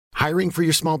Hiring for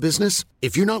your small business?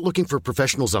 If you're not looking for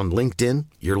professionals on LinkedIn,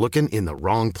 you're looking in the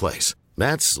wrong place.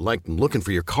 That's like looking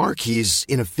for your car keys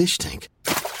in a fish tank.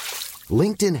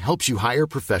 LinkedIn helps you hire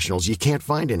professionals you can't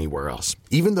find anywhere else,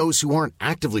 even those who aren't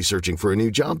actively searching for a new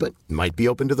job but might be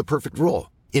open to the perfect role.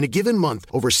 In a given month,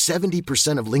 over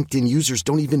 70% of LinkedIn users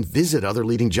don't even visit other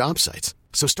leading job sites.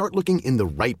 So start looking in the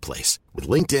right place. With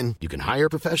LinkedIn, you can hire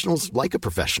professionals like a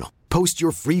professional. Post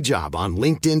your free job on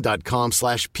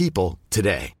linkedin.com/people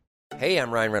today. Hey,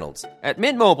 I'm Ryan Reynolds. At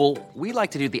Mint Mobile, we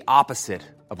like to do the opposite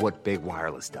of what Big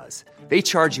Wireless does. They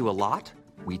charge you a lot,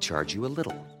 we charge you a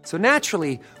little. So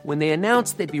naturally, when they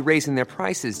announced they'd be raising their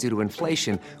prices due to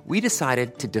inflation, we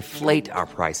decided to deflate our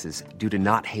prices due to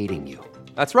not hating you.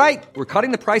 That's right. We're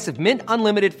cutting the price of Mint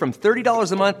Unlimited from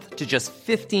 $30 a month to just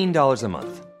 $15 a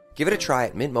month. Give it a try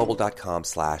at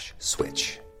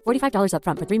mintmobile.com/switch. $45 up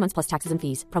front for 3 months plus taxes and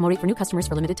fees. Promo rate for new customers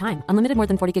for limited time. Unlimited more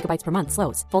than 40 gigabytes per month.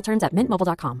 Slows full terms at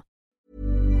mintmobile.com.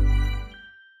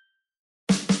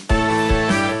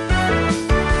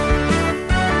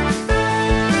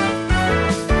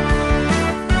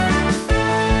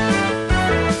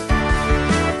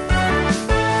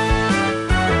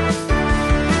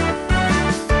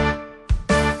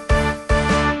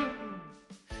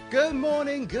 Good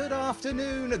morning, good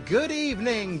afternoon, good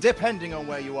evening, depending on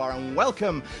where you are, and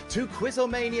welcome to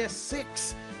QuizzleMania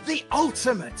VI, the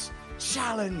ultimate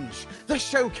challenge, the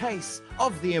showcase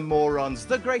of the immorons,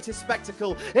 the greatest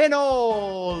spectacle in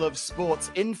all of sports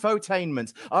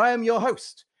infotainment. I am your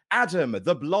host, Adam,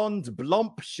 the blonde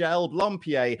Blompshell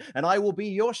Blompier, and I will be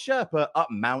your Sherpa up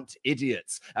Mount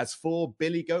Idiots as four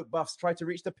Billy Goat buffs try to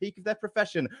reach the peak of their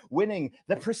profession, winning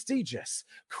the prestigious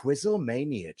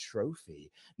QuizzleMania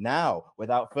trophy. Now,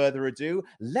 without further ado,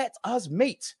 let us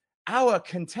meet our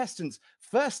contestants.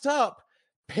 First up,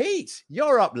 Pete,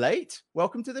 you're up late.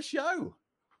 Welcome to the show.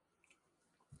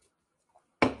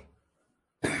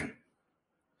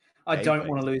 I don't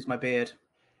want to lose my beard.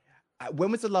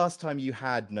 When was the last time you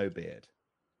had no beard?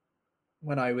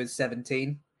 When I was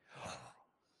 17.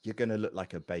 You're going to look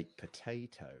like a baked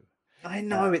potato. I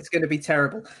know it's going to be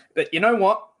terrible. But you know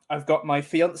what? I've got my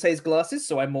fiance's glasses,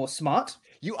 so I'm more smart.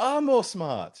 You are more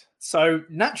smart. So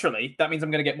naturally, that means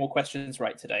I'm going to get more questions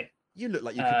right today. You look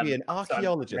like you could be an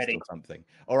archaeologist or something.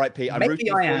 All right, Pete, I'm Maybe rooting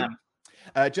I for am.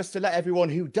 you. Just to let everyone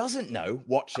who doesn't know,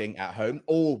 watching at home,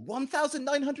 all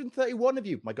 1,931 of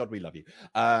you, my God, we love you.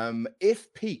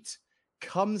 If Pete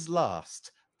comes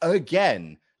last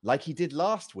again, like he did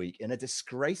last week in a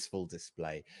disgraceful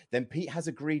display, then Pete has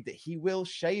agreed that he will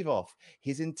shave off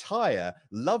his entire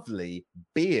lovely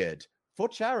beard for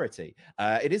charity.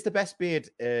 It is the best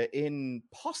beard in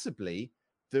possibly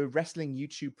the wrestling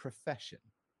YouTube profession.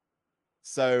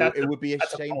 So it would be a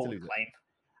shame to lose it.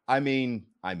 I mean,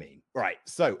 right.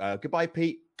 So goodbye,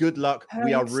 Pete. Good luck. Thanks.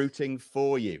 We are rooting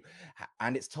for you.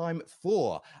 And it's time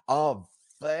for our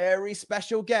very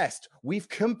special guest. We've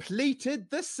completed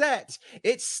the set.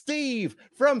 It's Steve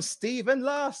from Steve and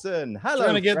Larson. Hello,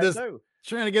 trying to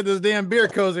get this damn beer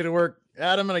cozy to work,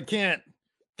 Adam, and I can't.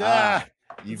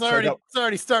 It's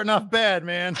already starting off bad,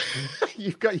 man.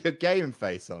 You've got your game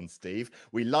face on, Steve.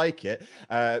 We like it.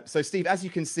 So, Steve, as you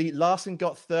can see, Larson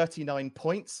got 39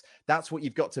 points. That's what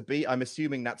you've got to beat. I'm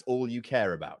assuming that's all you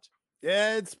care about.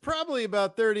 Yeah, it's probably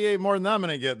about 38 more than I'm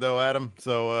going to get, though, Adam.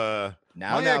 So,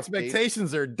 my expectations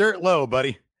Steve, are dirt low,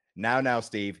 buddy. Now,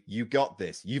 Steve, you got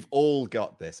this. You've all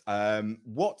got this.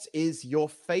 What is your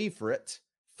favorite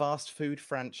fast food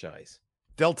franchise?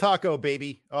 Del Taco,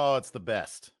 baby. Oh, it's the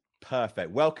best. Perfect.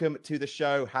 Welcome to the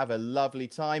show. Have a lovely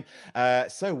time.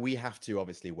 So we have to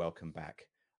obviously welcome back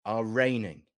our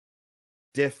reigning,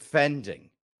 defending,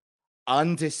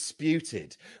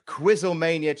 undisputed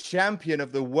QuizzleMania champion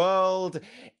of the world.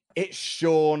 It's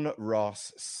Sean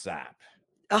Ross Sapp.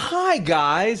 Hi,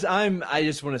 guys. I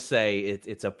just want to say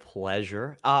it's a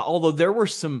pleasure. Although there were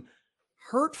some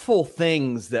hurtful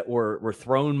things that were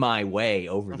thrown my way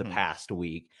over the past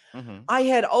week. I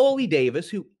had Ollie Davis,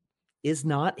 who is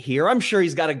not here. I'm sure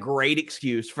he's got a great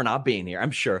excuse for not being here. I'm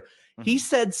sure. He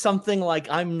said something like,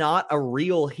 I'm not a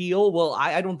real heel. Well,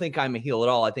 I don't think I'm a heel at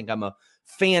all. I think I'm a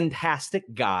fantastic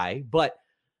guy. But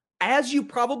as you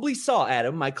probably saw,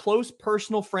 Adam, my close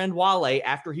personal friend Wale,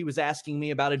 after he was asking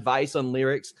me about advice on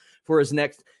lyrics for his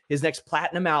next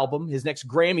platinum album, his next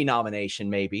Grammy nomination,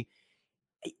 maybe,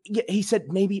 he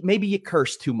said, maybe you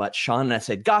curse too much, Sean. And I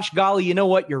said, gosh golly, you know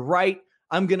what? You're right.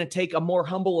 I'm going to take a more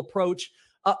humble approach,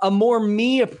 a more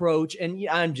me approach. And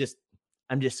I'm just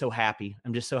so happy.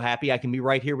 I'm just so happy I can be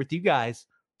right here with you guys.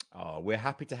 Oh, we're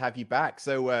happy to have you back.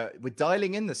 So we're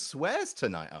dialing in the swears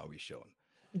tonight, are we, Sean?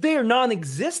 They're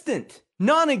non-existent,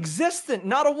 not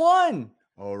a one.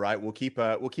 All right, we'll keep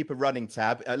a running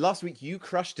tab. Last week you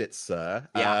crushed it, sir.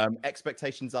 Yeah.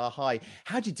 Expectations are high.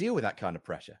 How'd you deal with that kind of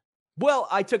pressure? Well,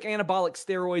 I took anabolic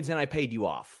steroids and I paid you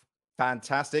off.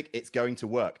 Fantastic. It's going to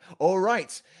work. All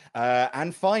right.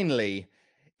 And finally,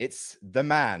 it's the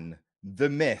man, the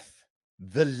myth,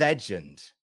 the legend.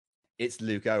 It's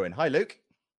Luke Owen. Hi, Luke.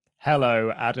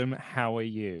 Hello, Adam. How are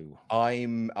you?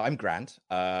 I'm grand.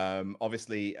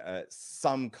 Obviously,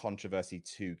 some controversy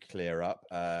to clear up.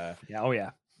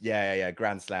 Yeah.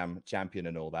 Grand Slam champion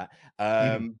and all that.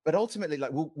 But ultimately,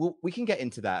 like we can get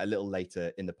into that a little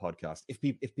later in the podcast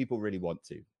if people really want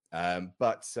to.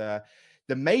 But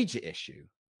the major issue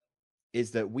is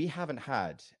that we haven't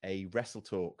had a Wrestle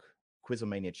Talk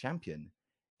QuizzleMania champion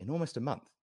in almost a month.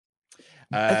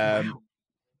 Now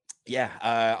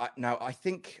I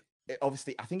think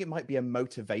it might be a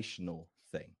motivational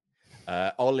thing.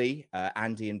 Ollie,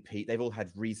 Andy, and Pete, they've all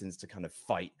had reasons to kind of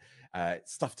fight,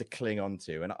 stuff to cling on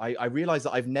to. And I realize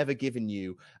that I've never given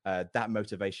you that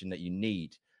motivation that you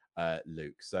need,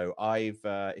 Luke. So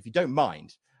if you don't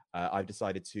mind, I've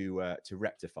decided to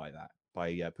rectify that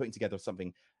by putting together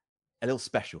something a little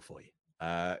special for you.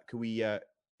 Could we,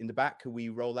 in the back, could we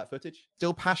roll that footage?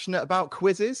 Still passionate about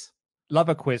quizzes? Love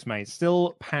a quiz, mate.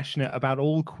 Still passionate about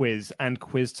all quiz and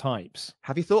quiz types.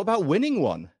 Have you thought about winning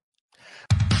one?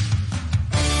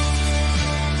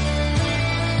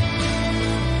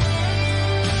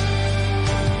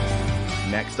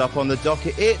 Next up on the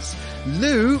docket, it's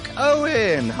Luke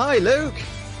Owen. Hi, Luke.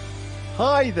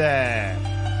 Hi there.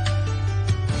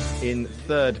 In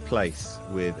third place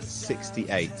with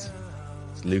 68, it's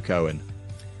Luke Owen.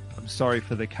 I'm sorry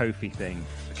for the Kofi thing.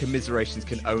 Commiserations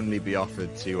can only be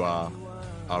offered to our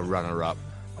runner-up.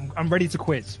 I'm ready to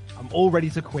quiz. I'm all ready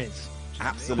to quiz.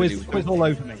 Absolutely. Quiz all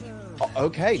over me.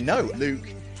 Okay, no, Luke.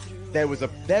 There was a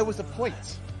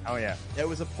point. Oh yeah. There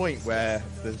was a point where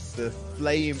the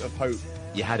flame of hope,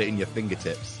 you had it in your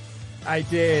fingertips. I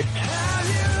did.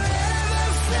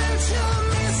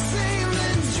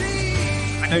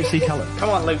 I don't see colour. Come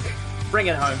on, Luke. Bring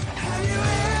it home.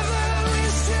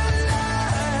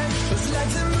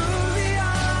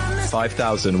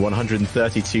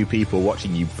 5,132 people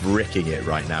watching you bricking it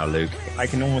right now, Luke. I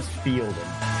can almost feel them.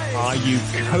 Are you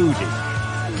Cody?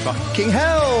 Fucking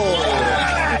hell!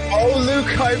 Oh,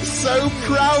 Luke, I'm so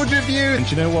proud of you! And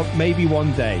do you know what? Maybe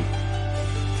one day.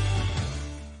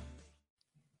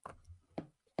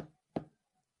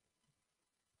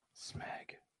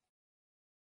 Smeg.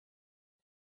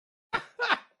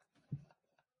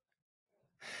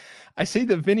 I see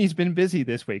that Vinny's been busy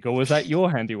this week, or was that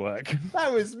your handiwork?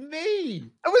 That was me!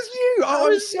 That was you! Oh,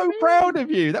 I'm so proud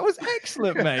of you. That was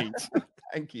excellent, mate.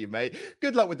 Thank you, mate.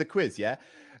 Good luck with the quiz, yeah?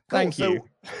 Cool. Thank you.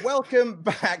 So, welcome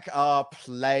back, our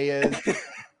players.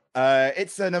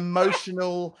 It's an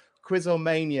emotional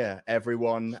QuizzleMania,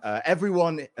 everyone.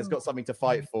 Everyone has got something to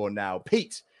fight for now.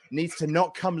 Pete needs to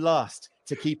not come last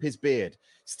to keep his beard.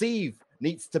 Steve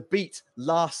needs to beat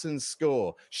Larson's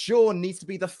score. Sean needs to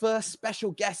be the first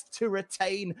special guest to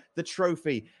retain the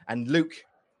trophy. And Luke,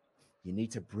 you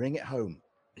need to bring it home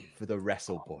for the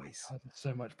Wrestle Boys. God,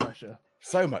 so much pressure.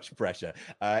 So much pressure.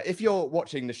 If you're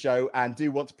watching the show and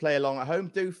do want to play along at home,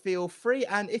 do feel free.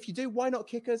 And if you do, why not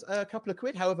kick us a couple of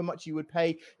quid, however much you would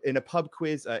pay in a pub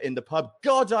quiz in the pub.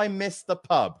 God, I miss the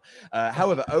pub.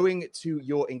 However, owing to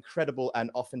your incredible and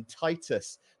often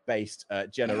Titus-based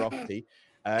generosity,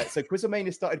 so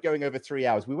QuizzleMania started going over 3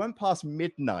 hours. We went past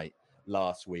midnight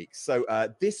last week. So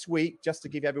this week, just to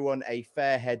give everyone a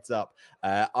fair heads up,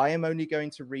 I am only going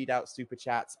to read out super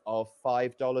chats of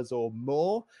 $5 or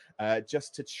more,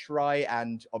 just to try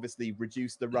and obviously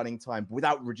reduce the running time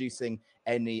without reducing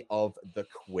any of the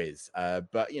quiz.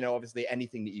 But, you know, obviously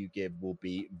anything that you give will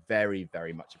be very,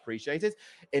 very much appreciated.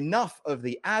 Enough of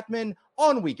the admin.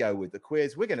 On we go with the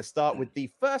quiz. We're going to start with the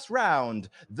first round.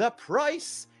 The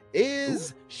price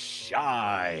is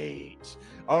shite.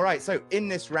 All right, so in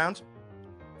this round,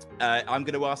 I'm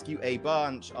going to ask you I'm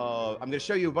going to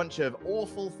show you a bunch of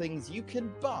awful things you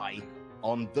can buy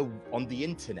on the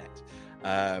internet.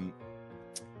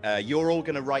 You're all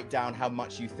going to write down how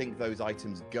much you think those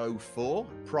items go for.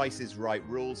 Price is right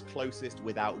rules. Closest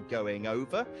without going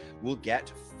over will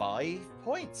get 5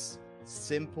 points.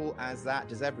 Simple as that.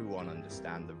 Does everyone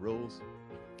understand the rules?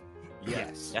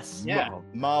 Yes. Yeah.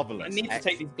 Marvelous. I need to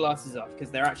take these glasses off because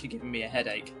they're actually giving me a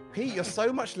headache. Pete, you're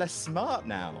so much less smart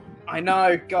now. I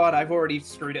know. God, I've already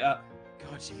screwed it up.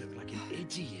 God, you look like an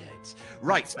idiot.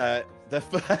 Right. The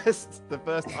first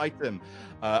item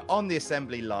on the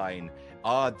assembly line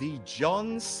are the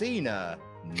John Cena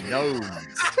gnomes.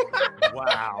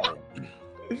 Wow.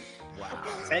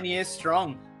 10 years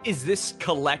strong. Is this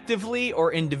collectively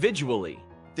or individually?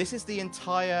 This is the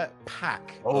entire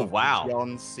pack of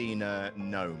John Cena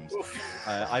gnomes.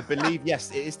 I believe, yes,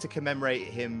 it is to commemorate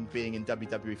him being in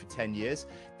WWE for 10 years.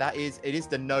 It is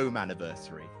the gnome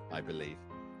anniversary, I believe.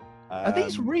 Are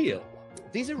these real?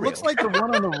 These are real. Looks like the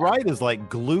one on the right is like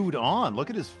glued on. Look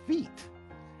at his feet.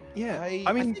 Yeah,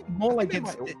 I mean, more like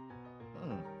it's.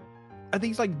 Are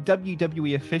these like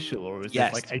WWE official, or is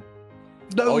it like a?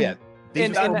 No. Oh yeah.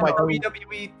 In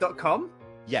WWE.com.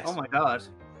 Yes. Oh my god.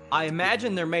 I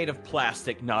imagine they're made of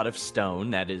plastic, not of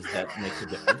stone. That makes a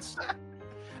difference.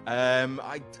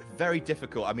 Very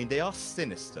difficult. I mean, they are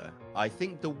sinister. I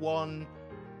think the one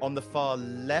on the far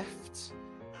left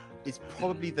is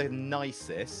probably the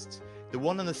nicest. The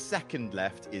one on the second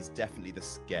left is definitely the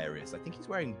scariest. I think he's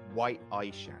wearing white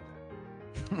eyeshadow.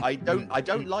 I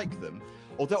don't like them.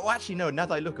 Although, actually, no. Now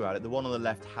that I look at it, the one on the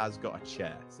left has got a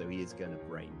chair, so he is going to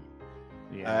brain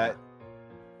you. Yeah.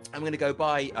 I'm going to go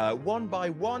by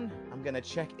one. I'm going to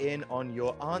check in on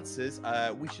your answers.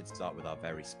 We should start with our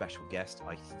very special guest,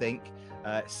 I think.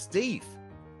 Steve.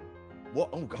 What?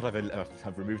 Oh, God,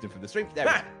 I've removed him from the stream. There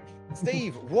we go.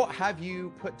 Steve, what have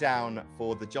you put down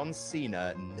for the John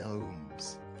Cena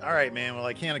gnomes? All right, man. Well,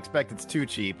 I can't expect it's too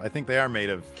cheap. I think they are made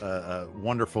of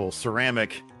wonderful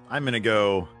ceramic. I'm going to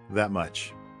go that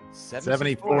much.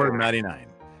 $74.99.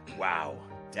 Wow.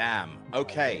 Damn.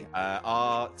 Okay.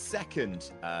 Our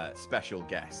second special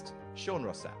guest, Sean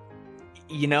Rossap.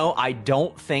 You know, I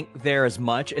don't think they're as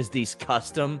much as these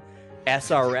custom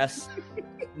SRS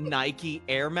Nike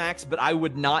Air Max, but I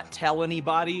would not tell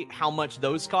anybody how much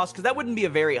those cost, because that wouldn't be a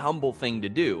very humble thing to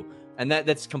do. And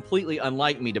that's completely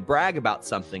unlike me to brag about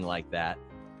something like that.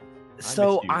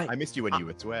 I missed you when you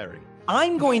were swearing.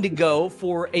 I'm going to go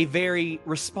for a very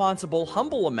responsible,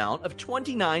 humble amount of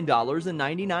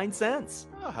 $29.99.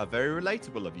 Oh, how very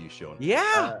relatable of you, Sean.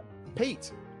 Yeah.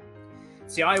 Pete.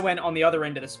 See, I went on the other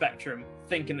end of the spectrum,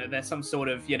 thinking that there's some sort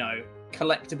of,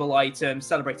 collectible item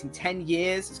celebrating 10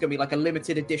 years. It's going to be like a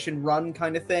limited edition run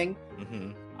kind of thing.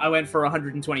 Mm-hmm. I went for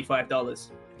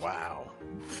 $125. Wow.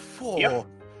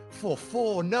 For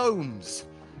 4 gnomes.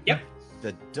 Yep.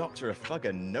 The Doctor of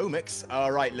Thugonomics.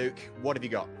 All right, Luke, what have you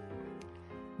got?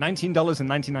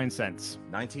 $19.99.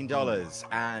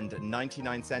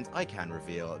 $19.99. I can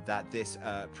reveal that this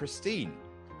pristine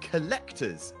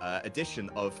collector's edition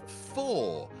of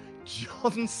 4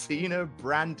 John Cena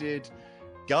branded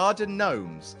garden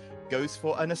gnomes goes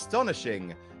for an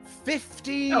astonishing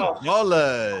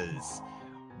 $50.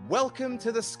 Welcome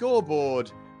to the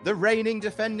scoreboard, the reigning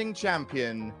defending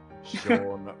champion,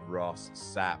 Sean Ross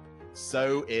Sapp.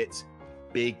 So it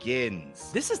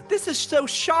begins. This is so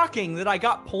shocking that I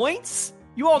got points.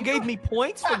 You all gave me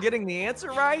points for getting the answer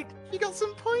right. You got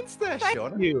some points there,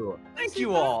 Sean. Thank you. Thank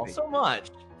you all so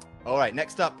much. All right,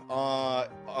 next up,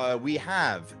 we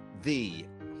have the,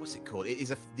 what's it called? It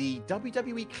is the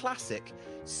WWE Classic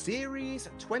Series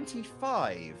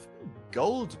 25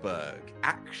 Goldberg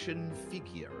action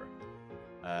figure.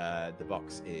 The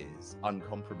box is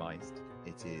uncompromised.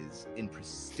 It is in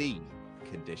pristine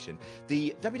condition.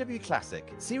 The WWE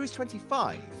Classic Series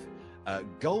 25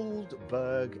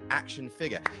 Goldberg action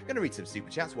figure. I'm going to read some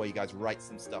super chats while you guys write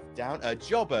some stuff down.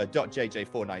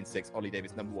 Jobber.jj496, Ollie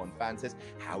Davis #1 fan says,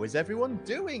 how is everyone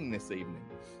doing this evening?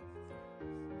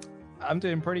 I'm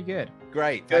doing pretty good.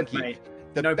 Great, thank you. Mate.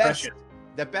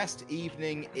 The best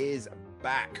evening is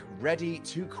back, ready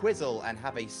to quizzle and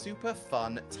have a super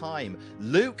fun time.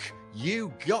 Luke,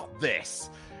 you got this.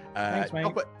 Thanks, mate.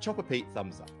 Chopper Pete,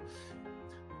 thumbs up.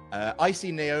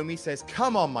 Icy Naomi says,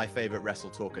 come on, my favorite wrestle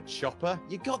talker, Chopper.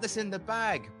 You got this in the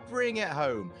bag. Bring it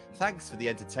home. Thanks for the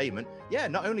entertainment. Yeah,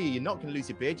 not only are you not going to lose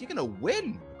your beard, you're going to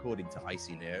win, according to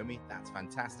Icy Naomi. That's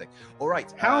fantastic. All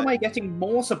right. How am I getting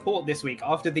more support this week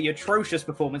after the atrocious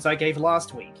performance I gave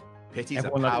last week? Pity's a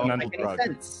powerful drug.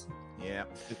 Yeah.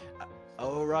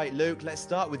 All right, Luke, let's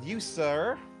start with you,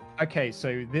 sir. Okay,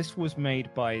 so this was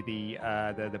made by the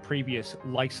previous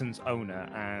license owner,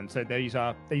 and so these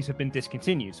have been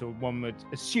discontinued. So one would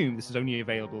assume this is only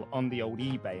available on the old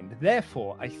eBay, and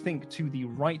therefore I think to the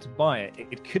right buyer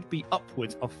it could be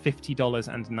upwards of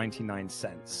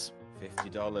 $50.99.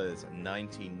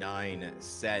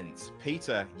 $50.99.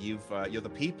 Peter, you're the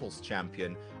people's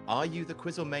champion. Are you the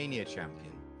QuizzleMania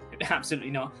champion?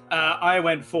 Absolutely not. I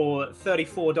went for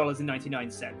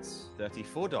 $34.99.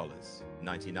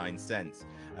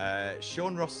 $34.99.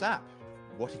 Sean Rossap,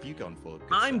 what have you gone for?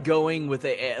 I'm going with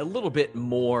a little bit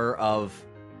more of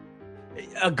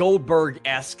a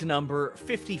Goldberg-esque number,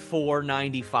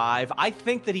 $54.95. I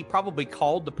think that he probably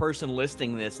called the person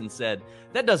listing this and said,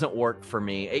 that doesn't work for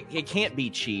me. It can't be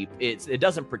cheap. It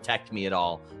doesn't protect me at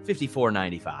all.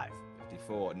 $54.95.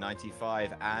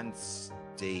 $54.95. And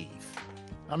Steve.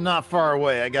 I'm not far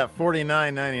away. I got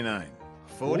 $49.99.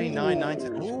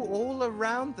 $49.99. All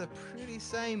around the pretty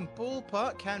same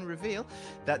ballpark. Can reveal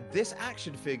that this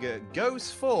action figure goes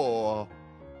for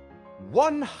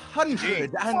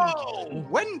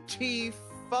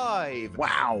 $125.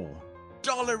 Wow.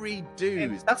 Dollary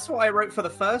dues. That's what I wrote for the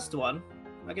first one.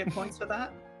 I get points for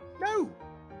that? No,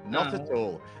 not at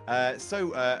all.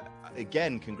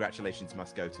 Again, congratulations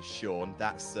must go to Sean.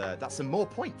 That's some more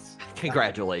points.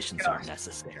 Congratulations are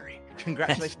necessary.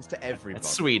 Congratulations to everybody. That's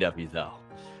sweet of you, though.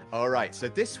 All right, so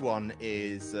this one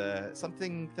is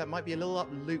something that might be a little up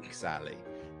Luke's alley.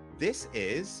 This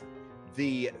is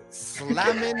the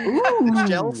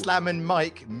Shell Slammin'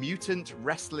 Mike Mutant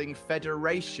Wrestling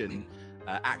Federation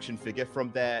action figure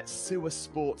from their Sewer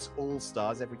Sports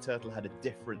All-Stars. Every turtle had a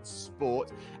different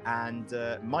sport, and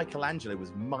Michelangelo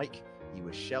was Mike. He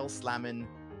was Shell Slammin'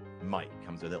 Mike.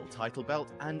 Comes with a little title belt,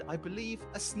 and I believe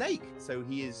a snake. So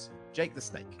he is Jake the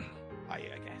Snake, I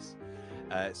guess.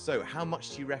 So how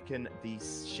much do you reckon the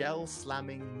Shell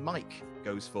Slamming Mike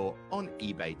goes for on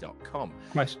eBay.com?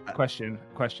 Question.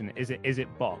 Is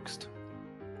it boxed?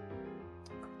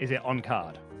 Is it on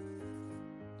card?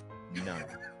 No.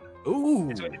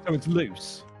 Ooh. So it's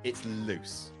loose. It's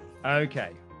loose.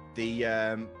 Okay.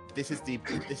 This is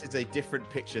a different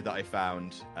picture that I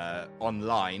found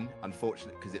online,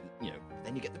 unfortunately, because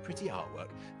then you get the pretty artwork.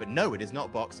 But no, it is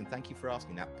not boxed, and thank you for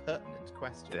asking that pertinent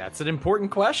question. That's an important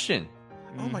question.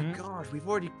 Oh my God, we've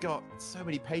already got so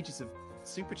many pages of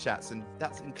super chats, and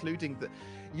that's including the.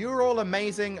 You're all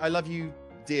amazing. I love you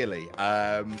dearly.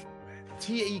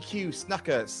 TEQ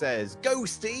Snucker says, "Go,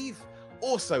 Steve."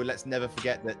 Also, let's never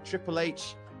forget that Triple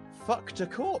H fucked a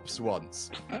corpse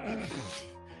once.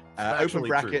 Open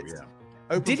brackets. True,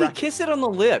 yeah. Did he kiss it on the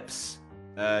lips?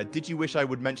 Did you wish I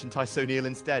would mention Tice O'Neil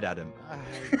instead, Adam? A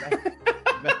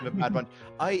bad one.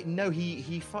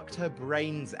 He fucked her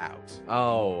brains out.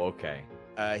 Oh, okay.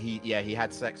 He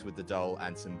had sex with the doll,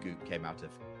 and some goop came out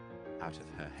of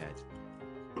her head.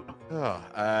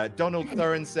 Donald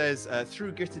Thurin says,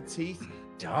 through gritted teeth,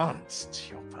 dance,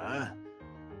 Chopper.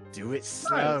 Do it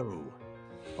slow.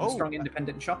 I'm a strong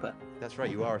independent chopper. That's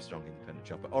right, you are a strong independent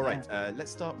chopper. All right,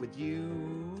 let's start with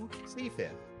you, Steve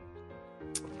here.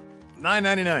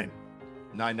 $9.99.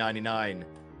 $9.99.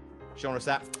 Sean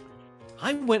Rossap.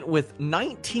 I went with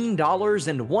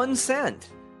 $19.01.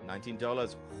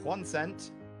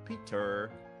 $19.01.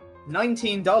 Peter.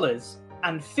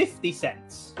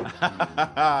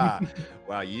 $19.50.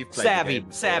 Wow, you've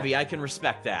played savvy. I can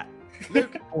respect that.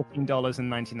 Luke.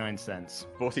 $14.99.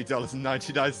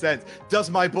 $14.99.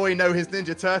 Does my boy know his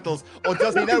Ninja Turtles, or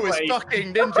does he know his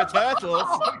fucking Ninja Turtles?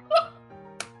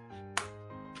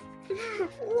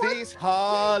 These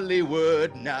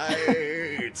Hollywood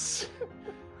nights.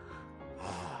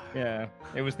 Yeah,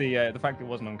 it was the fact it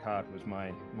wasn't on card was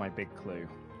my big clue.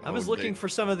 I was looking for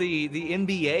some of the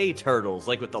NBA turtles,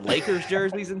 like with the Lakers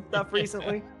jerseys and stuff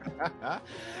recently.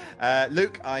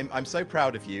 Luke, I'm so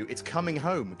proud of you. It's coming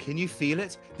home. Can you feel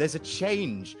it? There's a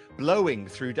change blowing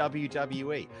through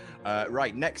WWE.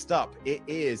 Right, next up, it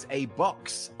is a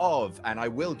box of, and I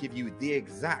will give you the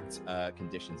exact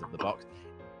conditions of the box.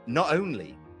 Not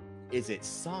only is it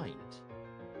signed,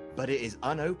 but it is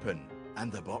unopened,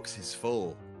 and the box is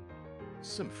full.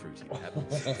 Some Fruity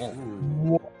Pebbles.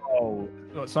 Whoa.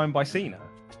 Signed by Cena?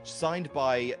 Signed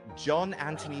by John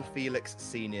Anthony Felix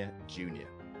Sr. Jr.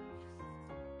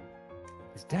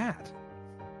 His dad?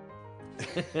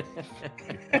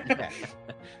 Yeah.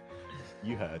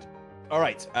 You heard. All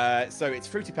right, so it's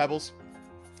Fruity Pebbles.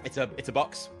 It's a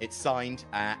box. It's signed,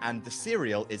 and the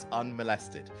cereal is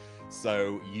unmolested.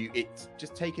 So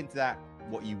just take into that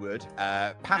what you would.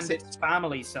 Pass and it's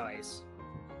family size.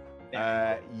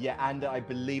 And I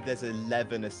believe there's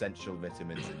 11 essential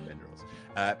vitamins and minerals.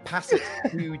 Pass it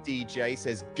to DJ,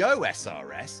 says, go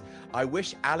SRS. I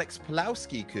wish Alex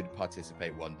Pulowski could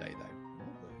participate one day, though.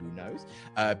 Who knows?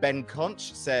 Ben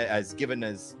Conch has given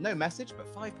us no message, but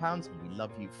 £5, and we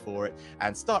love you for it.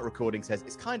 And Start Recording says,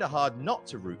 it's kind of hard not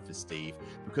to root for Steve,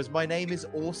 because my name is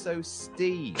also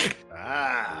Steve.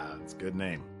 That's a good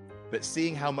name. But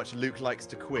seeing how much Luke likes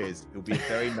to quiz, it'll be a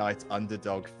very nice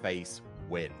underdog face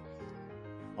win.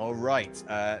 All right,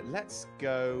 let's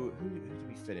go. Who do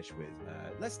we finish with?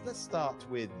 Let's start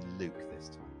with Luke this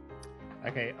time.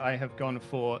 Okay, I have gone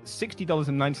for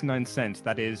 $60.99.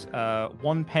 That is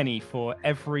 1 penny for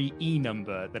every E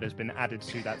number that has been added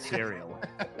to that cereal.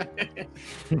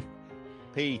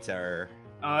 Peter.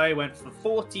 I went for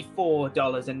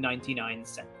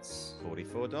 $44.99.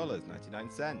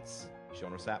 $44.99.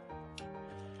 Sean Rossap.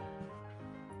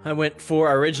 I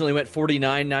originally went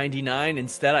 $49.99.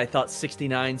 Instead, I thought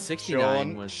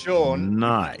 $69.69 was Sean.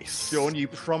 Nice. Sean, you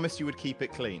promised you would keep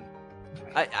it clean.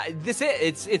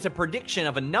 It's a prediction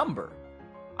of a number.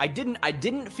 I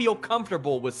didn't feel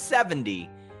comfortable with 70,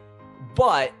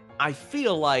 but I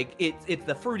feel like it's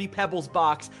the Fruity Pebbles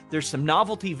box. There's some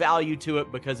novelty value to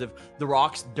it because of The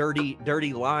Rock's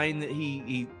dirty line that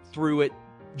he threw at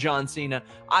John Cena.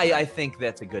 I think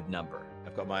that's a good number.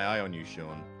 I've got my eye on you,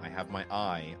 Sean. I have my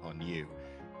eye on you.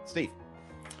 Steve.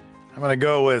 I'm going to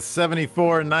go with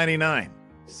 $74.99.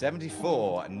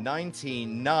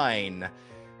 $74.99.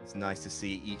 It's nice to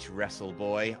see each Wrestle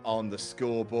Boy on the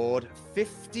scoreboard.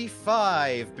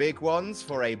 55 big ones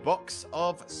for a box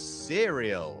of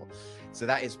cereal. So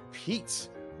that is Pete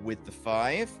with the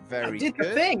 5. Very good. I did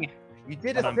the thing. You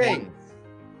did a thing.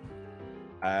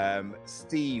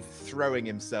 Steve throwing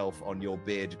himself on your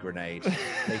beard grenade,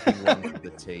 making one for the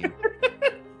team.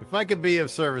 If I could be of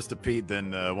service to Pete,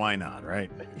 then why not, right?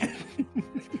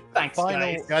 Thanks,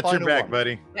 guys. Got your back,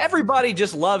 buddy. Everybody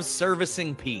just loves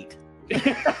servicing Pete.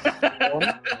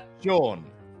 John.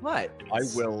 What? I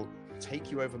will take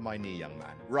you over my knee, young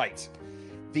man. Right.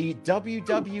 The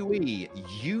WWE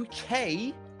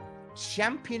UK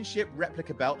Championship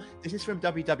replica belt. This is from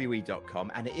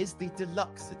WWE.com, and it is the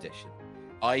deluxe edition,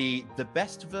 i.e. the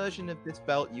best version of this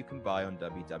belt you can buy on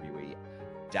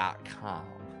WWE.com.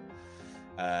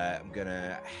 I'm going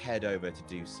to head over to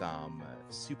do some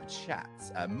super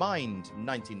chats.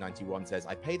 Mind1991 says,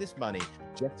 I pay this money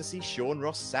just to see Sean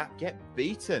Ross Sapp get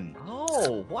beaten.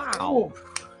 Oh, wow.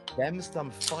 Them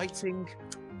some fighting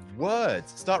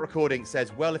words. Start recording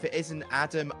says, well, if it isn't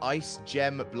Adam Ice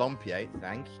Gem Blompier,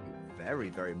 thank you very,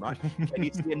 very much. Can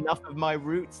you see enough of my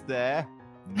roots there,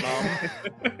 Mum?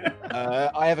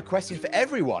 I have a question for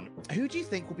everyone. Who do you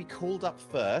think will be called up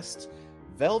first?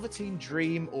 Velveteen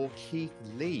Dream or Keith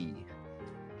Lee?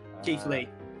 Keith Lee.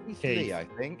 Keith Lee, I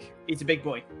think. He's a big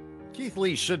boy. Keith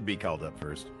Lee should be called up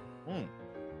first.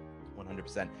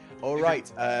 100%. All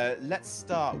right, let's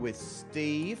start with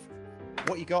Steve.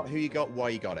 What you got, who you got, why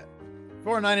you got it?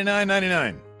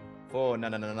 $499.99.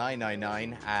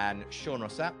 $499.99. And Sean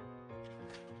Rossap?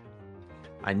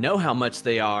 I know how much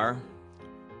they are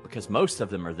because most of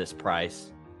them are this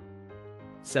price.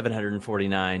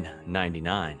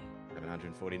 $749.99.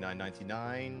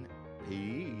 $749.99.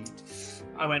 Pete.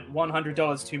 I went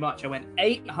 $100 too much. I went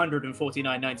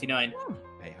 $849.99.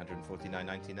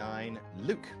 $849.99.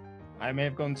 Luke. I may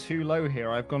have gone too low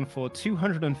here. I've gone for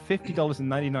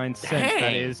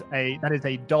 $250.99. That is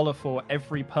a dollar for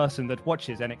every person that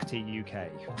watches NXT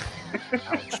UK.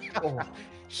 Ouch.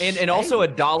 And also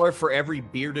 $1 for every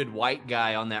bearded white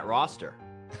guy on that roster.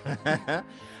 Hey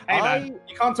man,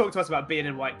 you can't talk to us about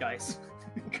bearded white guys.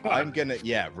 I'm gonna,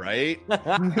 yeah, right.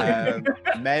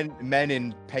 Men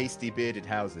in pasty bearded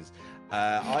houses.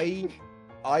 I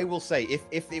will say, if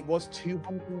it was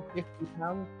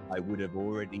 £250, I would have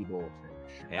already bought it.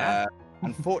 Yeah.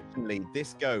 Unfortunately,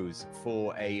 this goes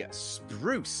for a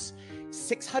spruce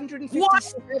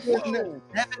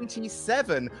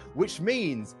 $657.77, which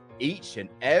means each and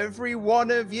every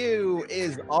one of you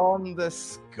is on the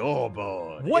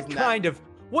scoreboard. What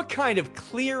kind of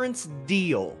clearance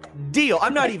deal?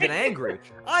 I'm not even angry.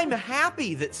 I'm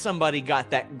happy that somebody got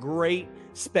that great,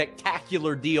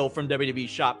 spectacular deal from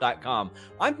WWEshop.com.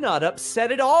 I'm not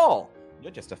upset at all.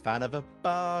 You're just a fan of a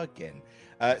bargain.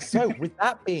 So with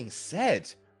that being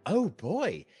said, oh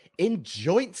boy, in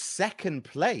joint second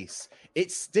place,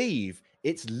 it's Steve,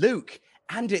 it's Luke,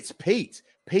 and it's Pete.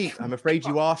 Pete, I'm afraid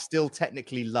you are still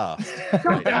technically last.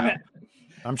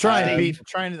 I'm trying, Pete.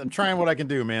 I'm trying what I can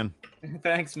do, man.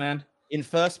 Thanks, man. In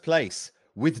first place,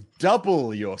 with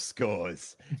double your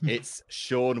scores, it's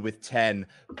Sean with 10.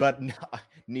 But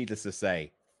needless to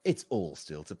say, it's all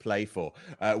still to play for.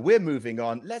 We're moving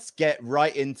on. Let's get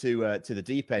right into to the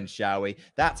deep end, shall we?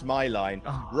 That's my line.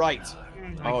 Right.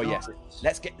 Oh yes.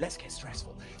 Let's get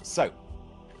stressful. So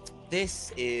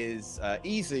this is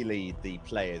easily the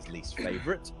player's least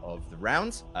favorite of the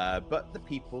round, but the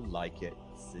people like it.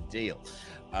 It's the deal.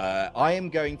 I am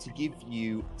going to give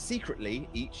you secretly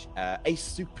each a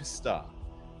superstar.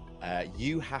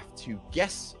 You have to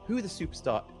guess who the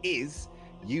superstar is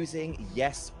using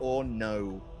yes or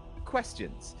no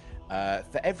questions.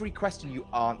 For every question you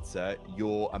answer,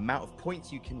 your amount of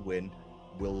points you can win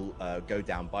will go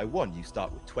down by 1. You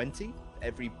start with 20.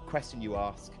 Every question you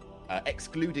ask,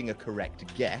 excluding a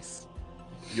correct guess,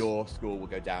 your score will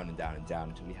go down and down and down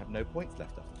until you have no points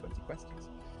left after 20 questions.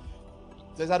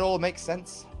 Does that all make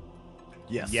sense?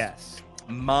 Yes.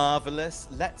 Marvelous.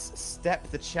 Let's step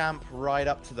the champ right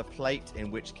up to the plate,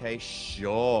 in which case,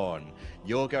 Sean,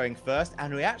 you're going first.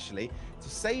 And we actually, to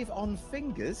save on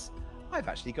fingers, I've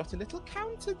actually got a little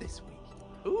counter this week.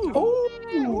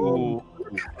 Ooh.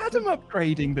 Look at Adam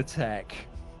upgrading the tech.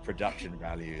 Production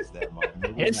values there, Mark.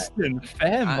 Instant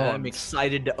Fairmont. I'm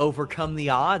excited to overcome the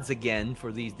odds again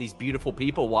for these beautiful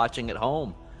people watching at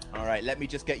home. All right, let me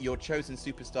just get your chosen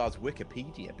superstar's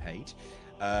Wikipedia page.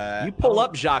 You pull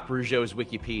up Jacques Rougeau's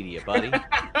Wikipedia, buddy.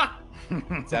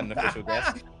 Is that an official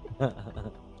guess?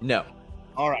 No.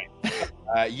 All right.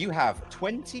 You have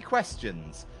 20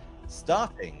 questions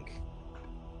starting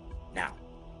now.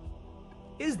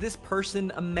 Is this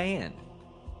person a man?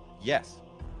 Yes.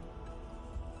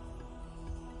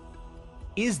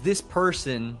 Is this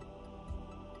person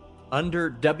under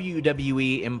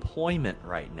WWE employment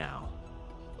right now?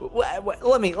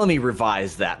 Let me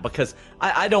revise that, because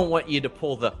I don't want you to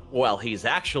pull the, well, he's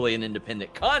actually an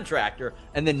independent contractor,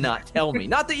 and then not tell me.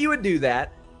 Not that you would do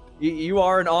that. You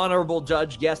are an honorable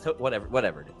judge, guest,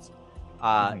 whatever it is.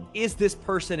 Is this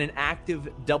person an active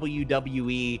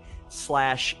WWE/NXT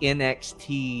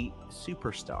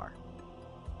superstar?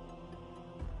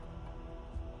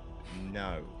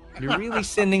 No. You're really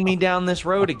sending me down this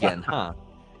road again, huh?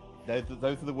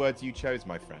 Those are the words you chose,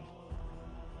 my friend.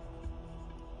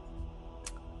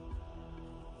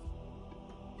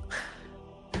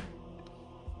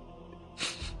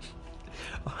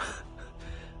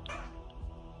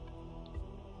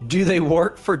 Do they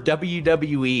work for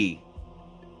WWE?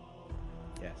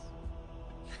 Yes.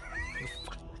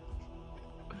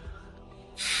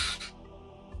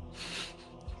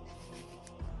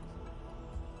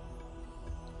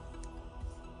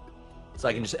 So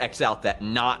I can just X out that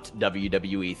not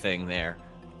WWE thing there.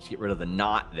 Just get rid of the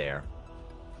not there.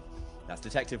 That's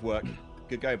detective work.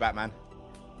 Good go, Batman.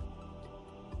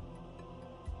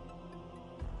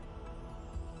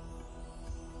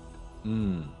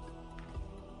 Attention.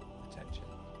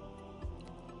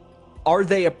 Are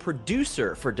they a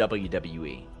producer for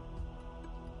WWE?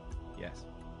 Yes.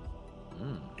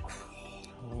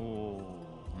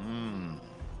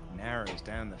 Narrows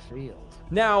down the field.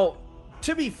 Now,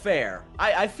 to be fair,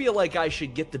 I feel like I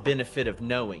should get the benefit of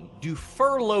knowing. Do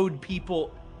furloughed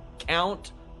people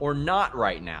count or not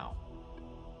right now?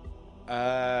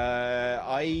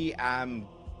 I am...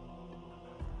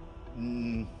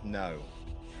 no.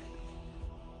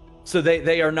 So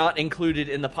they are not included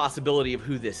in the possibility of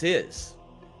who this is?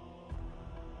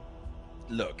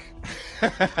 Look.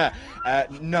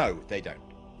 No, they don't.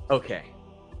 Okay.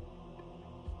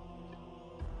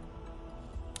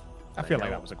 I feel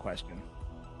like that was a question.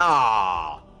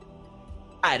 Ah,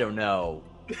 I don't know.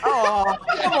 Oh,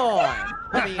 come on.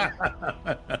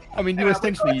 I mean, you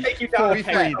essentially take you down the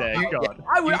 4-3 there. God.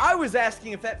 I was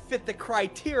asking if that fit the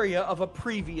criteria of a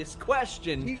previous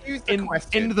question. You used the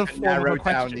question in the to form of a narrow down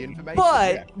question. the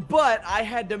information. But I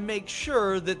had to make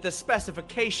sure that the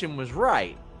specification was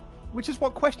right. Which is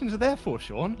what questions are there for,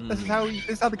 Sean. This is how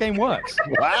the game works.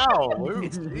 Wow.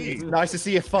 It's nice to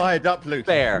see you fired up, Luke.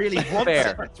 Fair. You really want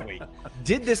Fair. it this week.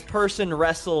 Did this person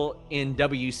wrestle in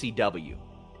WCW?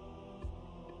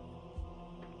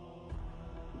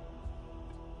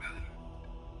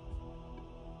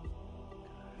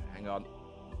 Hang on.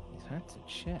 He's had to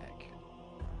check.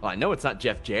 Well, I know it's not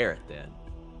Jeff Jarrett then.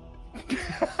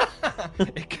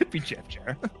 It could be Jeff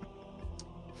Jarrett.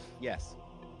 Yes.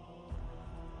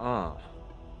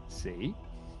 See?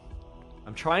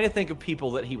 I'm trying to think of people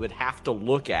that he would have to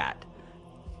look at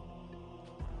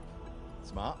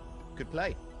Smart. Good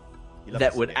play. You love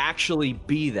that to would see it. actually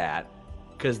be that.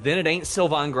 Because then it ain't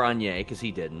Sylvain Grenier, because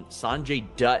he didn't. Sanjay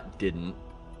Dutt didn't.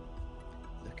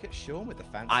 Look at Sean with the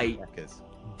fancy records.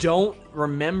 Don't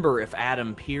remember if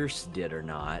Adam Pearce did or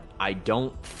not. I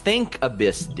don't think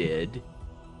Abyss did.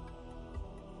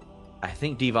 I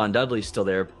think Devon Dudley's still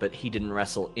there, but he didn't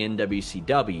wrestle in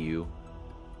WCW.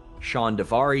 Sean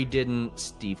Davari didn't.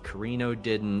 Steve Corino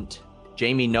didn't.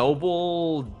 Jamie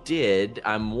Noble did.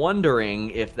 I'm wondering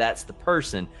if that's the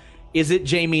person. Is it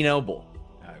Jamie Noble?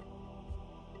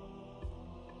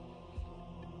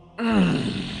 No.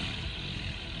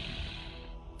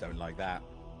 Don't like that.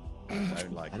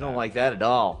 Don't like I don't like that at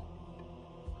all.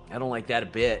 I don't like that a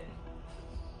bit.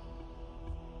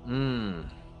 Come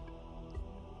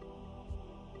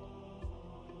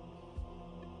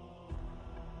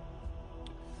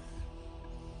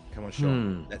on,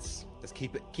 Sean. Let's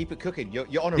keep it cooking. You're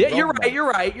on a Yeah, roll you're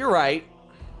now. right. You're right.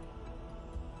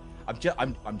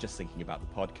 I'm just thinking about the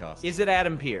podcast. Is it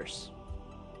Adam Pearce?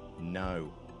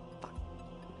 No.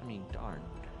 I mean, darn.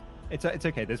 It's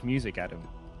okay. There's music, Adam.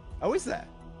 Oh, is there?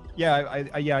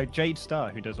 Yeah, Jade Starr,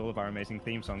 who does all of our amazing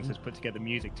theme songs, has put together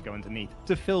music to go underneath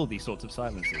to fill these sorts of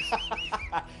silences.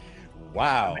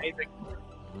 Wow. Amazing.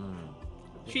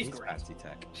 She's great. Fancy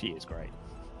tech. She is great.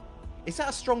 Is that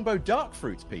a Strongbow Dark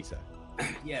Fruits, Peter?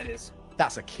 Yeah, it is.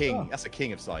 That's a king. That's a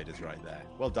king of ciders right there.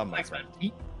 Well done, my friend.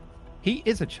 He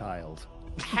is a child.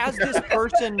 Has this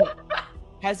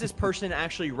person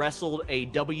actually wrestled a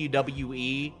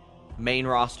WWE main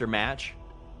roster match?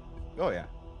 Oh yeah.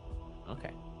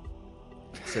 Okay.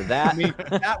 So that I mean,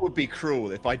 that would be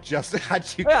cruel if I just had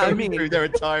you go through their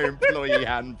entire employee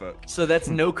handbook. So that's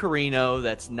no Carino.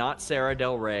 That's not Sarah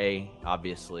Del Rey.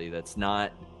 Obviously, that's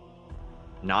not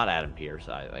Adam Pearce.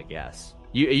 I guess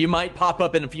you might pop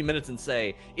up in a few minutes and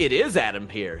say it is Adam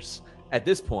Pearce. At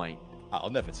this point, I'll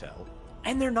never tell.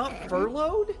 And they're not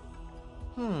furloughed.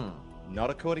 Not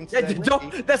according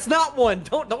to. That's not one.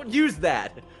 Don't use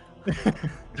that.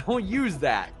 Don't use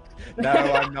that. No,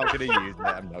 I'm not going to use it.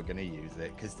 I'm not going to use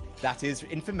it because that is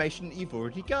information that you've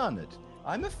already garnered.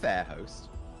 I'm a fair host.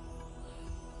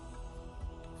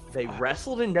 They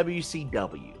wrestled in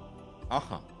WCW.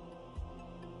 Uh-huh.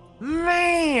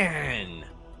 Man!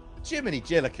 Jiminy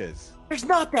Jillikers. There's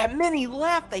not that many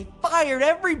left. They fired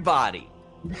everybody.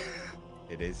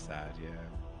 It is sad, yeah.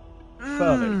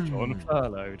 Furloughed, John.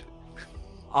 Furloughed.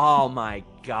 Oh my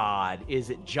God. Is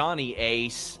it Johnny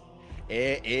Ace?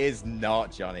 It is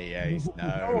not Johnny Ace,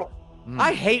 no.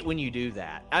 I hate when you do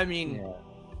that. I mean,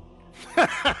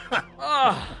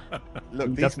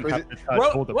 look, these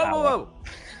whoa.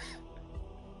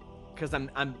 Because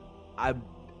I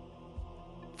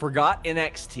forgot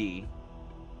NXT,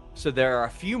 so there are a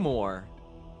few more.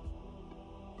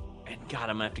 And God,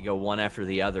 I'm gonna have to go one after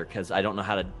the other because I don't know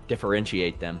how to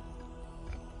differentiate them.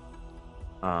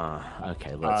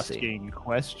 Okay, let's see. Asking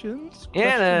questions?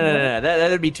 Yeah, no.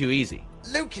 That'd be too easy.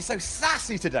 Luke, you're so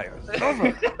sassy today. I love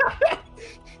it.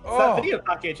 It's that video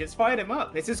package. It's fired him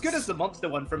up. It's as good as the monster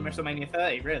one from WrestleMania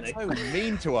 30, really. So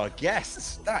mean to our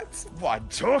guests. That's what I'm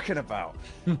talking about.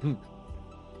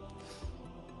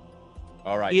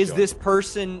 All right. Is John. this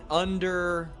person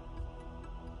under?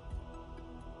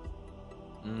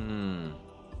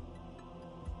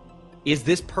 Is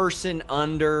this person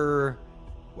under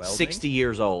 60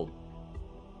 years old?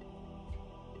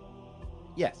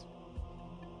 Yes.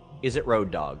 Is it Road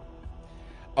Dogg?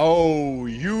 Oh,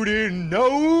 you didn't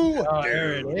know? Oh,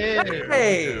 there it is.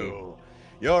 Hey!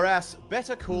 Your ass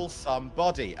better call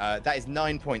somebody. That is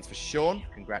 9 points for Sean.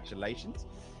 Congratulations.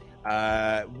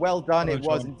 Well done. Hello, it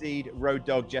was Sean. indeed Road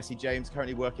Dogg Jesse James,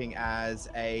 currently working as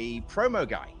a promo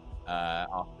guy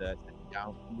after stepping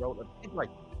down from the role of headlight.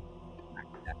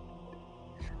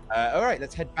 All right,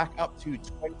 let's head back up to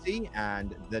 20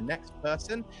 and the next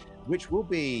person, which will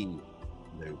be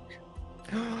Luke.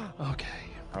 Okay.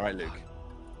 All right, Luke.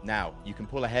 Now, you can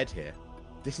pull ahead here.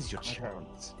 This is your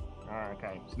chance.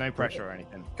 Okay. There's no pressure or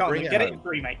anything. Come on, Bring Luke, it get it home. in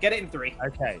 3, mate. Get it in 3.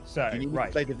 Okay, so, Do you need me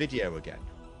to play the video again?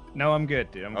 No, I'm good,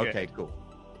 dude. I'm good. Okay, cool.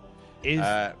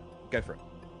 Go for it.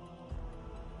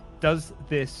 Does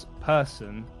this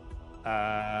person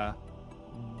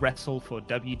wrestle for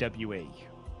WWE?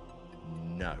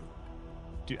 No.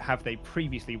 Have they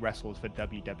previously wrestled for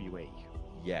WWE?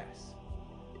 Yes.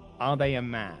 Are they a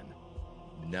man?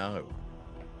 No.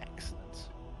 Excellent.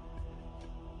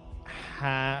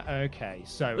 Okay,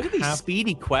 so Look at these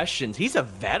speedy questions. He's a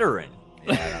veteran.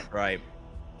 Yeah, that's right.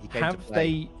 He came to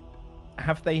play.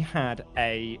 have they had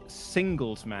a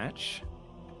singles match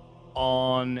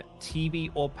on TV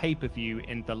or pay-per-view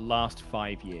in the last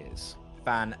 5 years?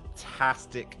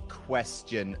 Fantastic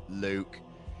question, Luke.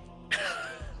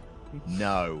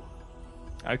 No.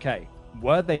 Okay.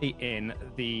 Were they in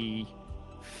the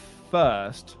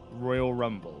first Royal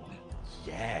Rumble?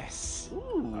 Yes.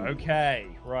 Okay,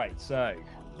 right, so.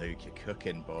 Luke, you're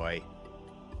cooking, boy.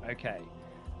 Okay.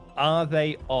 Are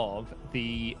they of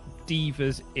the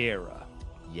Divas era?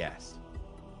 Yes.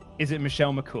 Is it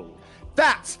Michelle McCool?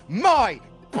 That's my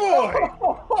boy!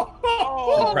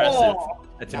 Impressive.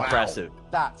 That's Wow. impressive.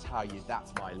 That's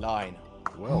my line.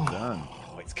 Well done.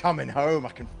 Oh, it's coming home. I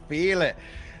can feel it.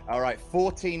 All right,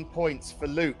 14 points for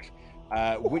Luke,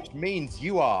 which means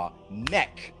you are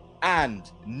neck and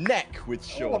neck with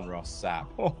Sean Ross Sapp.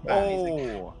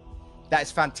 Amazing. That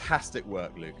is fantastic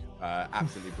work, Luke.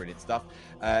 Absolutely brilliant stuff.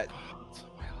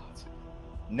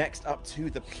 Next up to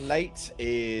the plate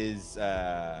is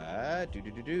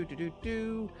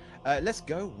let's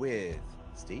go with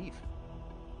Steve.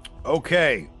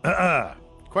 Okay.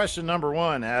 Question number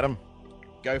 1, Adam.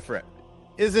 Go for it.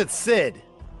 Is it Sid?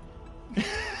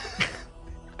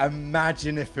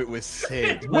 Imagine if it was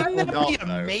Sid. Wouldn't that Not, be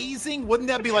though. amazing? Wouldn't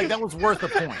that be like, that was worth a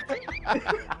point?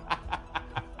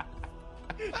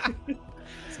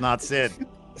 It's not Sid.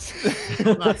 It's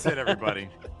not Sid, everybody.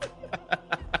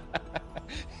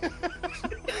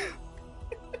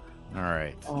 All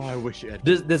right. Oh, I wish it had.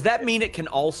 Does that mean it can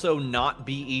also not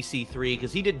be EC3?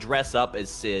 Because he did dress up as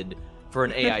Sid for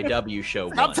an AIW show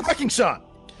Stop once. talking, Sean.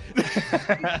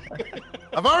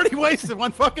 I've already wasted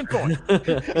one fucking point.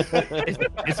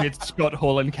 Is it Scott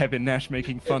Hall and Kevin Nash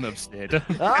making fun of Sid?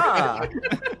 Ah.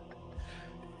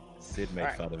 Sid made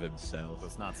fun of himself.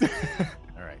 That's not Sid.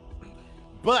 All right.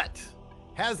 But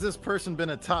has this person been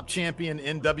a top champion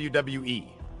in WWE?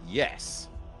 Yes.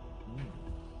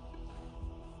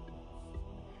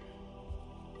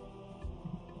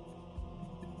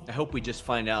 I hope we just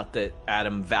find out that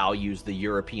Adam values the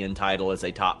European title as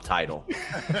a top title.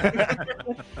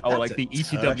 Oh, like the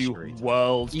ECW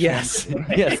World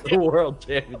Championship. Yes, the World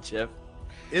Championship.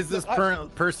 Is this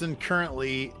person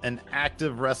currently an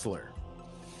active wrestler?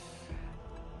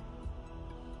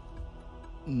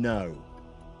 No.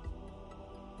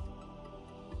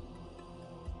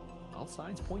 All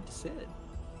signs point to Sid.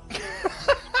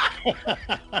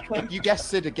 If you guess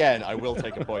Sid again, I will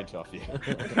take a point off you.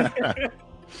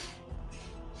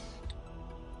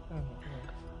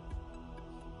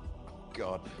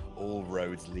 God, all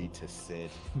roads lead to Sid.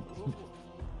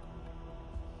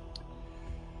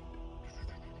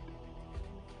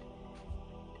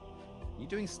 You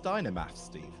doing Steiner maths,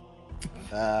 Steve?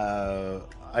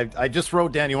 I just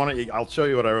wrote down. I'll show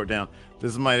you what I wrote down.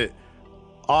 This is my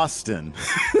Austin.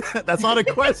 That's not a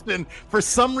question. For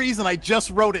some reason, I just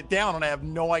wrote it down, and I have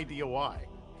no idea why.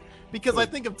 Because I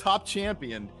think of top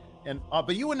champion,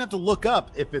 but you wouldn't have to look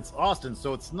up if it's Austin,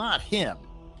 so it's not him.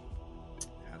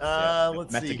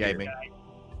 Let's see. Metagaming.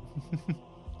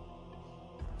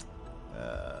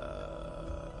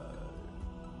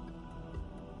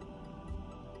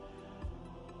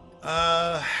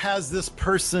 Has this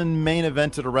person main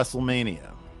evented a WrestleMania?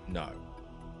 No.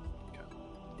 Okay.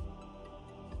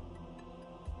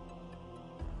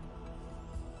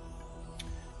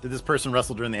 Did this person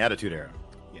wrestle during the Attitude Era?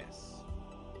 Yes.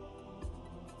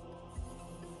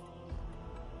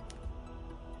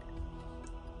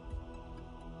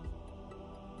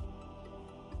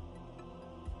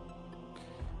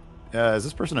 Is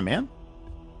this person a man?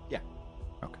 Yeah.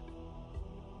 Okay.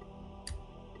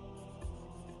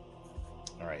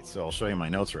 All right, so I'll show you my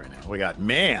notes right now. We got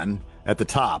man at the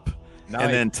top, Nice.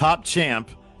 and then top champ,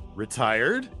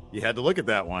 retired. You had to look at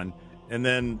that one. And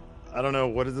then, I don't know,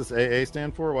 what does this AA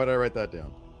stand for? Why did I write that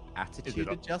down? Attitude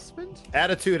adjustment?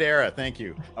 Attitude Era, thank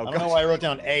you. Oh, I don't know why I wrote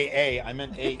down AA. I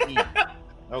meant AE.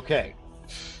 Okay.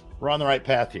 We're on the right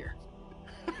path here.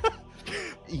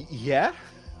 Yeah?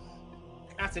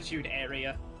 Attitude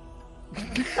area.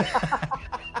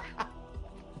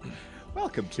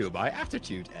 Welcome to my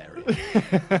attitude area.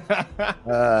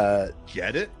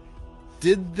 Get it?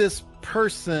 Did this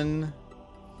person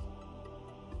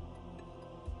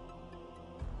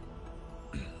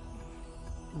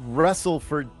wrestle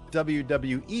for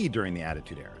WWE during the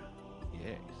Attitude Era?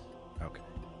 Yes. Okay.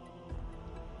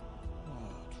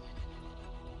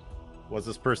 Was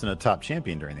this person a top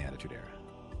champion during the Attitude Era?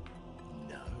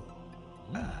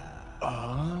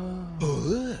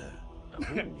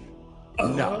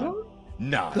 No.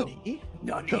 Nani?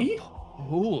 The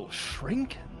pool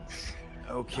shrinkens.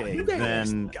 Okay,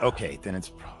 then it's okay.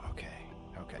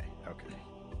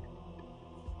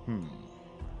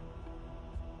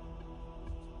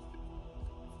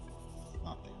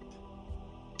 Not that.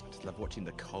 I just love watching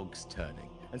the cogs turning.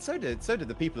 And so did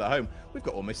the people at home. We've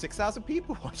got almost 6,000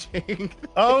 people watching.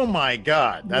 Oh my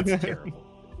god, that's terrible.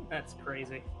 That's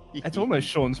crazy. It's almost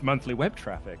Sean's monthly web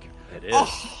traffic. It is.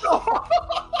 Oh,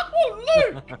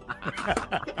 Luke!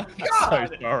 So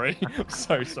sorry. I'm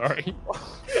so sorry.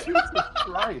 Jesus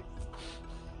Christ.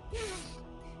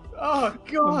 Oh,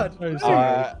 God. So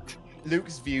sorry.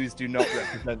 Luke's views do not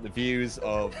represent the views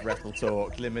of Wrestle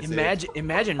Talk Limited.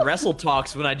 Imagine Wrestle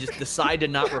Talks when I just decide to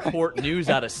not report news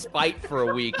out of spite for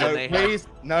a week. No, and they please.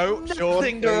 No, have Sean.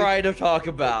 nothing to please. write or talk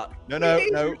about. No.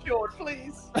 Sean,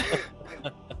 please.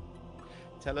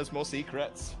 Tell us more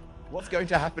secrets. What's going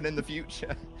to happen in the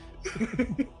future?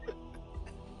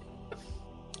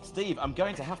 Steve, I'm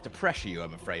going to have to pressure you,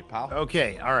 I'm afraid, pal.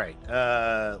 Okay, all right.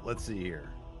 Let's see here.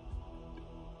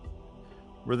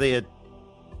 Were they a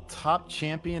top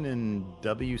champion in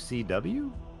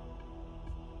WCW?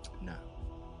 No.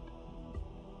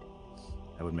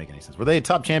 That wouldn't make any sense. Were they a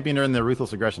top champion during the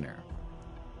Ruthless Aggression Era?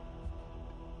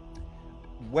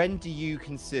 When do you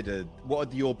consider,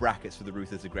 what are your brackets for the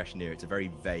Ruthless Aggression era? It's a very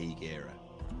vague era.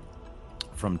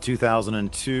 From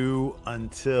 2002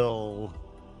 until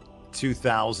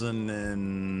 2000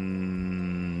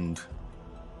 and...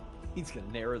 He's going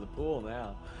to narrow the pool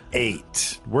now.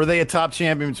 8. Were they a top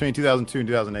champion between 2002 and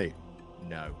 2008?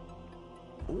 No.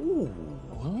 Ooh.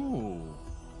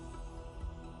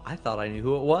 I thought I knew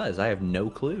who it was. I have no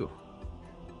clue.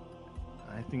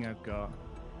 I think I've got.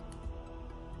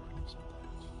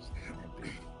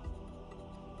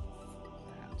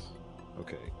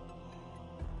 Okay.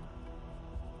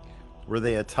 Were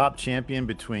they a top champion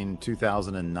between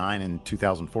 2009 and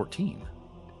 2014?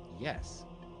 Yes.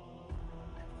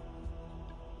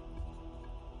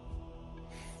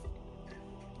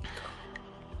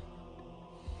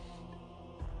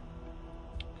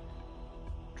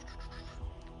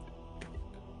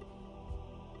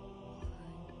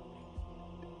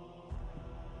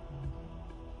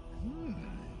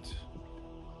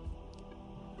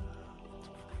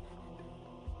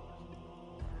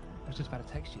 I was just about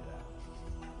to text you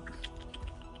that.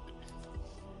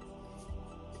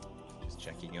 Just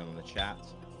checking in on the chat.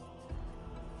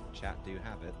 Chat do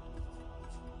have it.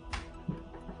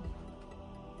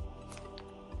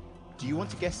 Do you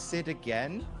want to guess Sid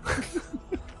again?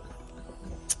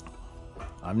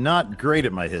 I'm not great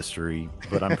at my history,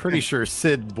 but I'm pretty sure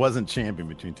Sid wasn't champion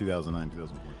between 2009 and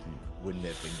 2014. Wouldn't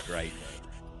it have been great, though?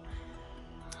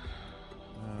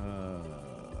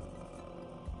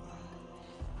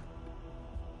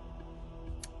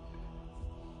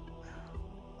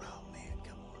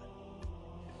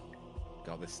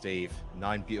 Got this, Steve.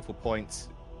 9 beautiful points.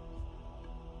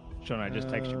 Sean, I just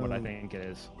texted you what I think it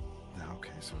is. Okay,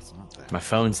 so it's not that. My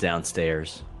phone's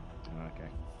downstairs. Okay.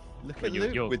 Look But at you-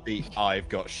 Luke you're- with the I've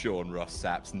got Sean Ross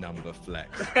Sapp's number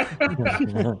flex.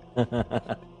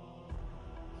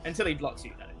 Until he blocks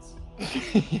you, that is.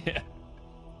 Yeah.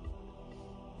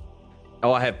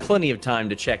 Oh, I have plenty of time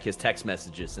to check his text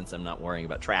messages since I'm not worrying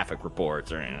about traffic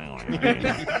reports or anything.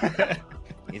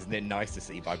 Isn't it nice to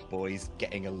see my boys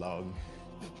getting along?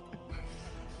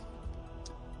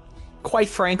 Quite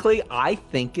frankly, I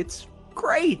think it's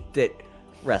great that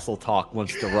Wrestle Talk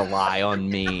wants to rely on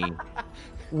me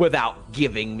without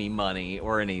giving me money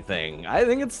or anything. I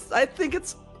think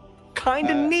it's kind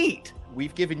of neat.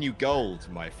 We've given you gold,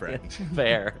 my friend.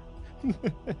 Fair.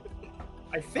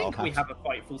 I think we have a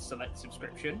Fightful Select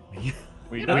subscription.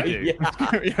 We know? do.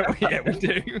 Yeah, we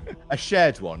do. A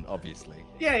shared one, obviously.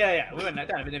 Yeah. We went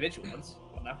down individual ones.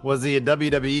 What now? Was he a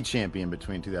WWE champion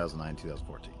between 2009 and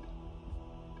 2014?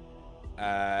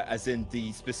 As in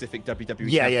the specific WWE.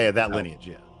 Yeah, that No. lineage,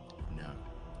 yeah.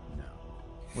 No.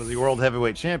 Was he world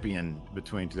heavyweight champion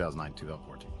between 2009 and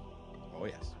 2014? Oh,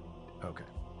 yes. Okay.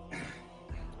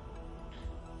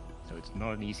 So it's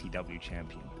not an ECW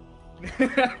champion.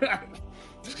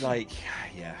 Like,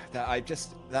 yeah,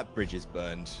 that bridge is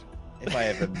burned. If I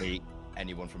ever meet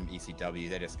anyone from ECW,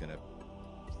 they're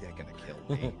gonna kill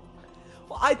me.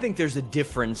 Well, I think there's a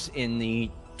difference in the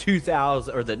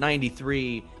 2000 or the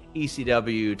 93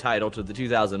 ECW title to the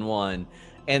 2001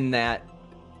 and that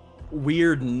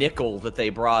weird nickel that they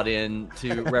brought in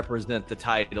to represent the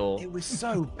title. It was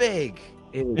so big.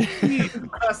 It was huge.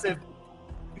 Impressive.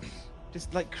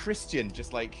 Just like Christian,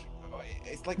 just like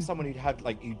it's like someone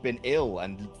who'd been ill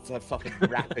and had fucking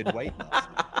rapid weight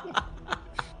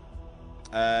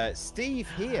loss. Steve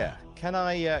here. Can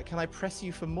I press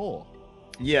you for more?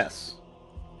 Yes.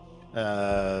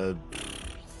 Fuck.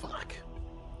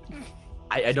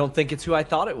 I don't think it's who I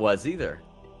thought it was either.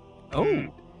 Oh.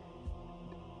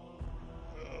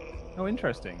 Oh,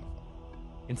 interesting.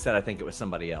 Instead, I think it was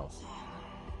somebody else.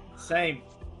 Same.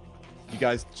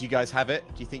 Do you guys have it?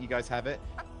 Do you think you guys have it?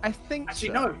 I think Actually,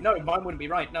 so. no, mine wouldn't be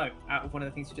right. No, out of one of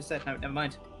the things you just said. No, never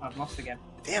mind. I've lost again.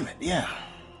 Damn it, yeah.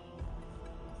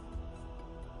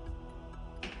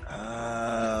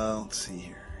 Let's see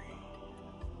here.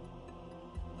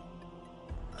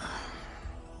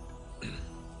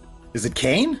 Is it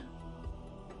Kane?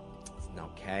 It's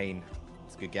not Kane.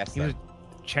 It's a good guess. He Though. was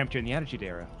champion in the Attitude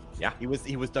Era. Yeah. He was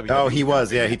WWE. Oh, he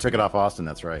was. Yeah, he took it off Austin.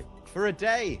 That's right. for a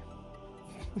day.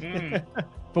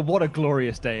 But what a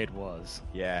glorious day it was.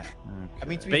 Yeah. I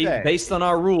mean, to be fair, Based on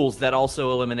our rules, that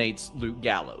also eliminates Luke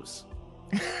Gallows.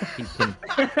 He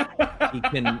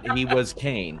was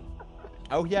Kane.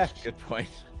 oh yeah, good point.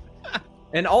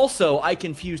 And also, I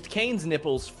confused Kane's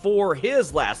nipples for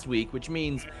his last week, which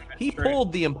means he True.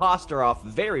 pulled the imposter off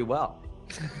very well.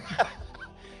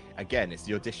 Again, it's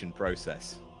the audition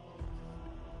process.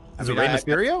 Is it Rey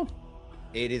Mysterio?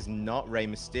 It is not Rey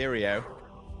Mysterio.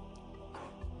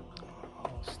 Oh,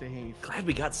 Steve. Glad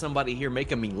we got somebody here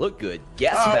making me look good.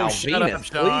 Guess Oh, Val shut up, Venus,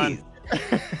 Sean.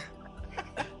 please.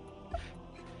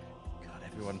 God,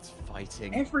 everyone's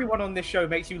fighting. Everyone on this show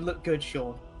makes you look good,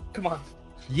 Sean. Come on.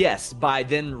 Yes, by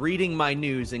then reading my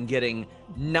news and getting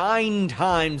 9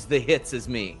 times the hits as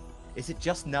me. Is it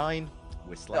just 9?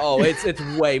 We're slacking. Oh, it's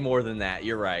way more than that.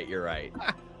 You're right.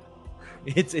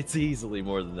 It's easily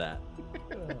more than that.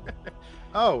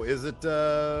 Oh, is it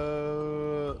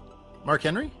Mark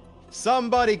Henry?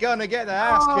 Somebody gonna get the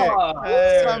ass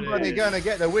kicked. Somebody gonna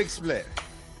get the wig split.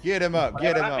 Get him up,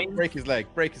 get him up. Break his leg,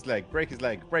 break his leg, break his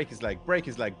leg, break his leg, break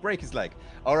his leg, break his leg.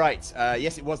 All right.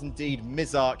 Yes, it was indeed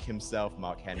Mizark himself,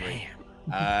 Mark Henry.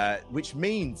 Which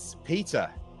means, Peter.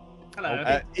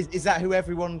 Hello. Is that who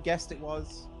everyone guessed it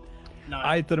was? No.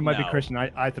 I thought it might be Christian.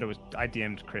 I thought it was. I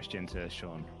DM'd Christian to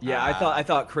Sean. Yeah, I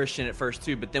thought Christian at first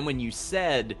too, but then when you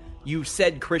said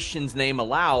Christian's name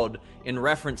aloud in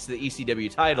reference to the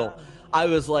ECW title, I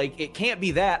was like, it can't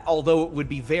be that. Although it would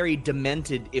be very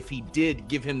demented if he did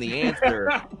give him the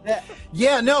answer.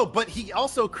 Yeah, no, but he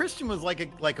also Christian was like a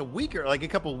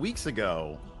couple weeks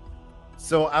ago.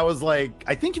 So I was like,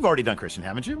 I think you've already done Christian,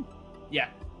 haven't you? Yeah,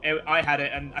 I had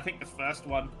it, and I think the first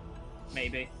one,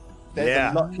 maybe.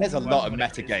 There's a lot of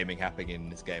metagaming happening in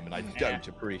this game, and I don't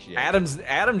appreciate it.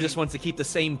 Adam just wants to keep the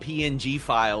same PNG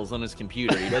files on his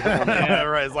computer. He doesn't want to. Yeah,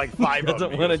 right. It's like 5.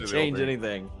 Doesn't want to change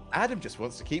anything. Adam just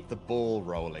wants to keep the ball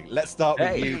rolling. Let's start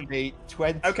with you, Pete.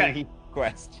 20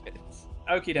 questions.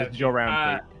 Okie dokie. This is your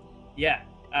round, Pete. Yeah.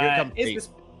 Here comes Pete.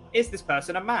 Is this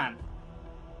person a man?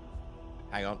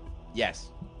 Hang on.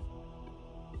 Yes.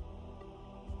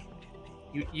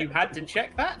 You had to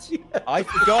check that? I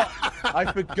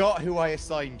forgot who I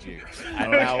assigned you. And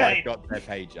now I've got their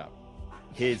page up.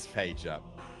 His page up.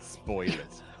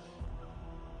 Spoilers.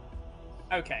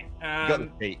 Okay. Got this,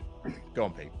 Pete. Go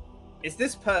on, Pete. Is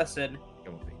this person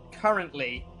Come on, Pete.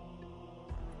 currently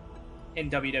in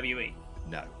WWE?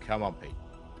 No. Come on, Pete.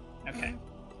 Okay.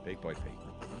 Big boy Pete.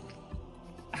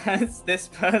 Has this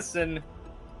person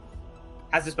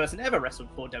ever wrestled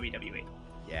for WWE?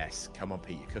 Yes. Come on,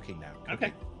 Pete. You're cooking now.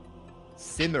 Okay.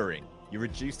 Simmering. You're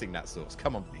reducing that sauce.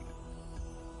 Come on, Pete.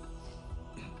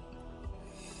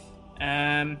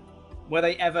 Were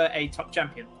they ever a top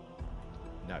champion?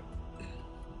 No.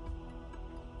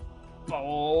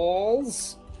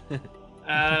 Balls.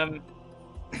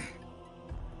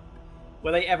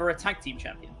 Were they ever a tag team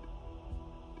champion?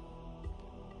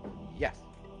 Yes.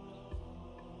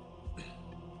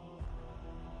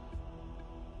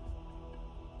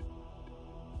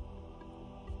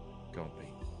 Go on, Pete.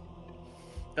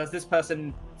 Does this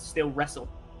person still wrestle?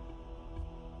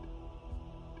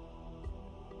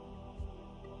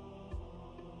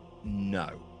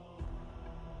 No.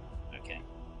 Okay.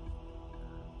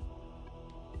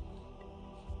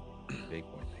 Big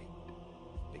boy Pete.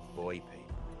 Big boy Pete.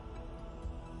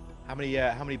 How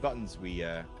many buttons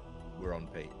we're on,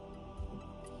 Pete?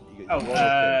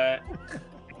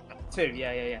 Two.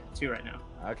 Yeah. 2 right now.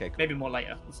 Okay, cool. Maybe more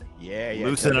later. We'll see. Yeah.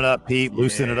 Loosen it up, Pete.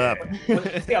 Loosen it up.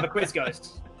 Let's see how the quiz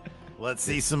goes. Let's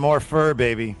see some more fur,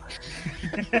 baby.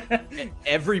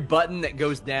 Every button that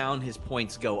goes down, his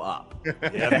points go up.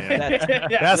 Yeah, man.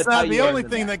 That's not the only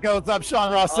thing that goes up,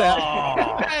 Sean Ross said.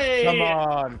 Oh, Hey! come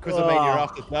on. QuizzleMania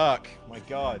After Dark. My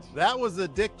God. That was a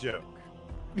dick joke.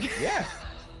 Yeah.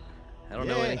 I don't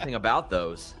know anything about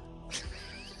those.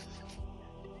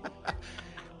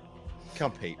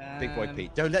 Come, Pete. Big boy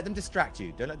Pete. Don't let them distract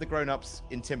you. Don't let the grown-ups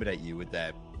intimidate you with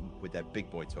their big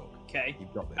boy talk. Okay.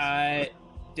 You've got this.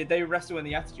 Did they wrestle in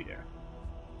the Attitude Era?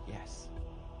 Yes.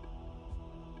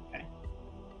 Okay.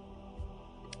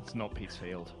 It's not Pete's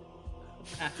field.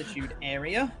 Attitude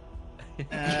Area.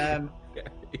 A.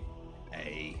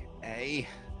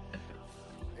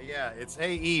 Yeah, it's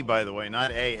AE, by the way,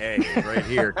 not AA. Right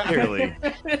here, clearly.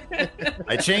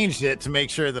 I changed it to make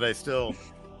sure that I still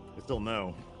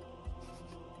know.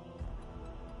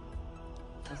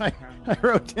 I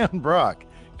wrote down Brock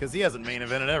because he hasn't main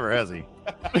evented ever, has he?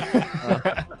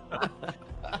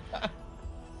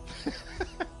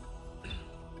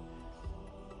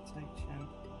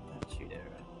 Attitude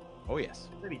Era. Oh, yes.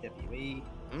 WWE.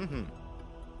 Mm-hmm.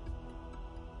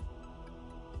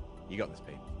 You got this,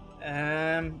 Pete.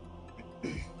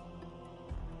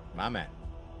 My man.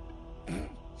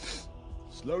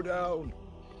 Slow down.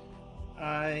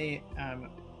 I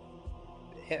am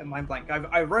hitting mind blank.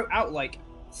 I wrote out like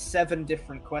 7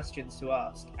 different questions to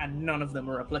ask, and none of them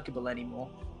are applicable anymore,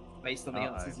 based on the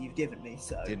answers you've given me.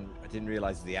 So I didn't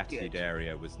realize the Attitude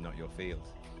Area was not your field.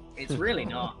 it's really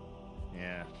not,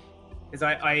 Yeah. because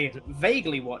I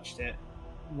vaguely watched it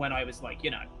when I was like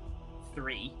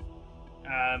 3.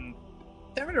 Don't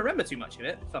really remember too much of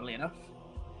it, funnily enough.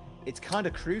 It's kind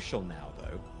of crucial now,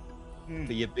 though,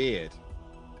 for your beard.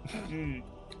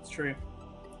 It's true.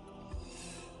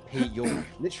 Pete, your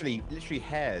literally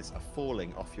hairs are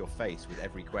falling off your face with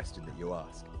every question that you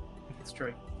ask. It's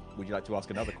true. Would you like to ask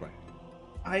another question?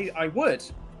 I would.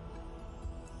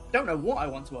 don't know what I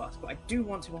want to ask, but I do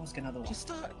want to ask another one. Just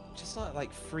start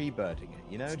like freebirding it,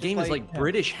 you know? This Just game is like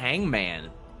British Hangman.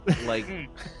 Like,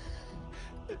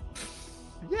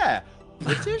 yeah,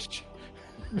 British.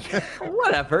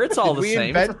 whatever. It's all the we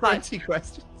same. invent 20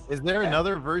 questions. Is there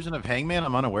another version of Hangman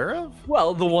I'm unaware of?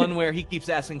 Well, the one where he keeps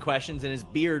asking questions and his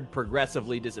beard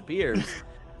progressively disappears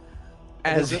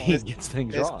as he gets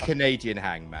things There's wrong. Canadian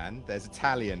Hangman. There's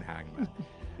Italian Hangman.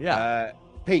 Yeah.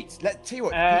 Pete, let's tell you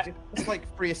what. Pete, it's like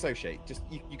free associate. Just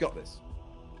you got this.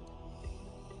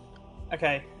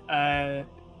 Okay.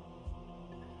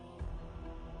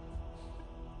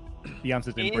 The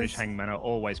answers in British Hangman are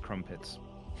always crumpets.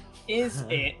 Is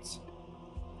it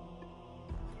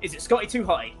Scotty Too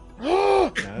Hotty?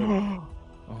 No.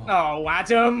 Oh,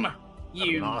 Adam,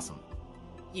 you Awesome.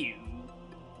 you.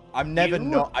 I'm never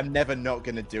not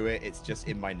gonna do it. It's just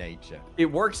in my nature. It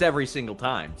works every single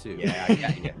time, too. Yeah, I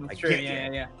get you. That's true.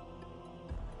 Yeah.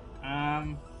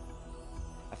 I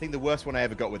think the worst one I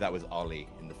ever got with that was Ollie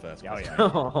in the first question.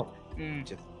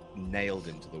 Just nailed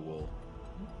him to the wall.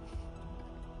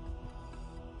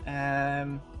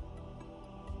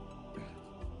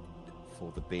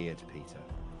 For the beard, Peter.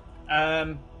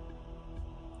 No.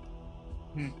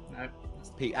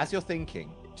 Pete, as you're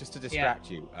thinking, just to distract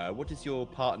you, what does your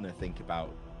partner think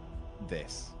about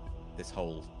this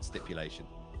whole stipulation?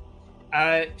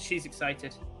 She's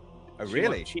excited. Oh,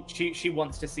 really? She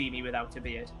wants to see me without a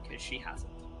beard because she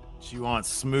hasn't. She wants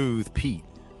smooth Pete.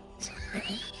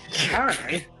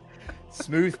 Apparently.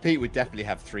 Smooth Pete would definitely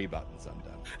have 3 buttons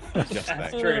undone. Just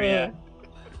That's saying. true, yeah.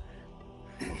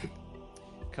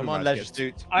 Come on, Leisure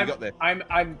Suit. You got this.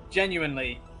 I'm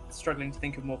genuinely struggling to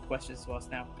think of more questions to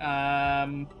ask now.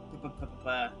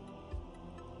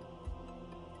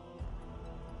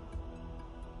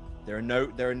 There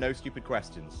are no stupid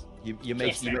questions. You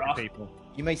may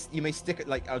stick at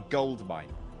like a gold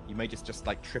mine. You may just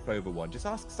like trip over one. Just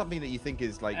ask something that you think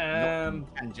is like not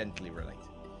tangentially related.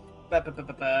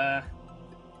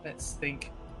 Let's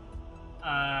think.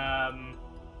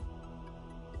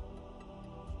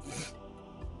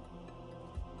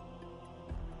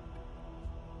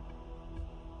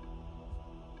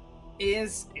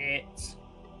 Is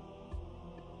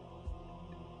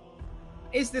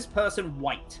this person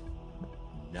white?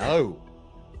 No.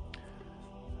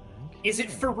 Is it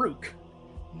Farouk?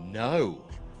 No.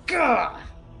 Gah!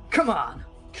 Come on.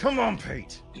 Come on,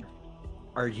 Pete.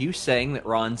 Are you saying that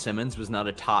Ron Simmons was not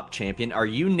a top champion? Are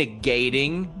you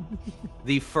negating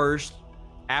the first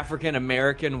African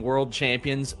American world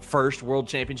champion's first world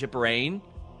championship reign?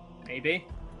 Maybe.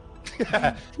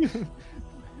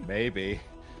 Maybe.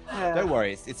 Don't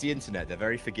worry, it's the internet. They're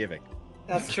very forgiving.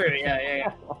 That's true.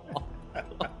 Yeah. I'm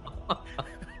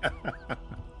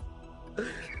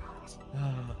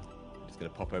just gonna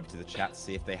pop over to the chat to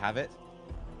see if they have it.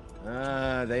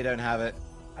 They don't have it.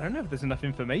 I don't know if there's enough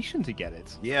information to get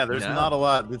it. Yeah, there's not a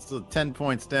lot. It's 10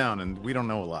 points down, and we don't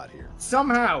know a lot here.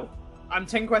 Somehow, I'm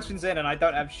 10 questions in and I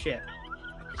don't have shit.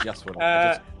 I just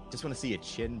want to see a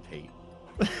chin, Pete.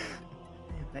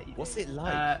 What's it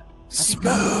like?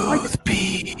 Smooth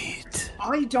Pete.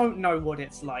 I don't know what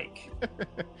it's like.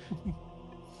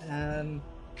 Come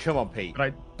on, Pete.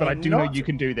 But I do know you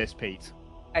can do this, Pete.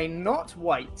 A not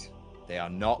white They are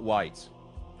not white.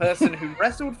 person who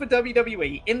wrestled for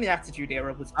WWE in the Attitude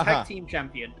Era was tag team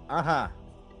champion.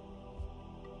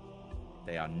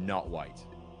 They are not white.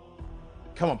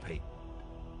 Come on, Pete.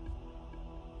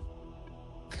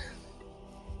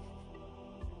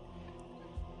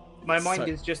 My mind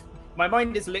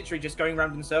is literally just going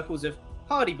around in circles of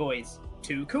Hardy Boys,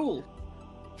 too cool.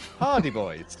 Hardy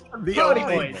Boys.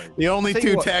 The only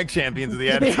two tag champions of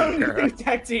the Attitude The only Era. two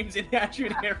tag teams in the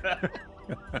Attitude Era.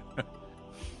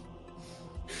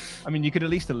 I mean, you could at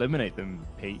least eliminate them,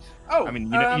 Pete. Oh, I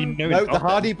mean, you know No, the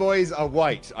Hardy Boys are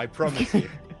white. I promise you.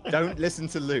 Don't listen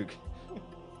to Luke.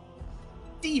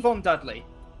 Devon Dudley.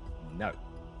 No.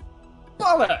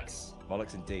 Bollocks.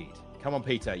 Bollocks indeed. Come on,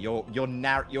 Peter. You're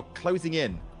closing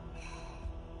in.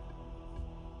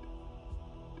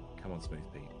 Come on, Smooth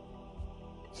Pete.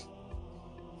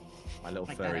 My little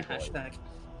furry boy.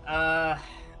 Hashtag.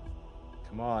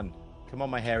 Come on,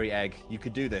 my hairy egg. You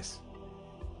could do this.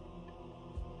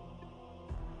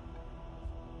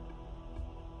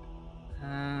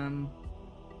 All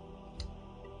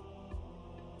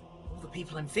the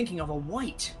people I'm thinking of are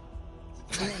white.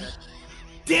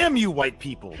 Damn you, white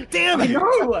people! Damn I you!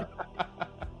 know.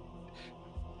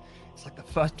 It's like the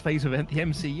first phase of the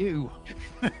MCU.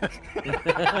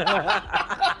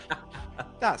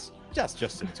 That's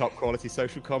just some top quality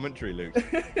social commentary, Luke.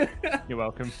 You're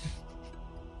welcome.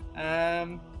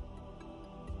 I'm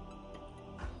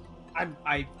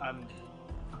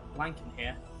blanking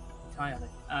here. entirely.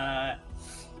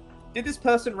 Did this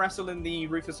person wrestle in the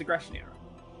Ruthless Aggression era?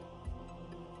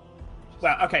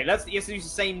 Well, okay, let's use the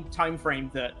same time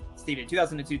frame that Steve did,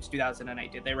 2002 to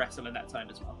 2008. Did they wrestle in that time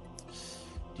as well?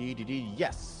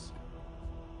 Yes.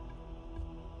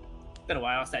 Don't know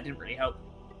why I asked that. Didn't really help.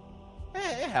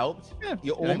 It helped. Yeah,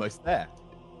 You're almost there.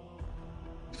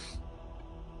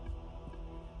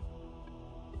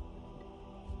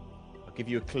 I'll give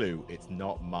you a clue. It's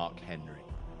not Mark Henry.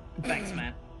 Thanks,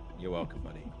 man. You're welcome,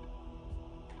 buddy.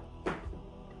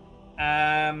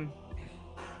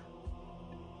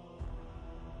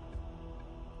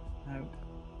 No.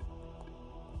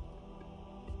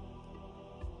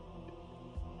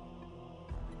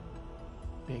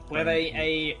 Were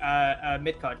they a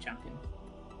mid-card champion?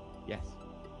 Yes.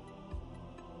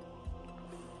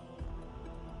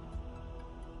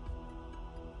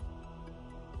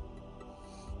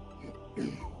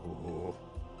 Ooh.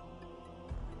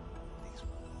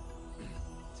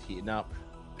 It's heating up.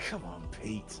 Come on,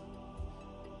 Pete.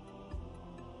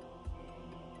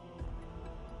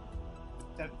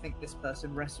 Don't think this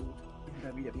person wrestled in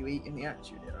WWE in the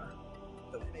Attitude Era,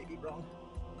 though I may be wrong.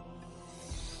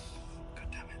 God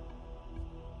damn it.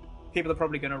 People are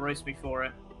probably going to roast me for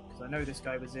it, because I know this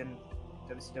guy was in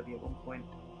WCW at one point.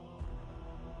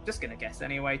 Just going to guess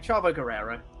anyway. Chavo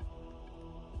Guerrero.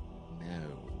 No.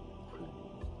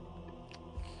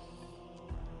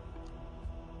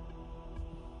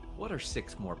 What are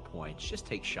 6 more points? Just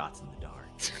take shots in the dark.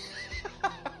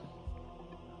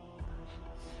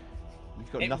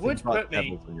 You've got It nothing would but put me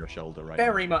pebbles on your shoulder right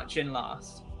very much in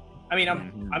last. I mean,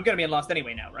 I'm going to be in last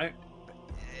anyway now, right?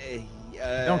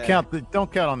 now.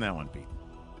 Don't count on that one, Pete.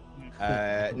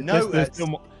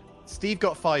 No, Steve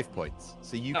got 5 points,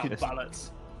 so you could.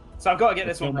 Ballots. So I've got to get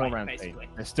this one right, rounds, basically.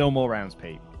 Pete. There's still more rounds,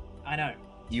 Pete. I know.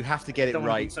 You have to get it Don't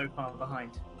want to be right. so far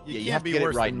behind. You have can't to be get it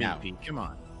worse right than me, now. Pete. Come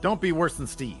on. Don't be worse than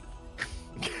Steve.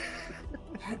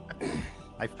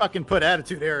 I fucking put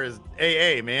Attitude Era as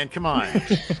AA, man. Come on.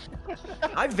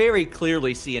 I very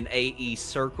clearly see an AE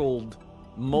circled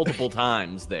multiple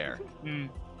times there.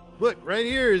 Look, right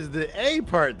here is the A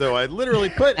part, though. I literally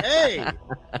put A.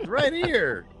 It's right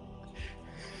here.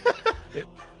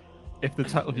 If the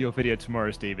title of your video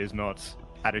tomorrow, Steve, is not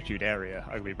Attitude Area,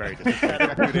 I'll be very disappointed.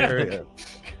 Attitude Area.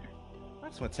 I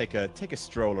just want to take a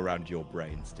stroll around your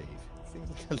brain, Steve. Seems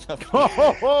like a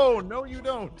lovely... Oh, no, you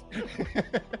don't.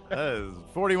 That is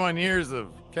 41 years of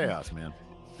chaos, man.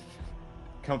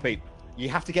 Come on, Pete. You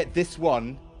have to get this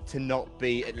one to not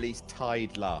be at least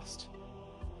tied last.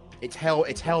 It's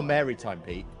Hail Mary time,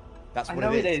 Pete. That's what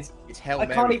it it is. is. It's Hail I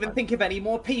Mary can't even time. think of any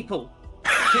more people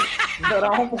that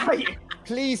aren't white.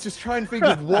 Please, just try and think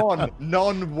of one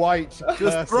non-white Just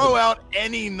person. throw out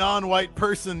any non-white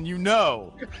person you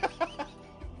know.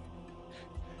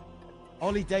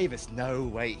 Ollie Davis. No,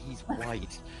 wait, he's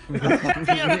white.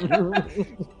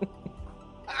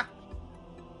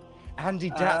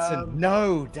 Andy Datson.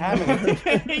 No, damn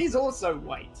it. He's also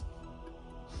white.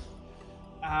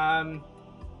 Come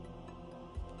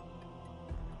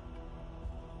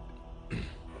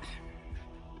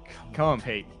on,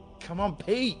 Pete. Come on,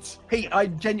 Pete. Pete, I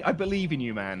believe in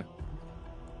you, man.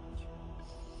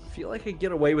 I feel like I could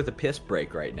get away with a piss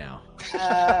break right now. 2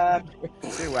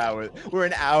 hours. We're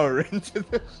an hour into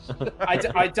this.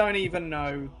 I don't even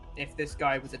know if this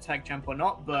guy was a tag champ or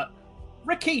not, but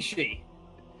Rikishi.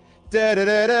 Da da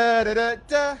da da da da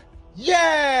da.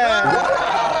 Yeah!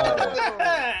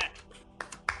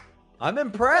 I'm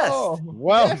impressed. Oh,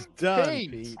 Well yes, done,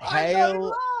 Pete. Pete.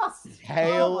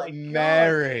 Hail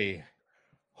Mary.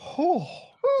 Oh,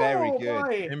 very good.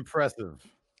 Boy. Impressive.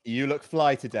 You look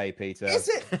fly today, Peter. Is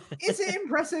it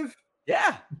impressive?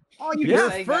 Yeah. Oh, you You're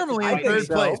saying firmly that? in I think third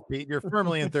so. place, Pete. You're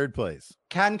firmly in third place.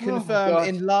 Can confirm God.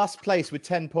 in last place with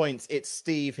 10 points, it's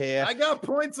Steve here. I got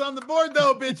points on the board,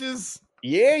 though, bitches.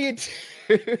 Yeah, you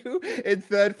do. In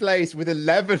third place with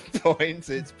 11 points,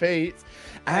 it's Pete.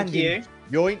 Thank you. in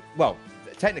joint, well,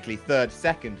 technically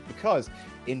second, because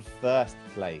in first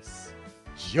place,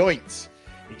 joint,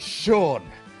 it's Sean,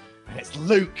 and it's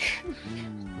Luke.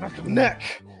 Neck and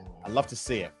neck. I'd love to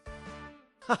see it.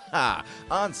 Haha,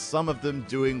 aren't some of them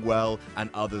doing well and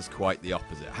others quite the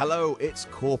opposite? Hello, it's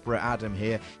Corporate Adam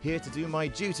here to do my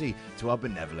duty to our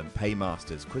benevolent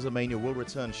paymasters. QuizzleMania will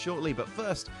return shortly, but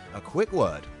first, a quick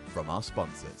word from our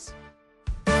sponsors.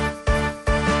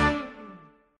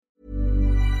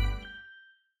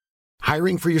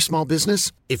 Hiring for your small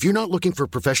business? If you're not looking for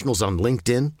professionals on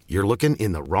LinkedIn, you're looking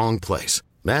in the wrong place.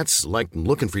 That's like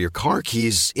looking for your car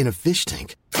keys in a fish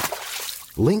tank.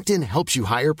 LinkedIn helps you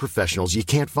hire professionals you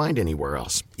can't find anywhere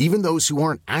else, even those who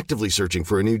aren't actively searching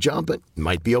for a new job but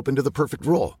might be open to the perfect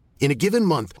role. In a given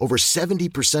month, over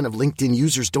 70% of LinkedIn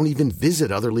users don't even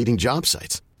visit other leading job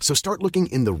sites. So start looking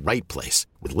in the right place.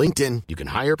 With LinkedIn, you can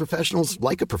hire professionals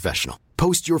like a professional.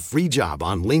 Post your free job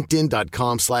on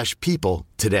linkedin.com/people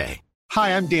today.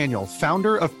 Hi, I'm Daniel,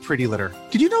 founder of Pretty Litter.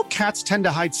 Did you know cats tend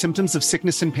to hide symptoms of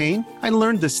sickness and pain? I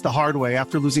learned this the hard way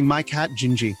after losing my cat,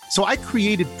 Gingy. So I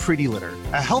created Pretty Litter,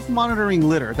 a health monitoring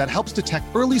litter that helps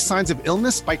detect early signs of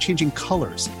illness by changing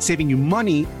colors, saving you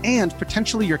money and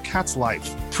potentially your cat's life.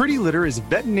 Pretty Litter is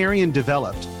veterinarian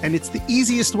developed, and it's the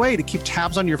easiest way to keep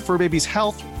tabs on your fur baby's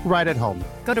health right at home.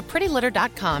 Go to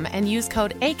prettylitter.com and use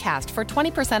code ACAST for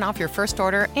 20% off your first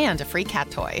order and a free cat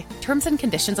toy. Terms and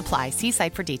conditions apply. See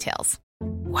site for details.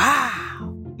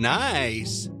 Wow.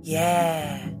 Nice.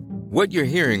 Yeah. What you're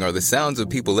hearing are the sounds of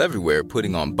people everywhere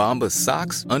putting on Bombas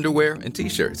socks, underwear, and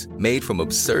T-shirts made from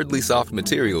absurdly soft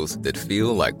materials that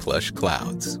feel like plush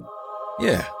clouds.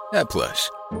 Yeah, that plush.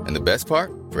 And the best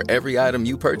part? For every item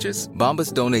you purchase,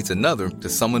 Bombas donates another to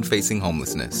someone facing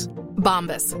homelessness.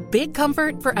 Bombas. Big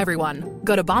comfort for everyone.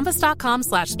 Go to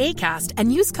bombas.com/ACAST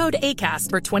and use code ACAST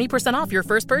for 20% off your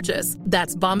first purchase.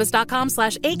 That's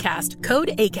bombas.com/ACAST. Code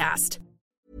ACAST.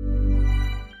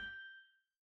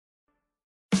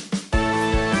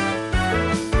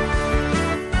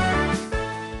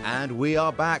 And we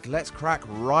are back. Let's crack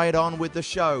right on with the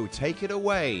show. Take it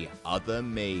away, other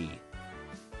me.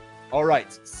 All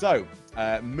right, so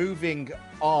moving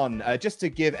on, just to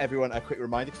give everyone a quick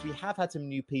reminder, because we have had some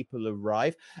new people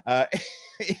arrive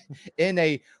in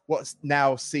a what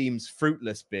now seems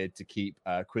fruitless bid to keep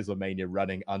QuizzleMania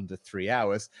running under 3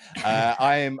 hours.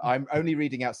 I'm only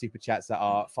reading out super chats that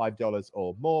are $5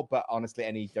 or more, but honestly,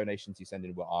 any donations you send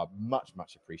in are much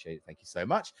appreciated. Thank you so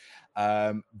much.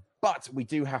 But we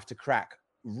do have to crack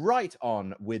right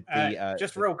on with the.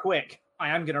 Just real quick,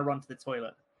 I am going to run to the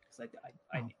toilet.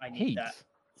 I need that.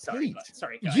 Sorry,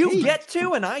 guys. You get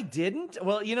to and I didn't?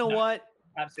 Well, you know what?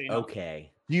 Absolutely not.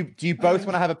 Okay. Do you both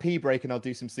want to have a pee break and I'll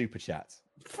do some super chats?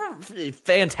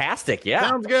 Fantastic, yeah.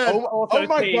 Sounds good. Oh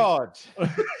my God.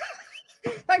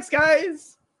 Thanks,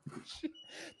 guys.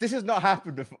 This has not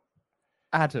happened before.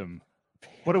 Adam,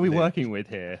 what are we working with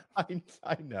here? I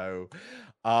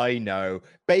know.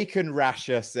 Bacon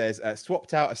Rasher says,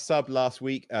 swapped out a sub last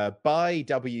week. By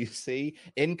WC.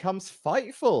 In comes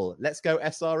Fightful. Let's go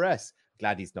SRS.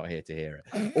 Glad he's not here to hear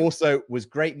it. Also, was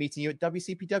great meeting you at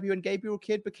WCPW and Gabriel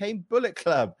Kidd became Bullet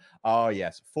Club. Oh,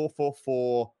 yes.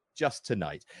 444 just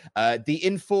tonight. The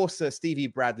Enforcer, Stevie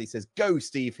Bradley says, go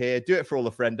Steve here. Do it for all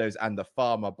the friendos and the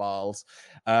farmer bals.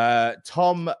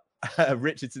 Tom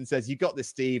Richardson says, you got this,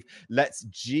 Steve.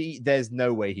 There's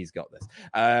no way he's got this.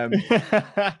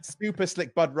 Super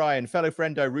Slick Bud Ryan, fellow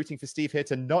friendo, rooting for Steve here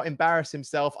to not embarrass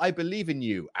himself. I believe in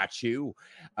you. Achoo.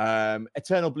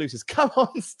 Eternal Blue says, come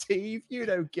on, Steve. You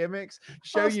know gimmicks.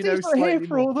 Show you know Steve's not here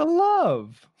for all the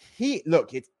love.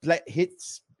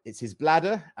 It's his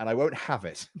bladder, and I won't have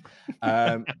it.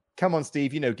 Come on,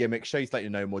 Steve. You know gimmicks. Show you slightly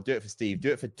know more. Do it for Steve.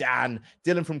 Do it for Dan.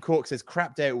 Dylan from Cork says,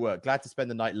 crap day at work. Glad to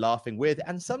spend the night laughing with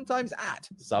and sometimes at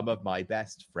some of my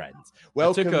best friends.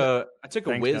 Welcome. I took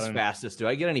a whiz fastest. Do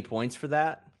I get any points for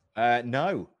that?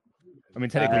 No. I mean,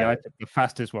 technically, I took the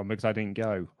fastest one because I didn't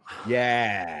go.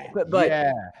 Yeah. But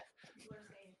yeah.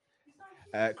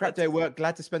 Crap day at work.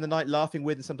 Glad to spend the night laughing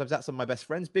with and sometimes at some of my best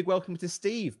friends. Big welcome to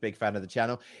Steve. Big fan of the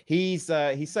channel. He's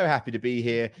so happy to be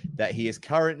here that he is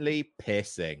currently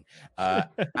pissing.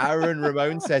 Aaron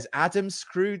Ramon says, Adam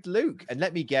screwed Luke. And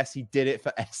let me guess, he did it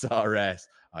for SRS.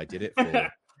 I did it for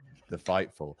the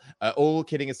Fightful. All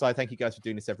kidding aside, thank you guys for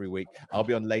doing this every week. I'll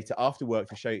be on later after work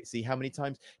to see how many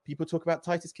times people talk about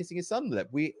Titus kissing his son lip.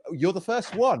 You're the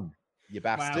first one. You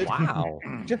bastard! Wow.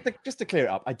 Just to clear it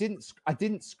up, I didn't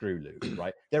screw Luke.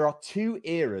 Right? There are two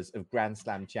eras of Grand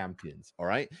Slam champions. All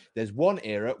right. There's one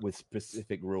era with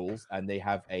specific rules, and they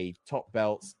have a top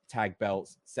belts, tag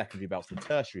belts, secondary belts, and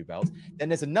tertiary belts. Then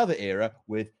there's another era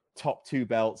with top 2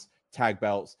 belts, tag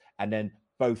belts, and then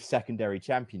both secondary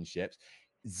championships.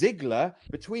 Ziggler,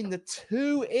 between the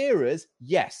two eras,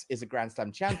 yes, is a Grand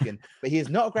Slam champion, but he is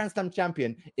not a Grand Slam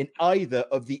champion in either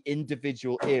of the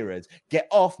individual eras. Get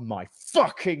off my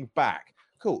fucking back.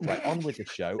 Cool. Right, on with the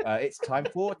show. It's time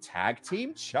for Tag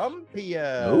Team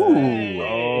Champion.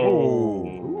 Ooh.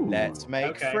 Let's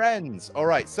make friends. All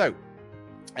right, so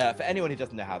for anyone who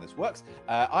doesn't know how this works,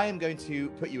 I am going to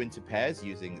put you into pairs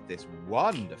using this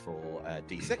wonderful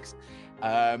D6.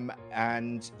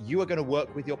 And you are going to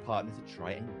work with your partner to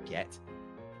try and get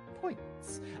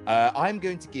points. I'm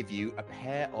going to give you a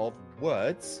pair of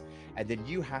words, and then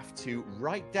you have to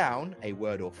write down a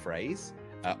word or phrase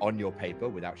on your paper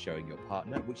without showing your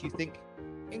partner, which you think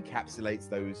encapsulates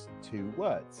those two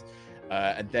words.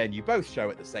 And then you both show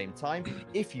at the same time.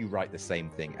 If you write the same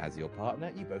thing as your partner,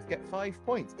 you both get 5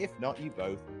 points. If not, you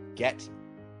both get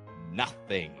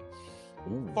nothing.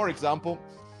 Ooh. For example,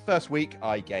 first week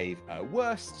I gave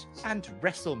Worst and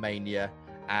WrestleMania,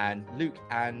 and Luke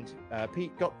and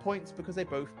Pete got points because they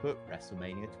both put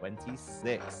WrestleMania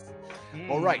 26.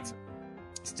 All right,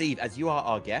 Steve, as you are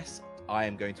our guest, I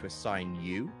am going to assign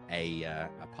you a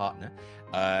partner.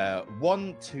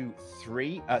 1 to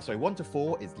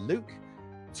 4 is Luke.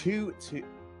 2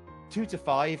 to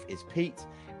 5 is Pete,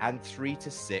 and 3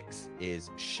 to 6 is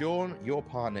Sean. Your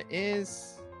partner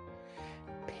is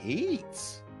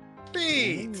Pete.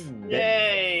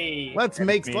 Yay! Let's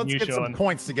get some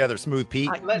points together, Smooth Pete.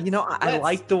 I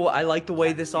like the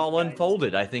way this all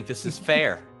unfolded. I think this is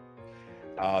fair.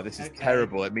 Oh, this is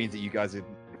terrible. It means that you guys are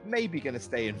maybe going to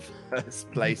stay in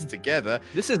first place together.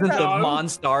 This isn't the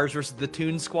Monstars versus the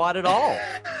Toon Squad at all.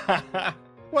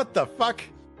 What the fuck?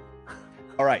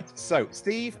 All right, so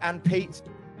Steve and Pete,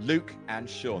 Luke and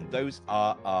Sean, those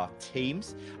are our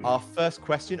teams. Our first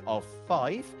question of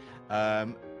 5.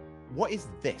 What is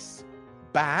this?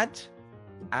 Bad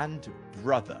and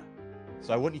brother.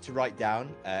 So I want you to write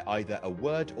down either a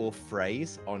word or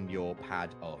phrase on your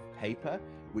pad of paper,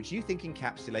 which you think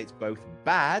encapsulates both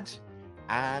bad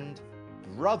and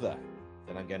brother.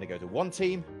 Then I'm going to go to one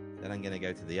team, then I'm going to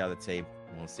go to the other team,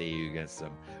 and we'll see you get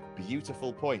some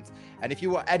beautiful points. And if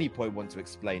you at any point want to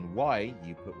explain why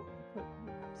you put what you put,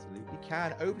 you absolutely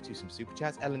can. Over to some super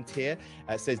chats. Ellen Tier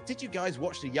says, did you guys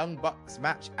watch the Young Bucks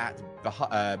match at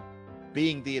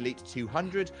Being the Elite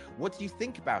 200? What do you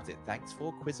think about it? Thanks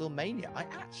for QuizzleMania. I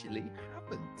actually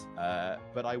haven't,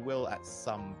 but I will at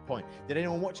some point. Did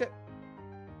anyone watch it?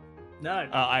 No.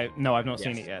 I've not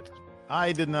seen it yet.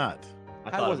 I did not. I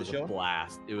thought it was a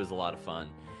blast. It was a lot of fun.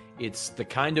 It's the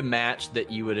kind of match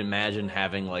that you would imagine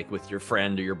having like with your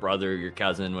friend or your brother or your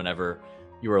cousin whenever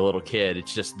you were a little kid.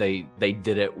 It's just they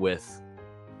did it with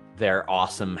their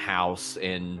awesome house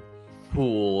and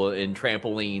pool and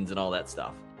trampolines and all that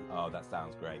stuff. Oh, that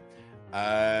sounds great.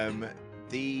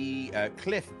 The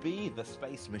Cliff B, the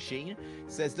Space Machine,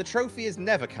 says the trophy is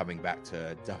never coming back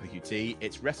to WT.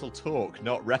 It's Wrestle Talk,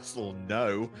 not Wrestle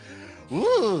No.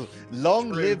 Ooh,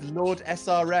 long live Lord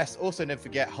SRS. Also, don't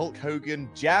forget Hulk Hogan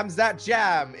jams that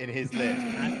jam in his list.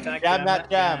 Jam that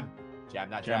jam. Jam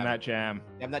that jam. Jam that jam.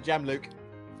 Jam that jam, Luke.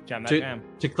 Jam that jam.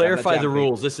 To clarify the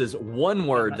rules, this is one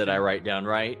word that I write down,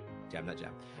 right? Jam that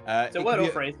jam. It's a word or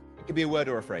phrase. It could be a word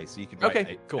or a phrase. So you could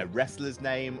write a wrestler's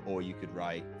name, or you could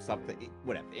write something.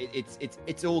 Whatever.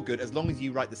 It's all good as long as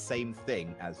you write the same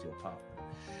thing as your partner.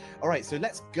 All right. So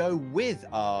let's go with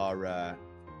our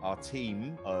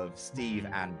team of Steve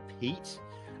and Pete.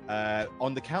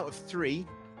 On the count of 3,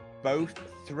 both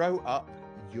throw up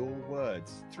your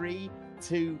words. 3,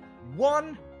 2,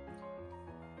 1.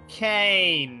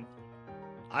 Kane.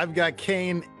 I've got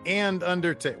Kane and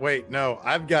Undertaker. Wait, no,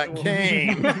 I've got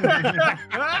Kane.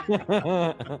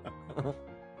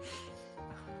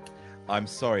 I'm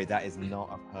sorry, that is not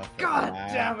a perfect. God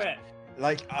damn it!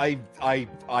 Like I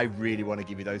really want to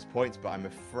give you those points, but I'm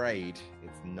afraid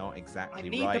it's not exactly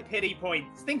right. I need the pity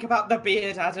points. Think about the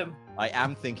beard, Adam. I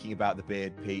am thinking about the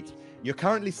beard, Pete. You're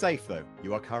currently safe, though.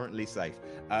 You are currently safe.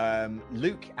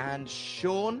 Luke and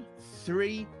Sean,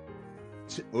 3,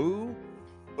 2,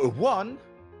 1.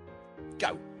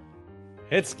 Go.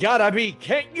 It's gotta be,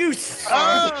 can't you?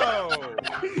 Oh!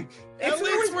 At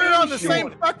least we're on the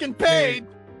same fucking page.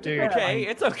 Dude,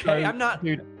 it's okay. I'm not.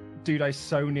 Dude, I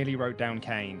so nearly wrote down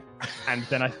Kane, and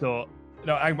then I thought,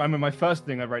 no, I mean, my first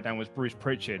thing I wrote down was Bruce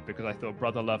Pritchard because I thought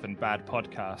Brother Love and Bad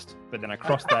Podcast, but then I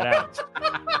crossed that out,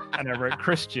 and I wrote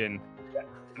Christian.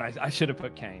 And I should have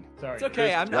put Kane. Sorry. It's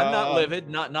okay. I'm not livid.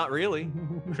 Not really.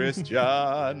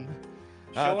 Christian.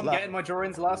 Sean getting my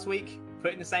drawings last week,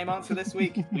 putting the same answer this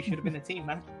week. We should have been a team,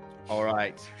 man. All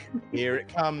right, here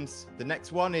it comes. The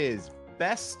next one is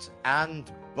Best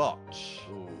and Botch.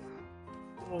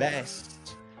 Ooh.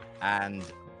 Best and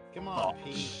Come on, Botch.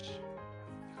 Pete.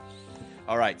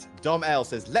 All right, Dom L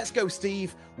says, let's go,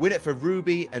 Steve. Win it for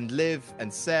Ruby and Liv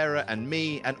and Sarah and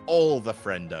me and all the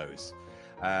friendos.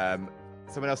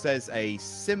 Someone else says a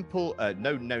simple,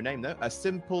 no name though, a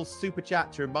simple super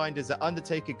chat to remind us that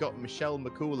Undertaker got Michelle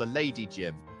McCool a Lady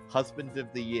Jim, Husband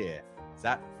of the Year. Is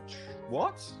that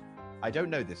what? I don't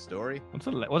know this story. What's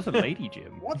a Lady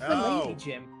Jim? What's the Lady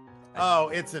Jim? Oh,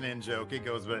 it's an in joke. It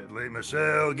goes, but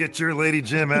Michelle, get your Lady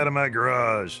Jim out of my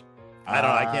garage.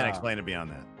 I can't explain it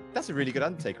beyond that. That's a really good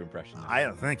Undertaker impression.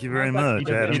 Thank you very much,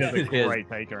 Adam. He does a great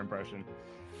Taker impression.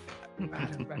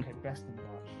 Okay, Best and Botch.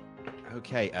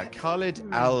 Okay, Khalid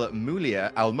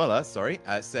Al-Mulla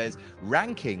says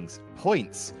rankings,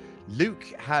 points. Luke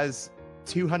has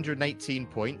 218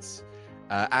 points.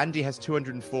 Andy has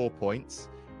 204 points.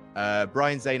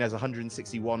 Brian Zane has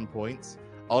 161 points.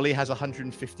 Ollie has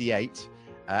 158.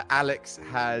 Alex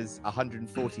has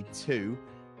 142.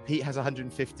 Pete has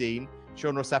 115.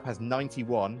 Sean Rossap has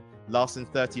 91. Larson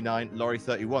 39. Laurie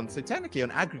 31. So technically,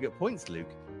 on aggregate points, Luke,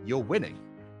 you're winning.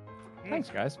 Thanks,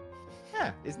 guys.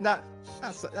 Yeah, isn't that's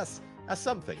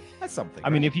something? That's something. I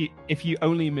mean, if you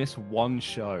only miss one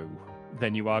show,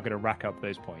 then you are going to rack up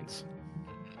those points.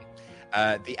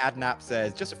 The Adnap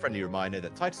says, just a friendly reminder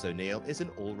that Titus O'Neill is an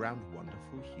all-round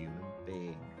wonderful human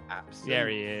being. Absolutely. There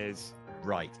he is.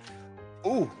 Right.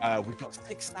 Oh, we've got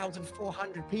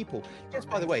 6,400 people. Just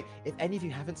by the way, if any of you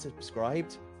haven't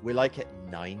subscribed, we're like at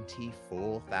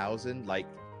 94,000. Like,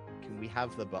 can we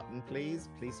have the button, please?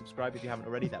 Please subscribe if you haven't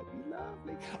already. That would be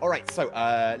lovely. All right, so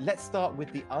let's start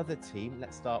with the other team.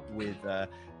 Let's start with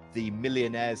the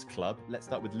Millionaires Club. Let's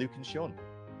start with Luke and Sean.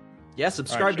 Yeah,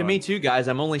 subscribe to me too, guys.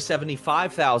 I'm only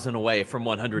 75,000 away from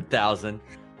 100,000.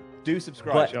 Do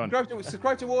subscribe.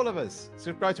 Subscribe to all of us.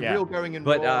 Subscribe to Real Going and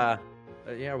Raw.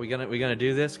 Yeah, we gonna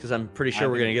do this because I'm pretty sure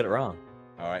we're gonna get it wrong.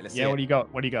 All right, let's see. Yeah, what do you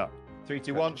got? What do you got? 3,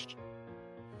 2, 1.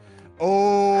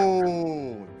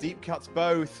 Oh, deep cuts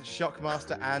both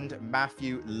Shockmaster and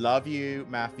Matthew. Love you,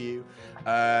 Matthew.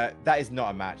 That is not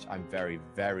a match. I'm very,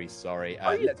 very sorry.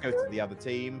 Let's go to the other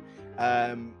team.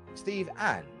 Steve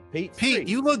and Pete. Pete,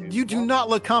 you do not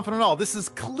look confident at all. This is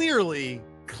clearly.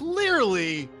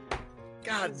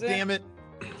 God damn it.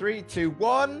 3, 2,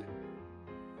 1.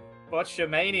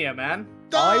 Botchamania, man.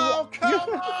 Oh, come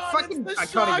on! It's the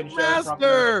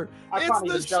Shockmaster! It's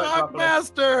the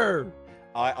Shockmaster!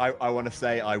 I want to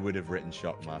say I would have written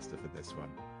Shockmaster for this one.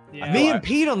 Yeah. Me and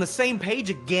Pete on the same page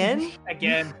again?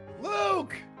 Again.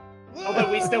 Luke! Although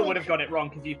we still would have got it wrong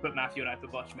because you put Matthew and I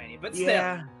put Botchamania. But still.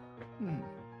 Yeah.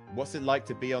 What's it like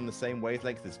to be on the same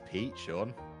wavelength as Pete,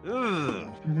 Sean?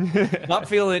 Not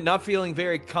feeling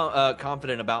very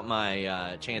confident about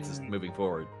my chances moving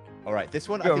forward. All right, this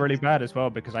one I feel really bad as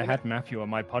well because I had Matthew on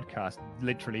my podcast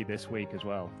literally this week as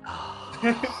well.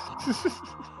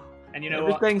 And you know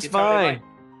everything's what? fine.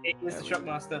 It is the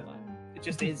Shockmaster. It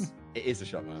just is. It is the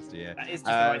Shockmaster, yeah. That is just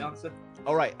the right answer.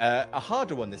 All right, a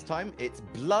harder one this time. It's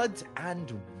Blood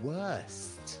and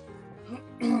Worst.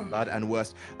 Blood and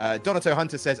Worst. Donato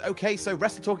Hunter says, okay, so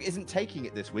Wrestle Talk isn't taking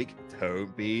it this week.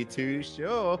 Don't be too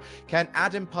sure. Can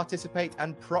Adam participate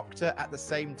and Proctor at the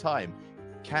same time?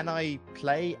 Can I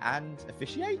play and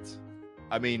officiate?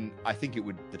 I mean, I think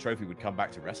the trophy would come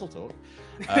back to Wrestle Talk.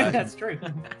 That's true.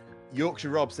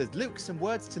 Yorkshire Rob says, Luke, some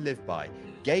words to live by.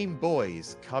 Game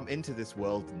boys come into this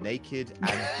world naked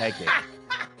and begging.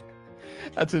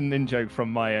 That's an in-joke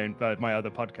from my other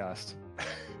podcast.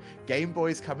 Game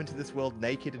boys come into this world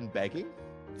naked and begging?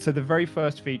 So the very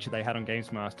first feature they had on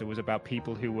Games Master was about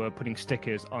people who were putting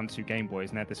stickers onto Game Boys,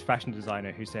 and they had this fashion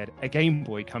designer who said, a Game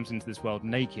Boy comes into this world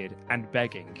naked and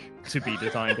begging to be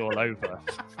designed all over.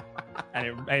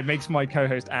 And it makes my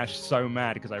co-host Ash so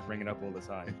mad because I bring it up all the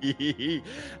time.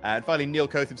 And finally, Neil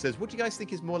Cotham says, what do you guys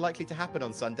think is more likely to happen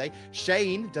on Sunday?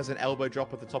 Shane does an elbow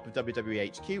drop at the top of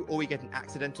WWE HQ, or we get an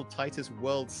accidental Titus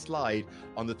World slide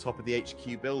on the top of the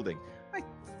HQ building? I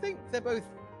think they're both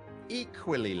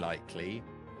equally likely,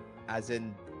 as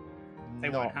in they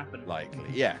won't happen. Likely.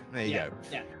 Yeah, there you go.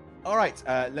 Yeah. All right,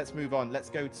 let's move on. Let's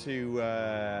go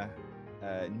to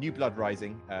New Blood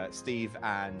Rising. Steve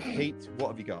and Pete, what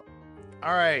have you got?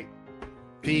 All right,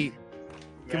 Pete,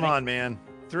 come on, man.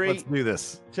 3, let's do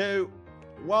this. 2,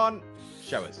 1,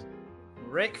 show us.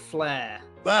 Ric Flair.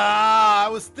 I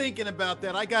was thinking about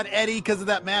that. I got Eddie because of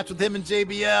that match with him and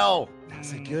JBL.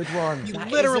 That's a good one. He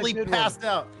literally passed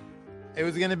out. It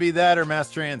was going to be that or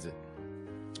Mass Transit.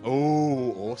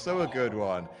 Oh, also a good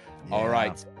one. Yeah. All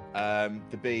right,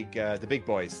 the big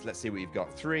boys. Let's see what you've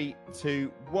got. 3,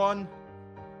 2, 1.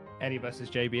 Eddie versus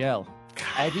JBL.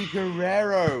 Eddie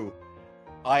Guerrero.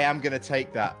 I am going to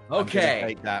take that. Okay.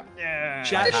 Take that. Yeah.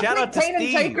 Shout out to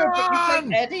Steve.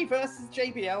 Eddie versus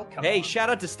JBL. Come on. Shout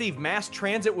out to Steve. Mass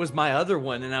Transit was my other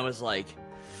one, and I was like,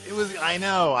 I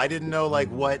know. I didn't know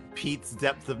what Pete's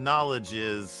depth of knowledge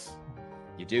is.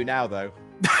 You do now, though.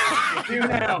 You do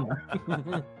now.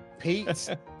 Pete,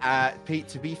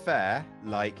 to be fair,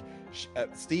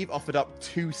 Steve offered up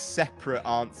 2 separate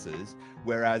answers,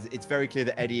 whereas it's very clear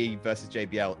that Eddie versus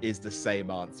JBL is the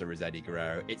same answer as Eddie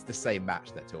Guerrero. It's the same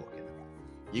match they're talking about.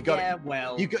 You got Yeah,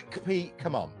 well. You got Pete,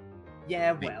 come on.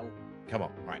 Yeah, Pete, well. come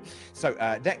on. Right. So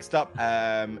next up,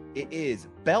 it is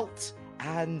Belt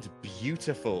and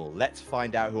Beautiful. Let's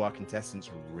find out who our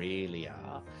contestants really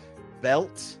are.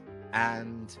 Belt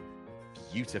and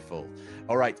Beautiful.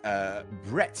 All right,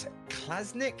 Brett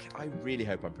Klasnick. I really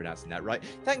hope I'm pronouncing that right.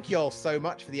 Thank you all so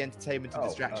much for the entertainment and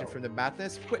distraction from the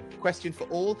madness. Quick question for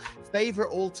all. Favorite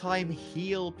all-time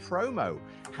heel promo?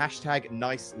 Hashtag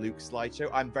nice Luke slideshow.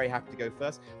 I'm very happy to go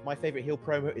first. My favorite heel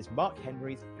promo is Mark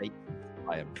Henry's fake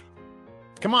triumph.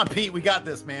 Come on, Pete. We got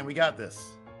this, man. We got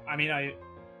this. I mean,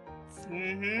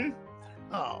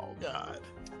 Oh, God.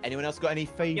 Anyone else got any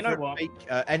favorite? You know what?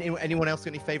 Anyone else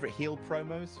got any favorite heel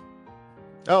promos?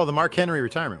 Oh, the Mark Henry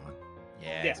retirement one.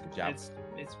 Yeah, good job.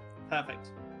 It's perfect.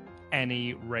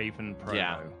 Any Raven promo.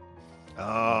 Yeah.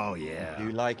 Oh, yeah. You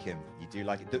do like him. You do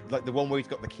like it. Like the one where he's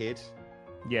got the kid.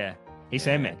 Yeah. He's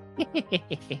him.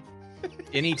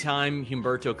 Anytime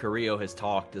Humberto Carrillo has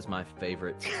talked is my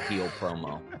favorite heel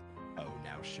promo. Oh,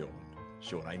 now, Sean,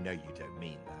 I know you don't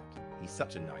mean that. He's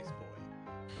such a nice boy.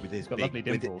 With his lovely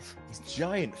dimples. His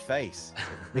giant face,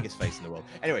 biggest face in the world.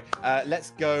 Anyway,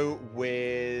 let's go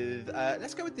with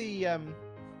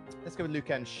Luke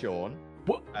and Sean.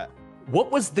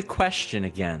 What was the question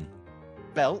again?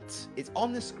 Belt. It's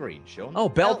on the screen, Sean. Oh,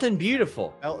 Belt and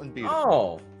Beautiful. Belt and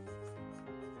Beautiful.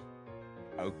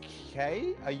 Oh.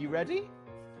 Okay. Are you ready?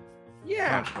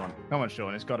 Yeah. Come on,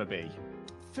 Sean. It's got to be.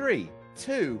 3,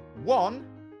 2, 1.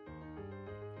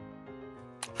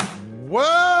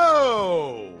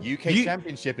 Whoa! UK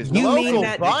Championship is you local. mean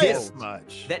that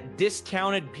much. That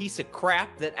discounted piece of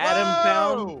crap that Adam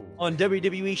found on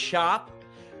WWE Shop?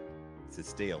 It's a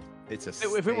steal. It's a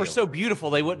steal. If it were so beautiful,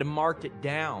 they wouldn't have marked it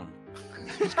down.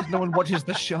 Just because no one watches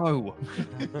the show.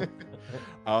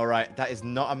 All right, that is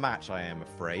not a match, I am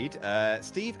afraid.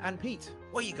 Steve and Pete,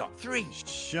 what you got? 3,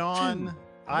 Sean, 2,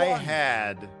 I 1.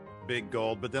 had Big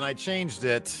Gold, but then I changed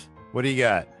it. What do you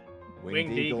got?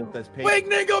 Winged Eagle.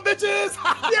 Winged Eagle, bitches!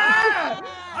 Yeah!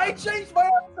 I changed my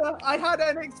answer. I had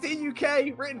NXT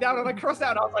UK written down and I crossed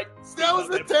out. And I was like, that was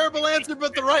a terrible answer,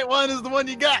 but the right one is the one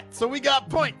you got. So we got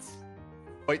points.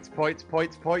 Points.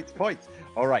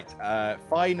 All right,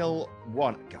 final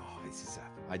one. God, this is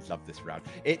I love this round.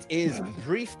 It is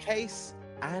briefcase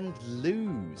and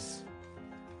lose.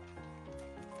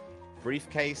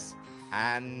 Briefcase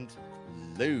and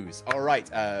lose. All right,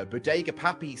 Bodega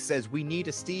Pappy says we need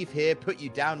a Steve here. Put you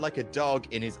down like a dog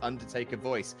in his Undertaker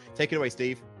voice. Take it away,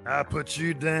 Steve. I put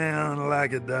you down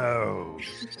like a dog.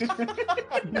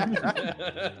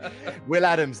 Will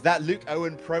Adams, that Luke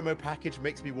Owen promo package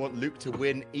makes me want Luke to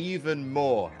win even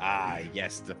more. Ah,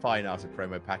 yes, the fine art of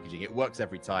promo packaging. It works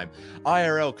every time.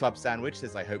 IRL Club Sandwich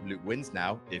says, I hope Luke wins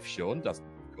now, if Sean doesn't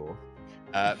score.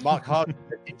 Mark Hard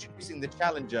introducing the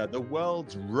challenger, the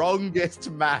world's wrongest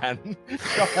man.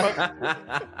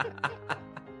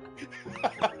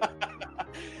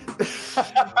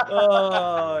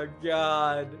 Oh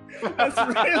God, that's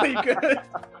really good.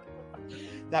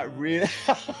 That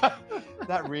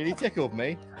really tickled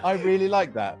me. I really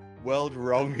like that. World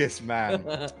wrongest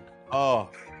man. Oh,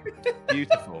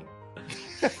 beautiful.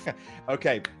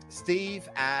 Okay, Steve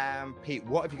and Pete,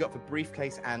 what have you got for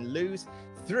briefcase and lose?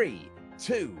 3,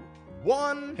 2,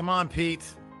 1. Come on,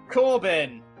 Pete.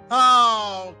 Corbin.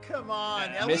 Oh, come on.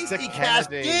 At least he cashed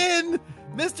Kennedy. in.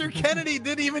 Mr. Kennedy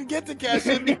didn't even get to cash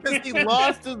in because he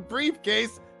lost his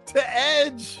briefcase to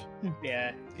Edge.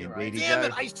 Yeah. Right. Damn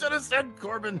it. I should have said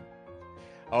Corbin.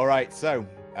 All right, so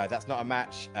that's not a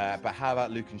match, but how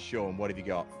about Luke and Sean? What have you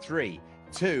got? 3,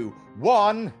 2,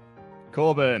 1.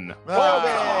 Corbin.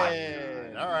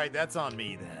 All right, that's on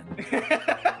me then.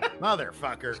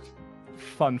 Motherfucker.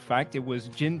 Fun fact, it was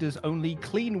Jinder's only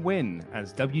clean win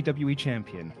as WWE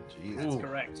champion. That's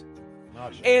correct.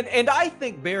 And I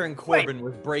think Baron Corbin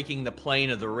was breaking the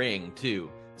plane of the ring too.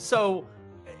 So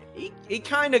he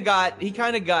kind of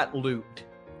got looped,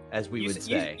 as we would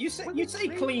say. You'd say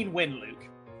clean win, Luke.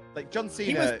 Like John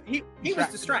Cena. He was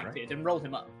distracted and rolled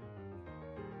him up.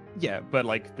 Yeah, but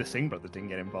like the Singh brothers didn't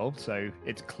get involved, so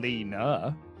it's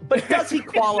cleaner. But does he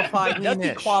qualify? Does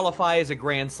he qualify as a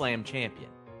Grand Slam champion?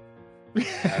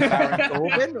 Baron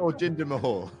Corbin or Jinder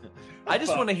Mahal? I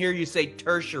just want to hear you say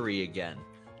tertiary again.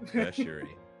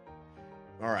 Tertiary.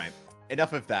 All right.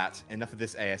 Enough of that. Enough of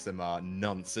this ASMR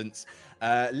nonsense.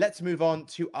 Let's move on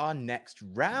to our next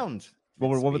round.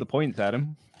 What were the points,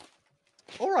 Adam?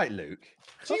 All right, Luke.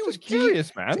 I was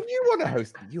curious, man. Do you want to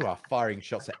host? You are firing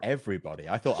shots at everybody.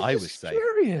 I thought I was safe.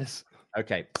 Curious.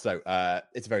 Okay, so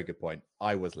it's a very good point.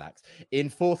 I was lax. In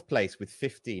 4th place with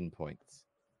 15 points.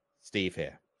 Steve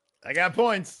here. I got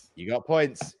points. You got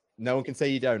points. No one can say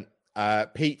you don't.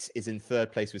 Pete is in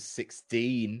 3rd place with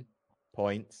 16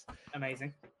 points.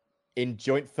 Amazing. In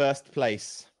joint 1st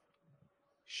place,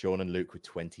 Sean and Luke with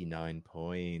 29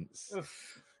 points.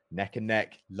 Oof. Neck and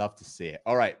neck. Love to see it.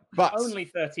 All right, but only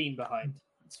 13 behind.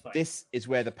 It's fine. This is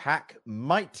where the pack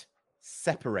might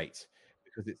separate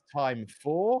because it's time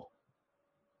for.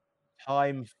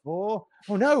 Oh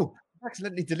no! I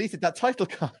accidentally deleted that title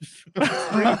card.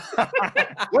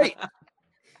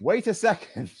 Wait a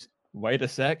second. Wait a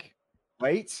sec.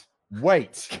 Wait.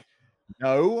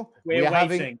 No, We're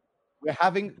waiting. We're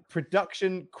having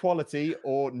production quality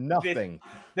or nothing.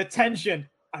 The tension.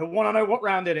 I want to know what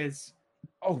round it is.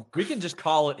 Oh, we can just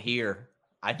call it here.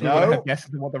 I think No. Guess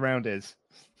what the round is.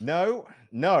 No.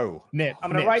 Nip.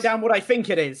 I'm going to write down what I think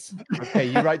it is. Okay,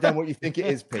 you write down what you think it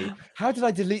is, Pete. How did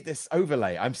I delete this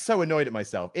overlay? I'm so annoyed at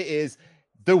myself. It is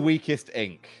the weakest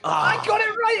ink. I got it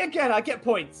right again. I get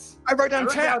points. I wrote down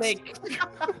text. ink.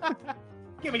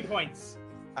 Give me points.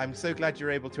 I'm so glad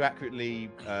you're able to accurately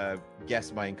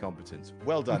guess my incompetence.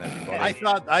 Well done, everybody.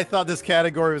 I thought this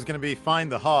category was going to be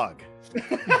find the hog.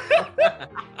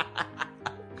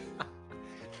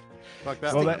 Fuck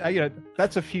that. Well,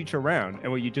 that's a future round,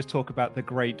 and where you just talk about the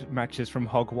great matches from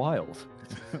Hog Wild.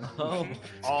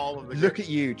 All of the Look at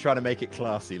you trying to make it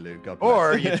classy, Luke. God bless.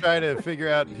 Or you try to figure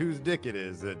out whose dick it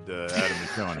is that Adam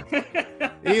is showing.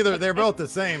 Either they're both the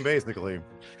same, basically.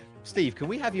 Steve, can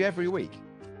we have you every week?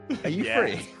 Are you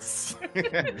Yes. free?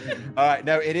 All right,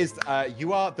 no, it is.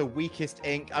 You are the weakest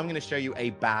ink. I'm going to show you a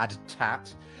bad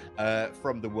tat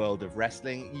from the world of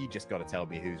wrestling. You just got to tell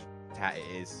me whose tat it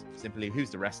is. Simply, who's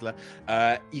the wrestler?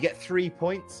 You get 3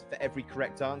 points for every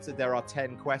correct answer. There are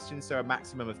 10 questions, so a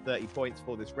maximum of 30 points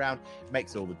for this round.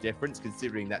 Makes all the difference,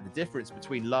 considering that the difference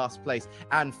between last place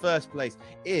and first place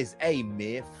is a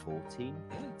mere 14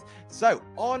 points. So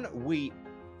on we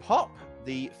pop.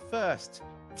 The first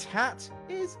tat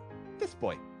is this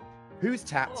boy. Whose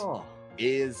tat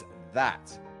is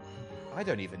that? I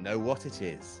don't even know what it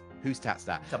is. Whose tat's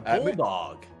that? It's a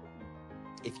bulldog.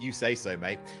 If you say so,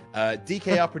 mate.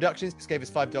 DKR Productions just gave us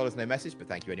 $5, no message, but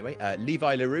thank you anyway.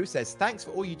 Levi LaRue says, thanks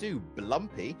for all you do,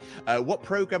 Blumpy. What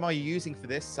program are you using for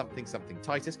this? Something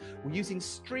Titus. We're using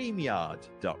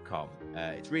StreamYard.com.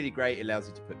 It's really great. It allows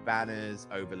you to put banners,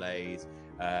 overlays,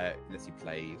 lets you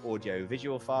play audio,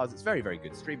 visual files. It's very, very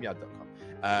good.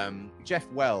 StreamYard.com.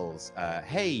 Jeff Wells,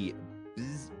 hey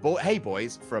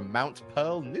boys from Mount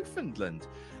Pearl, Newfoundland.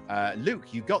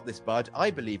 Luke, you got this, bud.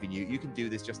 I believe in you. You can do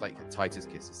this just like Titus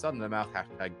kisses son in the mouth.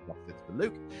 Hashtag justice for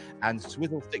Luke. And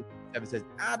Swizzle67 says,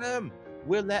 Adam,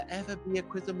 will there ever be a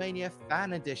QuizzleMania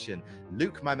fan edition?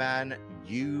 Luke, my man,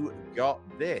 you got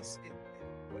this.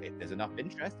 If there's enough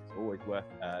interest, it's always worth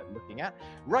looking at.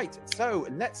 Right, so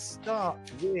let's start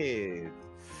with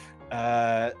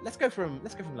let's go from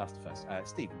last to first.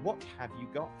 Steve, what have you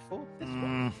got for this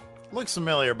one? Looks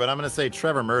familiar, but I'm going to say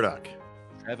Trevor Murdoch.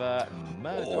 Trevor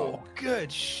Murdoch. Oh,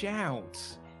 good shout.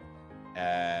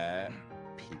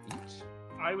 Pete.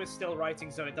 I was still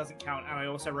writing, so it doesn't count, and I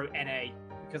also wrote NA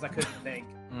because I couldn't think.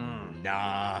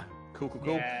 Nah. Cool.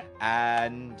 Yeah.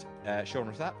 And Sean,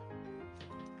 what's that?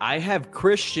 I have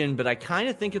Christian, but I kind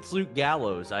of think it's Luke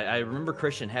Gallows. I remember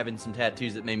Christian having some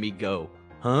tattoos that made me go,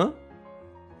 huh?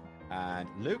 And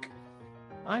Luke?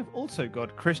 I've also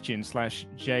got Christian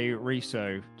 / Jay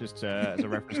Riso, just as a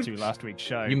reference to last week's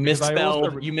show. You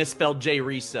misspelled Jay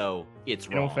Riso. It's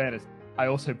wrong. In all fairness, I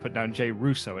also put down Jay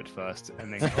Russo at first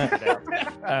and then crossed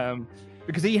it out.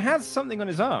 Because he has something on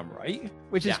his arm, right?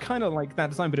 Which is kind of like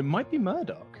that design, but it might be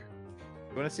Murdoch.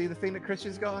 You want to see the thing that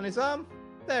Christian's got on his arm?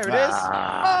 There it is.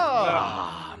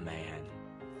 Man.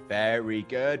 Very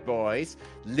good, boys.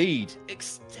 Lead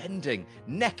extending,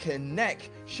 neck and neck,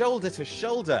 shoulder to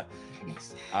shoulder.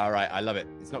 All right, I love it.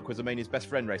 It's not QuizzleMania's best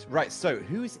friend race. Right, so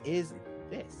whose is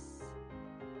this?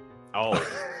 Oh.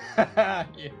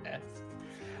 Yes.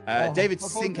 David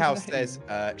Sinkhouse says,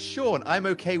 Sean, I'm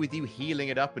okay with you healing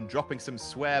it up and dropping some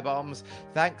swear bombs.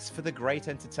 Thanks for the great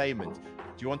entertainment. Do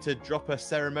you want to drop a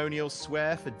ceremonial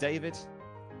swear for David?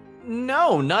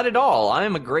 No, not at all. I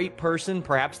am a great person,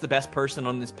 perhaps the best person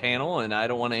on this panel, and I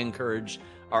don't want to encourage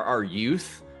our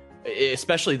youth,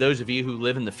 especially those of you who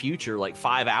live in the future, like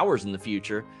 5 hours in the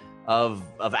future, of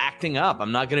acting up.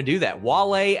 I'm not going to do that.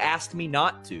 Wale asked me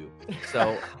not to,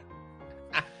 so...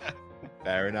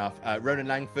 Fair enough. Ronan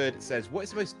Langford says, what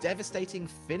is the most devastating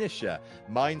finisher?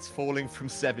 Mine's falling from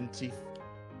 70.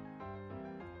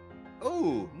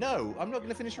 Oh, no. I'm not going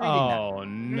to finish reading that. Oh,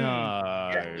 no.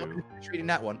 Yeah, I'm not going to finish reading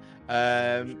that one.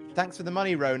 Thanks for the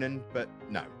money, Ronan, but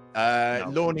no.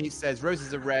 Lorne says,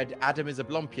 roses are red, Adam is a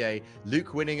Blompier,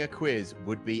 Luke winning a quiz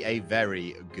would be a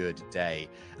very good day.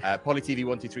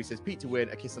 PolyTV123 says, Pete to win,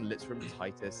 a kiss on the lips from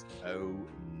Titus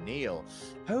O'Neill.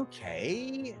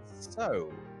 Okay,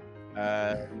 so...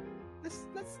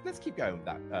 let's keep going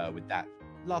with that.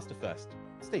 Last to first.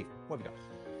 Steve, what have you got?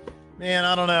 Man,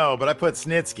 I don't know, but I put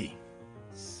Snitsky.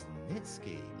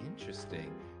 Snitsky,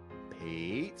 interesting.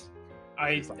 Pete?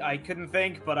 I couldn't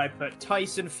think, but I put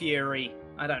Tyson Fury.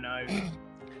 I don't know.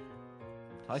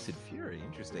 Tyson Fury,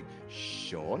 interesting.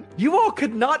 Sean? You all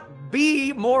could not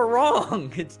be more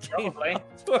wrong. It's James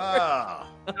Ellsworth.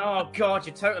 Oh, God,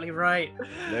 you're totally right.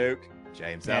 Luke,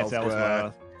 James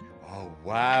Ellsworth. Oh,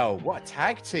 wow. What a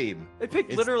tag team. They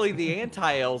picked literally the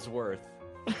anti-Ellsworth.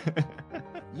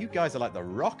 You guys are like the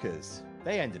Rockers.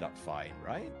 They ended up fine,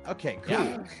 right? Okay, cool.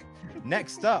 Yeah.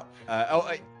 Next up,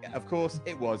 of course,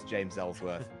 it was James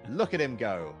Ellsworth. Look at him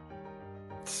go.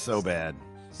 So bad.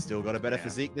 Still got a better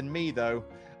physique than me, though.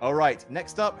 All right,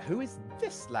 next up, who is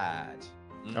this lad?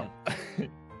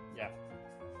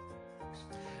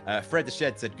 Fred the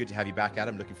Shed said, good to have you back,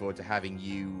 Adam. Looking forward to having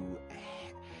you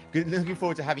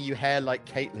hair like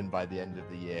Caitlin by the end of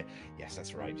the year. Yes,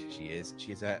 that's right. She is.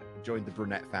 She's joined the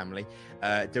brunette family.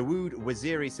 Dawood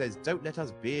Waziri says, don't let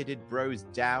us bearded bros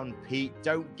down, Pete.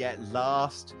 Don't get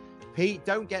last. Pete,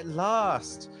 don't get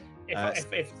last.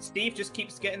 If Steve just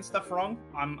keeps getting stuff wrong,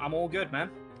 I'm all good, man.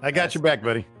 I got your back,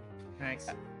 buddy. Thanks.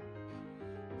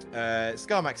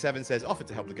 Scarmax7 says, offered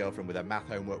to help the girlfriend with her math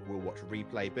homework. We'll watch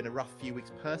replay. Been a rough few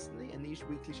weeks personally, and these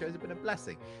weekly shows have been a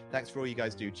blessing. Thanks for all you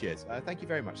guys do. Cheers. Thank you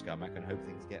very much, Scarmac, and hope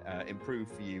things get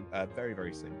improved for you very,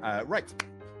 very soon. Right.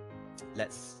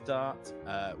 Let's start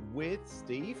with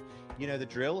Steve. You know the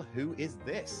drill. Who is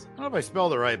this? I don't know if I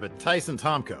spelled it right, but Tyson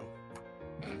Tomko.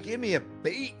 Give me a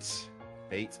beat.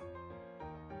 Beat.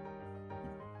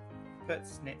 But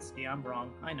Snitsky, I'm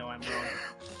wrong. I know I'm wrong.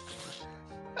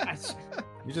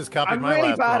 You just copied I'm my really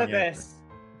last bad one, at this.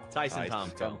 Tyson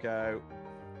Tomko.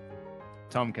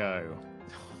 Tomko.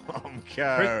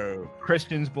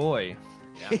 Christian's boy.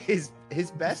 Yeah.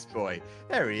 His best boy.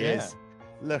 There he is.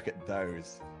 Look at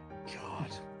those.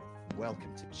 God.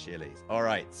 Welcome to Chili's. All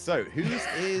right. So whose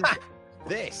is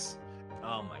this?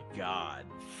 Oh my God.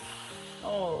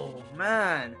 Oh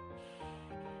man.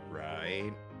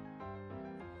 Right.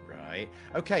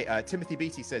 Okay, Timothy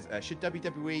Beatty says, should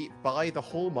WWE buy the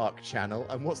Hallmark Channel,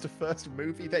 and what's the first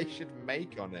movie they should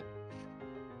make on it?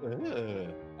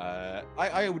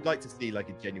 I would like to see like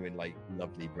a genuine, like,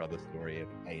 lovely brother story of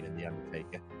Kane and The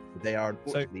Undertaker. But they are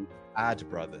unfortunately bad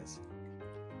brothers.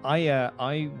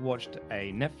 I watched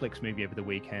a Netflix movie over the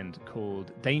weekend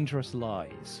called Dangerous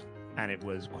Lies, and it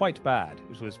was quite bad.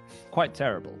 It was quite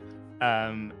terrible.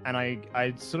 And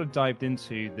I sort of dived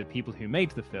into the people who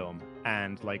made the film,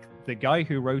 and like the guy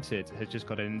who wrote it has just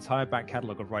got an entire back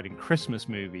catalogue of writing Christmas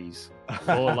movies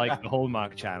for like the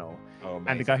Hallmark Channel. Oh,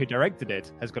 and the guy who directed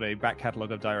it has got a back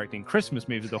catalogue of directing Christmas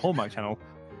movies for the Hallmark Channel,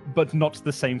 but not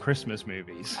the same Christmas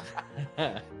movies.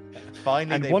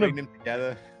 Finally, they bring them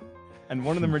together. And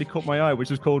one of them really caught my eye,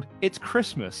 which was called It's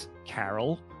Christmas,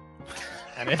 Carol.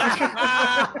 And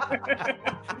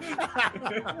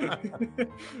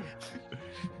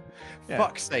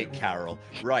Fuck's sake, Carol.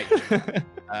 Right.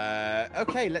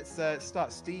 Okay, let's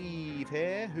start. Steve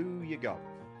here. Who you got?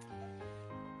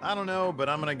 I don't know, but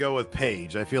I'm going to go with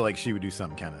Paige. I feel like she would do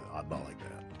something kind of oddball like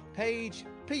that. Paige.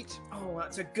 Pete. Oh,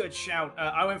 that's a good shout.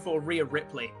 I went for Rhea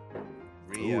Ripley.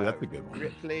 Ooh, that's a good one.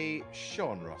 Ripley.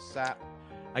 Sean Ross Sapp.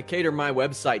 I cater my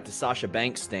website to Sasha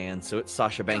Banks stands, so it's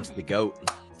Sasha Banks the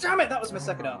GOAT. Damn it, that was my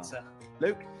second answer.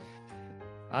 Luke?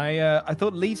 I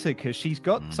thought Lita, because she's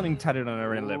got something tatted on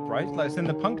her inner lip, right? Like it's in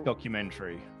the Punk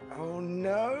documentary. Oh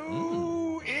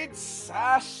no, it's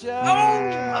Sasha! Oh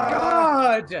my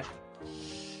God!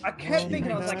 I kept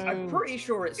thinking, I was like, I'm pretty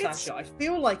sure it's Sasha. I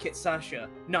feel like it's Sasha.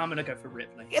 No, I'm gonna go for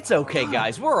Ripley. It's okay,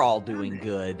 guys. We're all doing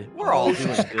good. We're all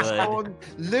doing good.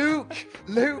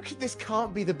 Luke, this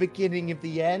can't be the beginning of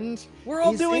the end. We're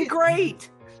all doing great.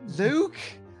 Luke.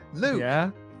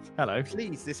 Yeah. Hello.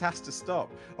 Please, this has to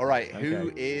stop. All right, okay.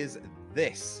 Who is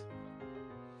this?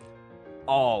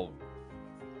 Oh.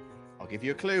 I'll give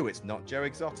you a clue. It's not Joe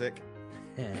Exotic.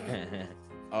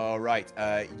 All right.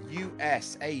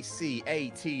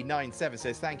 USACAT97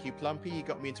 says, thank you, Plumpy. You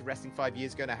got me into wrestling 5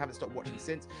 years ago, and I haven't stopped watching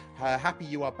since. Happy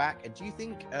you are back. And do you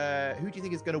think, who do you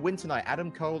think is going to win tonight?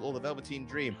 Adam Cole or the Velveteen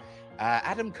Dream?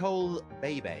 Adam Cole,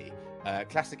 baby.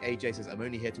 Classic AJ says, I'm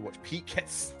only here to watch Pete get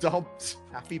stomped.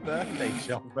 Happy birthday,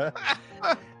 Chopper.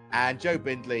 And Joe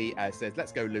Bindley says,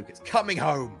 let's go, Luke. It's coming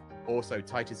home. Also,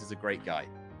 Titus is a great guy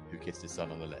who kissed his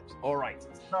son on the lips. All right.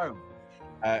 So,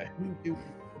 who do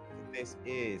this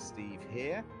is? Steve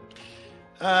here.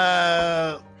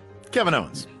 Kevin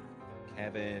Owens.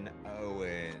 Kevin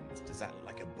Owens. Does that look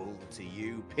like a bull to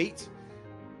you, Pete?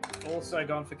 Also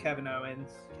gone for Kevin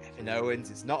Owens. Kevin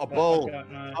Owens, it's not a bull.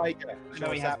 Tiger.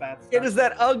 No, he has bad stuff. It is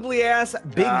that ugly ass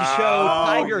Big Show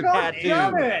tiger tattoo.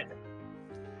 Damn it.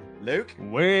 Luke?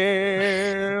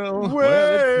 Well,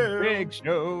 Big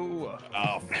Show.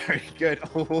 Oh, very good.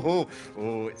 Oh,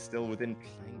 it's still within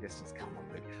playing distance. Come on,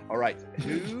 Luke. All right,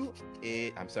 who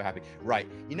is? I'm so happy. Right,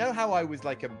 you know how I was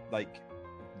like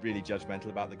really judgmental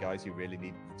about the guys who really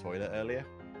needed the toilet earlier?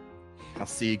 I'll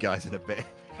see you guys in a bit.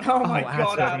 Oh my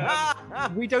god,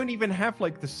 Adam. We don't even have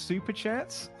like the super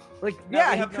chats. Like, No, yeah,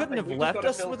 we he have couldn't nothing. have We've left got to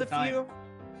us fill with the a time. few.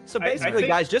 So I basically, think-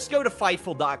 guys, just go to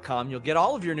Fightful.com. You'll get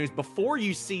all of your news before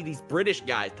you see these British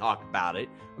guys talk about it.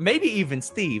 Maybe even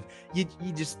Steve. You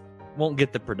just won't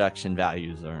get the production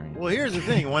values or anything. Well, here's the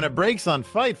thing. When it breaks on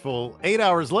Fightful, 8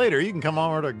 hours later, you can come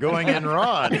over to Going In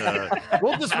Raw.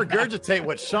 We'll just regurgitate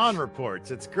what Sean reports.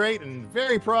 It's great and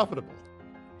very profitable.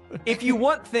 If you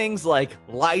want things like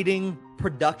lighting,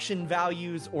 production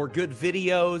values, or good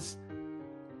videos,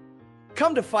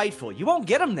 come to Fightful. You won't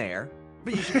get them there,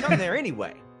 but you should come there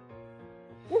anyway.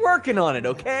 We're working on it,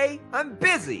 okay? I'm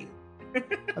busy.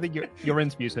 I think your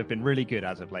interviews have been really good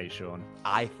as of late, Sean.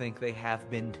 I think they have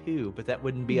been too, but that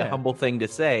wouldn't be a humble thing to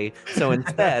say. So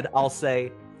instead, I'll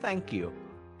say thank you.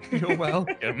 You're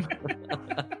welcome.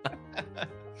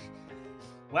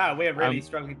 Wow, we're really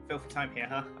struggling to fill for time here,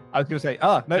 huh? I was going to say,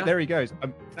 no, there he goes.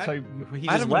 So He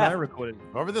just Adam and I left. recorded.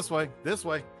 Over this way. Here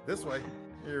we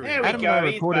There go. we Adam go. and I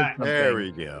He's recorded back. something. There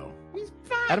we go.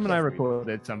 Adam and I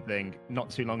recorded something not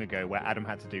too long ago where Adam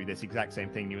had to do this exact same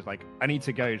thing. He was like, I need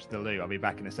to go to the loo. I'll be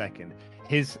back in a second.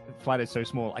 His flat is so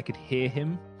small, I could hear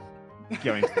him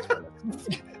going to the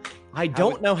toilet. I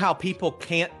don't know how people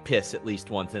can't piss at least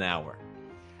once an hour.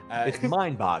 It's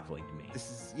mind-boggling to me. This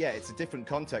is it's a different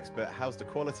context, but how's the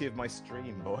quality of my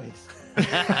stream, boys?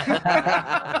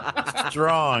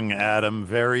 Strong, Adam.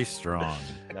 Very strong.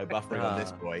 No buffering on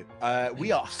this boy.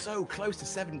 We are so close to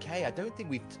 7K. I don't think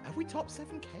have we topped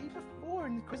 7K before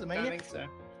in I don't QuizzleMania? think so.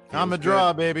 I'm a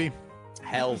draw, baby.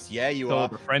 Hells yeah, you All are.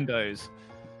 the friendos.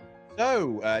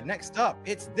 So next up,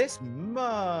 it's this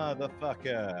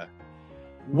motherfucker.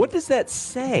 What does that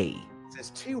say? It says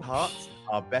 2 hearts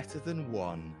are better than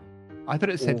 1. I thought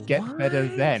it said get better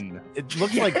then. It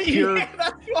looks like pure,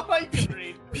 That's what I can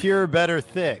read. pure, better,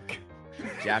 thick.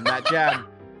 Jam that jam.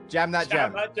 Jam that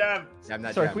jam. Jam. Jam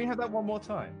that Sorry, jam. can we have that one more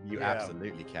time? You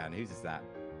absolutely can. Whose is that?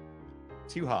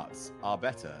 2 hearts are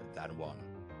better than 1.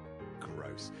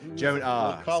 Gross. Joan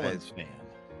R. Collins says,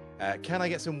 fan. can I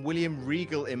get some William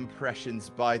Regal impressions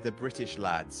by the British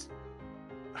lads?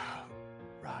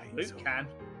 Right. Luke can.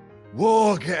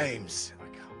 War games. I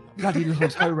can't. Bloody little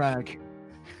toe rag.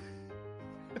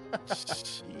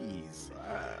 Jeez.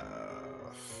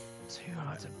 2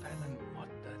 hearts of Venom. What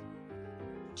the?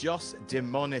 Joss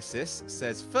Demonicis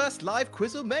says, first live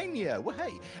QuizzleMania. Well,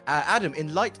 hey. Adam,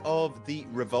 in light of the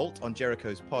revolt on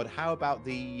Jericho's pod, how about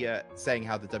the saying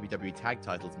how the WWE tag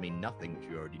titles mean nothing, which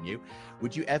you already knew?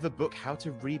 Would you ever book how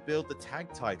to rebuild the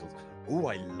tag titles? Oh,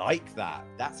 I like that.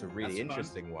 That's a really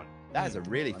interesting one. That is a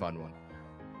really fun one.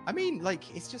 I mean,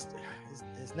 like, it's just,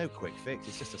 there's no quick fix.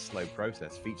 It's just a slow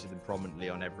process. Feature them prominently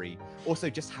on every. Also,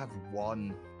 just have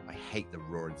one. I hate the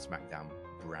Raw and SmackDown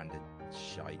branded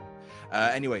shite.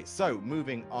 Anyway, so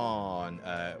moving on.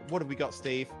 What have we got,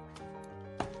 Steve?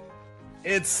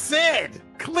 It's Sid.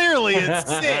 Clearly, it's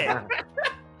Sid.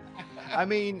 I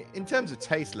mean, in terms of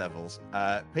taste levels,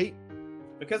 Pete?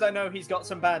 Because I know he's got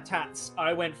some bad tats,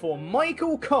 I went for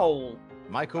Michael Cole.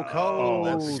 Michael Cole.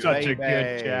 That's such a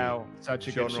good shout. Such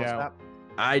a good shout.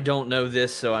 I don't know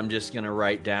this, so I'm just going to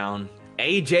write down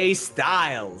AJ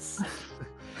Styles.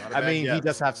 I mean, he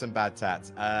does have some bad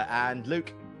tats. And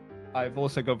Luke? I've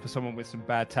also gone for someone with some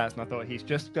bad tats, and I thought he's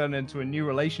just gone into a new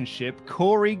relationship,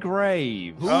 Corey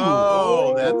Graves.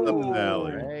 Oh, that's up the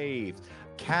alley. Graves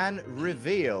can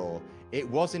reveal it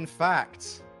was, in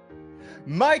fact,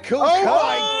 Michael Cole.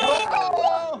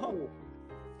 Oh!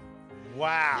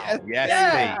 Wow.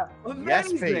 Yes, Pete. Amazing.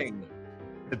 Yes, Pete.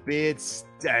 The beard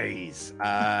stays.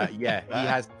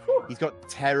 He's got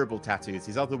terrible tattoos.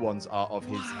 His other ones are of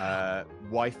his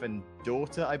wife and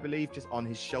daughter, I believe, just on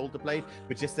his shoulder blade,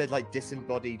 but just they're like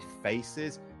disembodied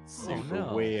faces.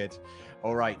 Super weird.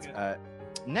 All right.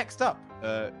 Next up,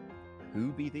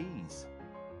 who be these?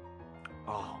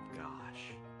 Oh,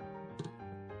 gosh.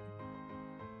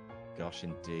 Gosh,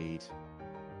 indeed.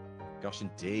 Gosh,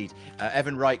 indeed.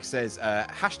 Evan Reich says,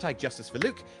 hashtag justice for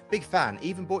Luke. Big fan.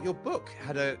 Even bought your book.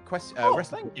 Had a question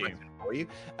Thank you. for you.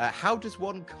 How does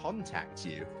one contact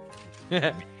you?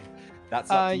 That's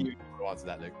up to you to answer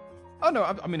that, Luke. Oh, no,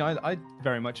 I mean, I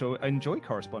very much enjoy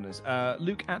correspondence.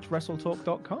 Luke at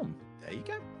WrestleTalk.com. There you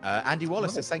go. Andy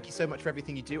Wallace says, thank you so much for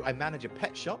everything you do. I manage a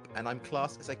pet shop and I'm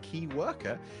classed as a key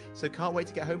worker, so can't wait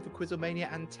to get home for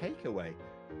QuizzleMania and takeaway.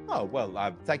 Oh,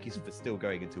 well, thank you for still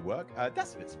going into work.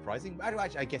 That's a bit surprising.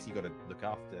 I guess you got to look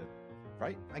after,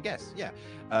 right? I guess, yeah.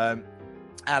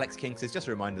 Alex King says, just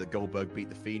a reminder that Goldberg beat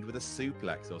The Fiend with a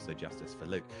suplex. Also justice for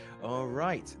Luke. All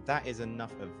right. That is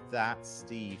enough of that,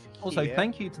 Steve. Also,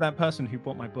 thank you to that person who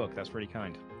bought my book. That's really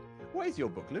kind. What is your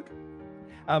book, Luke?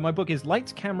 My book is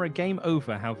Lights, Camera, Game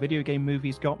Over, How Video Game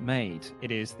Movies Got Made.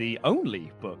 It is the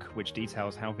only book which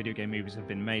details how video game movies have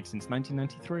been made since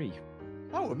 1993.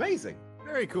 Oh, amazing.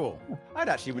 Very cool. I'd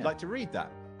actually would like to read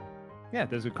that. Yeah,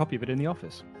 there's a copy of it in the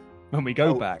office when we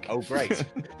go back. Oh, great.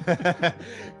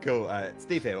 Cool.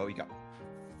 Steve here, what we got?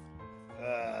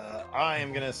 I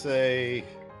am going to say...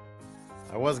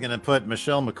 I was going to put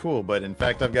Michelle McCool, but in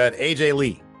fact, I've got AJ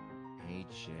Lee.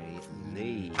 AJ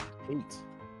Lee. Pete.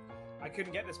 I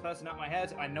couldn't get this person out of my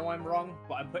head. I know I'm wrong,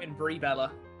 but I'm putting Brie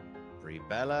Bella. Brie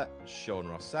Bella. Sean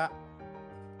Rossap.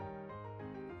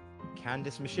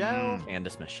 Candice Michelle.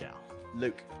 Candice Michelle.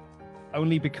 Luke.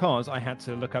 Only because I had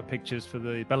to look up pictures for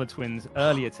the Bella twins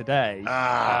earlier today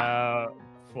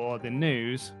for the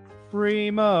news.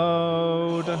 Free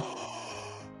mode.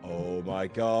 Oh my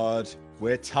god.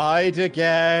 We're tied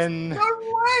again. No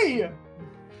way!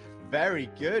 Very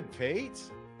good, Pete.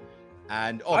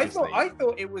 And obviously... I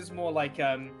thought it was more like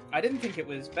I didn't think it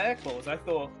was bear claws.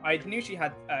 I knew she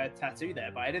had a tattoo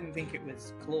there, but I didn't think it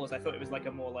was claws. I thought it was like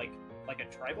a more like a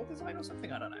tribal design or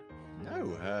something. I don't know. No,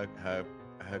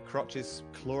 her crotch is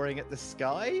clawing at the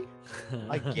sky.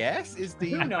 I guess is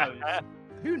the. Who knows?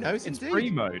 Who knows? It's indeed. Brie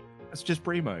mode. It's just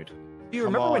Brie mode. Do you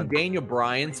remember when Daniel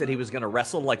Bryan said he was going to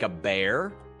wrestle like a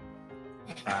bear?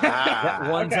 That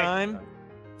one time?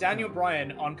 Daniel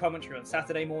Bryan on commentary on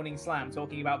Saturday Morning Slam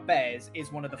talking about bears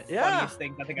is one of the funniest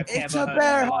things I think I've ever heard in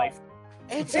my life.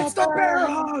 It's the bear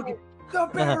hug! The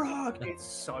bear hug! It's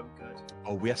so good.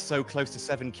 Oh, we are so close to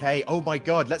 7K. Oh my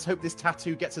god, let's hope this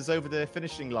tattoo gets us over the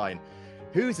finishing line.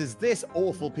 Whose is this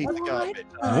awful piece of garbage?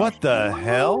 What the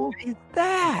hell is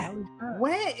that?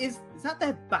 Where is that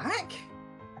their back?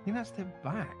 I think that's their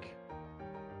back.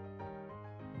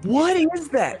 What is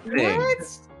that thing? What?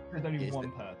 There's only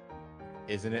one person.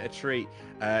 Isn't it a treat?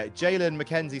 Jalen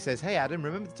McKenzie says, hey Adam,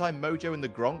 remember the time Mojo and the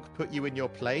Gronk put you in your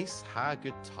place? Ha,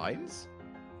 good times?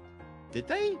 Did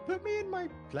they put me in my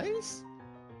place?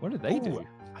 What did they do?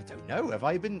 I don't know. Have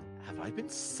I been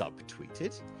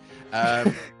subtweeted?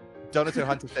 Donato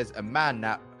Hunter says, a man,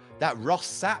 that Ross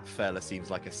Sapp fella seems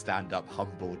like a stand-up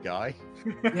humble guy.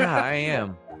 Yeah, I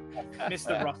am.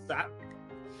 Mr. Ross Sapp.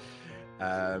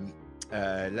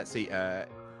 Let's see.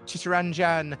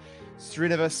 Chittaranjan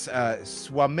Srinivas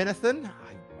Swaminathan.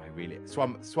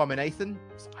 Swaminathan.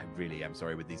 I really am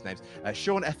sorry with these names.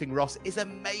 Sean effing Ross is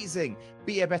amazing.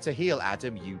 Be a better heel,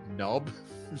 Adam, you knob.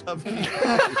 Love you.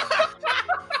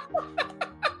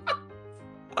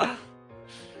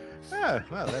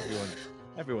 Well,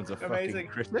 everyone's a fucking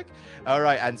critic. All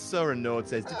right, and Soren Nord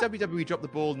says, did WWE drop the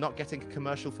ball not getting a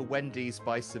commercial for Wendy's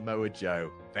by Samoa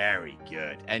Joe? Very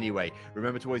good. Anyway,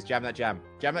 remember to always jam that jam.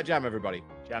 Jam that jam, everybody.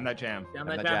 Jam that jam. Jam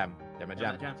that jam. Jam that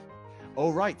jam.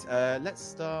 All right, let's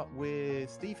start with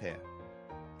Steve here.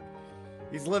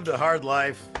 He's lived a hard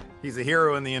life. He's a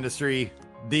hero in the industry.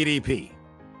 DDP.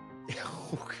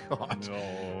 Oh, God.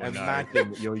 No,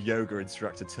 Imagine your yoga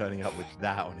instructor turning up with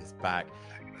that on his back.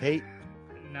 Pete?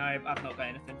 No, I've not got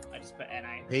anything. I just put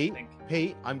NA.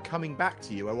 Pete, I'm coming back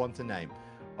to you. I want a name.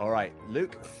 All right,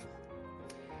 Luke?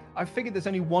 I figured there's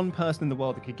only one person in the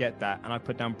world that could get that, and I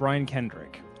put down Brian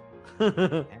Kendrick.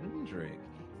 Kendrick.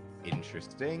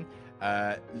 Interesting.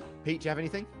 Pete, do you have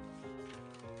anything?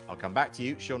 I'll come back to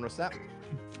you. Sean Rossap?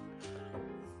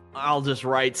 I'll just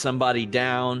write somebody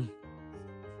down.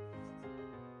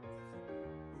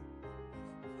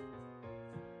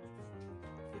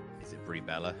 Is it Brie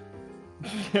Bella?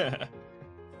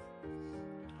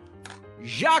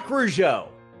 Jacques Rougeau.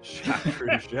 Jacques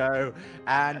Rougeau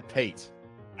and Pete.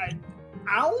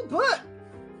 Albert?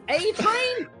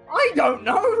 A-Train? I don't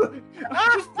know.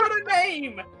 Just put a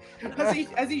name.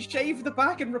 Has he shaved the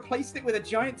back and replaced it with a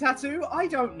giant tattoo? I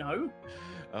don't know.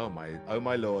 Oh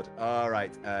my lord. All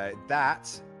right.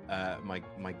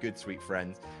 My good sweet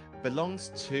friends,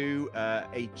 belongs to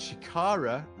a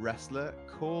Chikara wrestler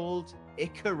called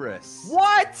Icarus.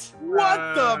 What?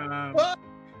 What the fuck?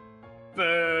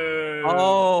 Boo.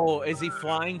 Oh, is he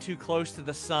flying too close to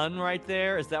the sun right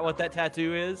there? Is that what that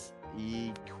tattoo is?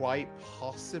 Quite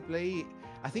possibly.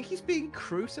 I think he's being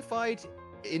crucified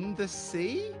in the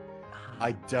sea.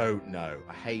 I don't know.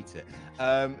 I hate it.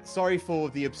 Sorry for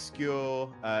the obscure.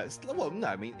 Well, no,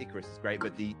 I mean Icarus is great,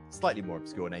 but the slightly more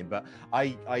obscure name. But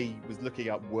I was looking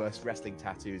up worst wrestling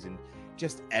tattoos, and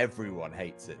just everyone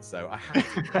hates it. So I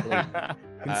have to.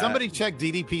 Can somebody check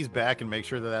DDP's back and make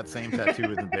sure that same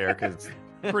tattoo isn't there? Because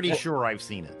pretty sure I've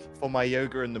seen it. For my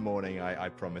yoga in the morning, I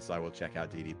promise I will check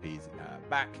out DDP's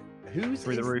back. Who's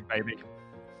through the roof, baby?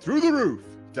 through the roof.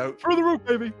 Don't through the roof,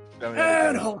 baby. Don't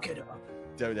And Hulk it up.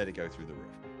 Don't let it go through the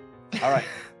roof. All right.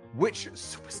 Which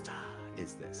superstar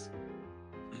is this?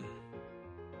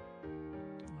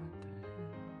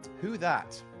 Who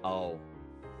that? Oh.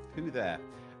 Who there?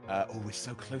 We're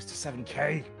so close to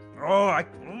 7K. Oh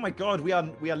my God, we are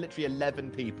literally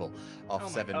 11 people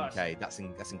off 7K. That's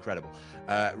incredible.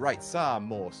 Right, some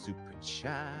more super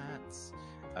chats.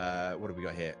 What have we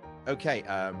got here? Okay,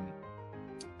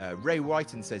 Ray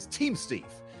Whiten says Team Steve.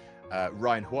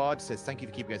 Ryan Huard says thank you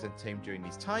for keeping us entertained during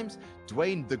these times.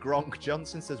 Dwayne the Gronk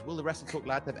Johnson says will the Wrestle Talk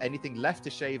lad have anything left to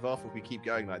shave off if we keep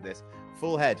going like this?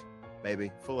 Full head.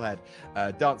 Baby, full head.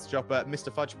 Dance Chopper,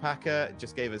 Mr. Fudge Packer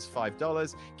just gave us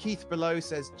 $5. Keith Below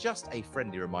says, just a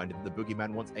friendly reminder that the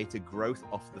Boogeyman wants a growth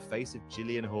off the face of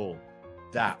Gillian Hall.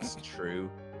 That's true.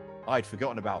 I'd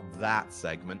forgotten about that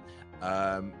segment.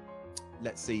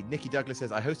 Let's see. Nikki Douglas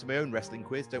says, I hosted my own wrestling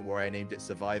quiz. Don't worry, I named it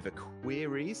Survivor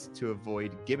Queries to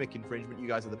avoid gimmick infringement. You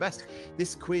guys are the best.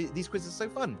 These quizzes are so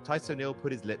fun. Titus O'Neil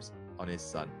put his lips on his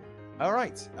son. All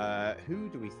right, who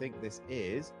do we think this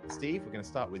is? Steve, we're going to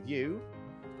start with you.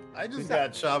 I just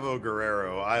got Chavo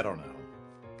Guerrero. I don't know.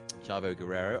 Chavo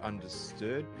Guerrero,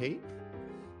 understood. Pete?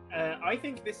 I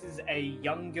think this is a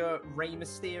younger Rey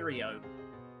Mysterio.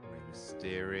 Rey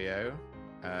Mysterio.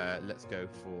 Let's go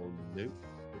for Luke.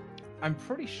 I'm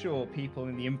pretty sure people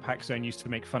in the Impact Zone used to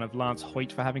make fun of Lance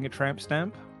Hoyt for having a tramp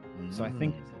stamp. So I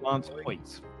think it's Lance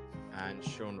Hoyt. And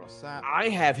Sean Rossat. I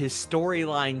have his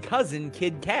storyline cousin,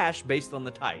 Kid Cash, based on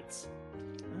the tights.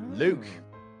 Luke,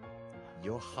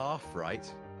 you're half right.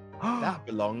 That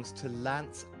belongs to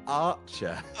Lance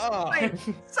Archer. Oh,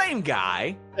 same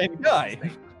guy. Same guy.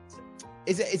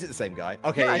 Is it the same guy?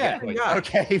 Okay, yeah.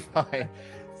 Okay, fine.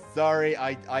 Sorry,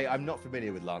 I'm not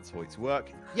familiar with Lance Hoyt's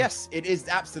work. Yes, it is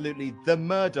absolutely the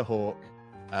Murder Hawk,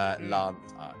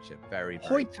 Lance Archer. Very,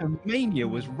 very Hoytomania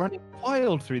was running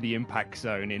wild through the Impact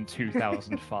Zone in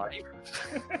 2005.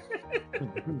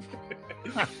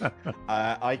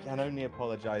 I can only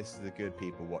apologize to the good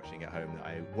people watching at home that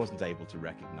I wasn't able to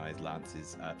recognize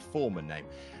Lance's former name.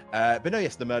 But no,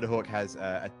 yes, the Murder Hawk has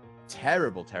a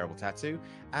terrible, terrible tattoo,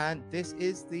 and this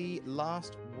is the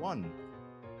last one.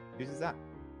 Whose is that?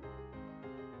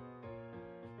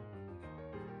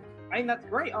 I mean, that's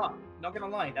great art. Not gonna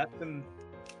lie, that's some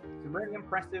really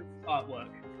impressive artwork.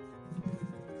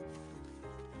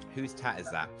 Whose tat is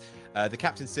that? The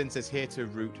Captain Sin says here to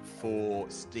root for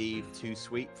Steve Too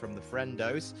Sweet from the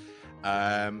Friendos.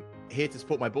 Here to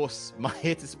support my boss.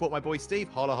 Here to support my boy Steve.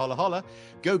 Holla, holla, holla.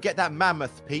 Go get that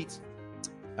mammoth, Pete.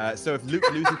 So if Luke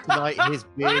loses tonight, his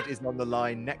beard is on the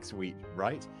line next week,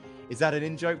 right? Is that an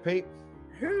in-joke, Pete?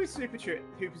 Who's super chatted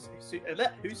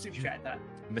that?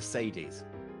 Mercedes.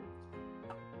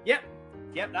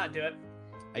 Yep, that'd do it.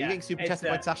 Are you getting super chatted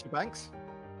by Sasha Banks?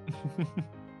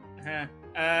 No,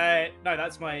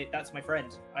 that's my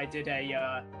friend. I did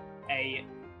a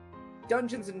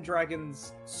Dungeons and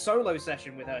Dragons solo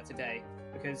session with her today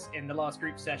because in the last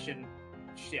group session,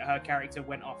 her character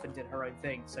went off and did her own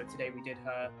thing. So today we did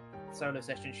her solo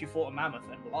session. She fought a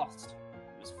mammoth and lost.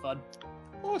 It was fun.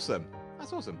 Awesome.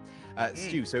 That's awesome.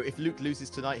 Stu, so if Luke loses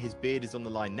tonight, his beard is on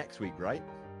the line next week, right?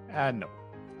 No.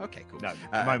 Okay, cool. No,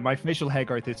 my facial hair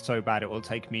growth is so bad it will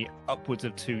take me upwards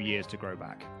of 2 years to grow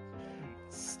back.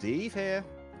 Steve here.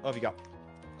 What have you got?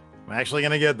 I'm actually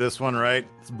going to get this one right.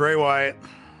 It's Bray Wyatt.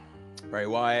 Bray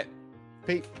Wyatt.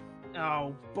 Pete.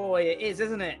 Oh, boy, it is,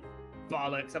 isn't it?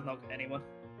 Bollocks, I'm not getting anyone.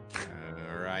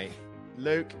 All right.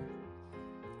 Luke.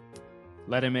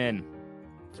 Let him in.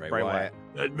 Bray Wyatt.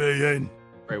 Let me in.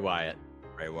 Bray Wyatt.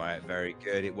 Bray Wyatt, very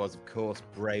good. It was, of course,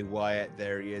 Bray Wyatt.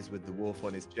 There he is with the wolf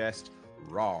on his chest.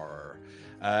 Rawr.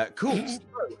 Cool.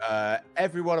 So,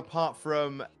 everyone apart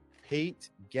from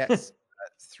Pete gets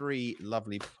 3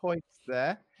 lovely points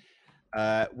there,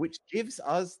 which gives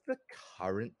us the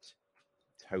current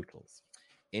totals.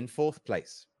 In 4th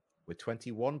place with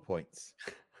 21 points,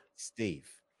 Steve.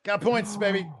 Got points,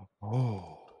 baby.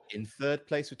 In 3rd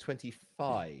place with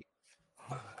 25,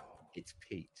 it's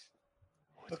Pete.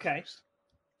 Okay.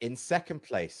 In 2nd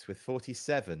place with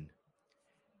 47,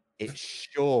 it's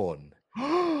Sean.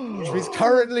 Who's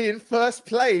currently in 1st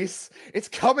place. It's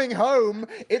coming home.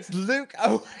 It's Luke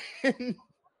Owen.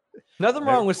 Nothing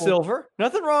wrong with Silver.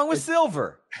 Nothing wrong with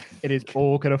Silver. It is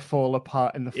all going to fall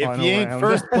apart in the final round. If you ain't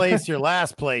first place, you're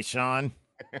last place, Sean.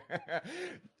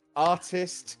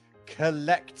 Artist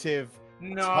collective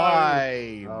No.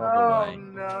 time. Oh,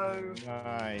 no.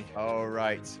 Aye. All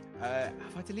right.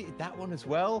 Have I deleted that one as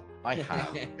well? I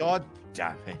have. God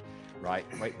damn it. Right,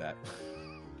 wait there.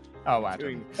 Oh,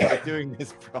 we're doing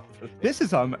this properly. This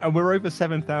is and we're over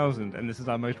 7,000, and this is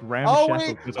our most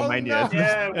ramshackle QuizzleMania. No.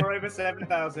 Yeah, we're over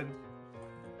 7,000.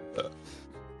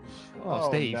 Oh,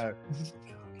 Steve. No.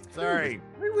 Sorry.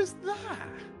 Who was that?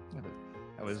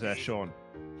 That was Sean.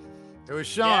 It was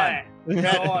Sean. Yeah.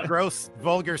 That gross,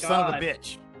 vulgar son of a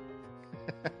bitch.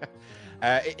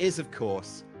 It is, of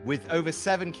course, with over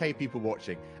 7K people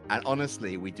watching, and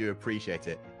honestly, we do appreciate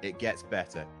it. It gets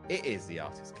better. It is the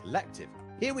Artist Collective.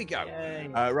 Here we go.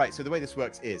 Right, so the way this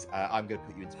works is I'm going to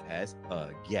put you into pairs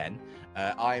again.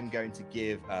 I am going to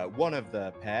give one of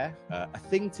the pair a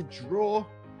thing to draw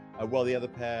while the other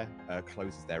pair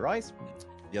closes their eyes.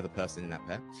 The other person in that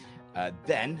pair.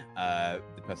 Then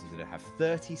the person's going to have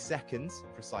 30 seconds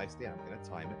precisely, I'm going to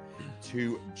time it,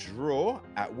 to draw,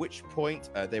 at which point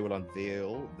they will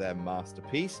unveil their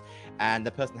masterpiece, and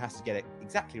the person has to get it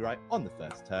exactly right on the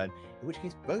first turn, in which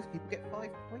case both people get 5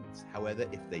 points. However,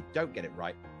 if they don't get it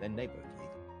right, then they both leave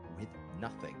with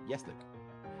nothing. Yes, Luke?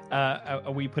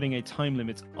 Are we putting a time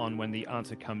limit on when the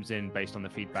answer comes in based on the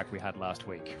feedback we had last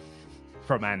week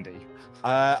from Andy?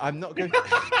 I'm not going to...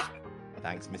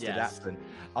 Thanks, Mr. Dapson.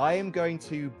 I am going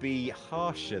to be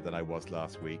harsher than I was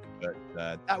last week, but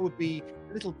that would be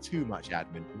a little too much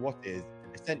admin for what is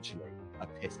essentially a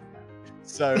piss match.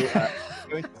 So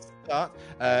we're going to start.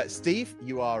 Steve,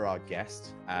 you are our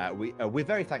guest. We're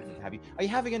very thankful to have you. Are you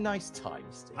having a nice time,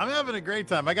 Steve? I'm having a great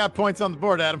time. I got points on the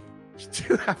board, Adam. You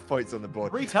do have points on the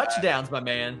board. 3 touchdowns, my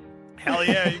man. Hell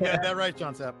yeah, you got that right,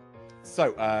 John Sapp.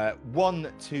 So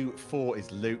 1 to 4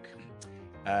 is Luke.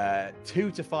 2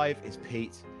 to 5 is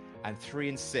Pete, and 3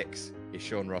 and 6 is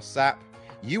Sean Ross Sapp.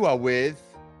 You are with...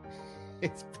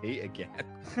 It's Pete again.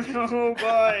 Oh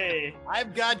boy.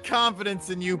 I've got confidence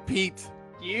in you, Pete.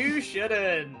 You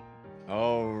shouldn't.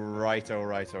 All right.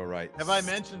 Have I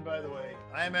mentioned, by the way,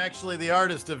 I am actually the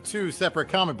artist of 2 separate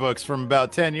comic books from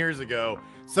about 10 years ago,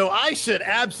 so I should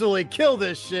absolutely kill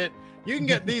this shit. You can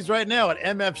get these right now at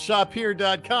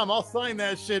mfshophere.com. I'll sign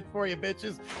that shit for you,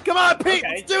 bitches. Come on, Pete,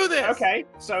 let's do this. Okay,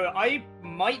 so I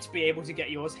might be able to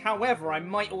get yours. However, I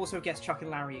might also guess Chuck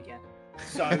and Larry again.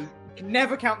 So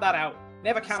never count that out.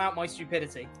 Never count out my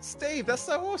stupidity. Steve, that's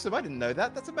so awesome. I didn't know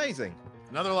that. That's amazing.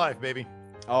 Another life, baby.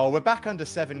 Oh, we're back under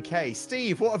 7K.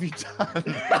 Steve, what have you done?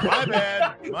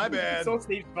 My bad. It's all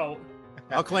Steve's fault.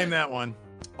 I'll claim that one.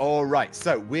 All right,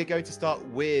 so we're going to start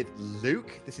with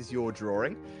Luke. This is your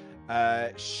drawing.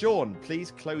 Sean,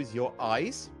 please close your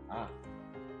eyes.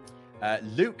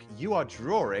 Luke, you are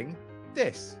drawing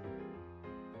this.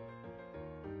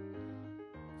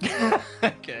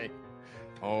 Okay.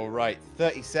 All right,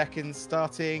 30 seconds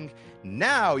starting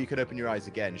now. You can open your eyes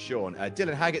again, Sean.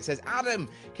 Dylan Haggett says, Adam,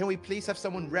 can we please have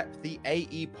someone rep the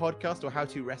AE podcast or How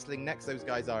to Wrestling next? Those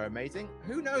guys are amazing.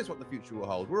 Who knows what the future will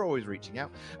hold? We're always reaching out.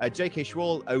 JK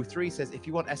Schwall 03 says, if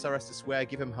you want SRS to swear,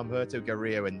 give him Humberto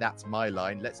Carrillo, and that's my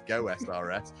line. Let's go,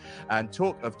 SRS. And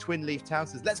Talk of Twin Leaf Town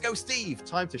says, let's go, Steve.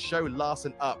 Time to show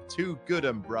Larson up. Too good,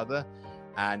 brother.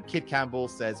 And Kid Campbell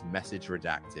says, message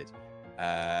redacted.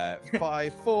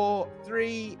 5, 4,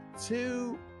 3,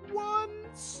 2, 1,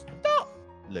 stop.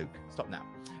 Luke, stop now.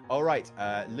 All right,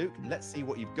 Luke, let's see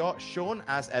what you've got. Sean,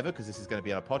 as ever, because this is going to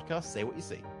be on a podcast, say what you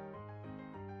see.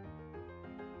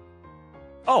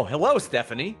 Oh, hello,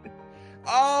 Stephanie.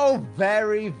 Oh,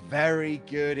 very, very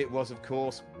good. It was, of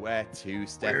course, Where to,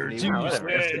 Stephanie.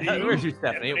 Where's you,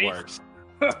 Stephanie? It works.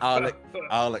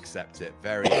 I'll accept it.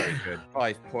 Very, very good.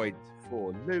 5 points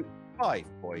for Luke. 5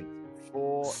 points.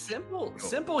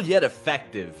 Simple yet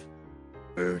effective.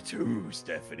 Where to,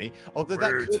 Stephanie? Although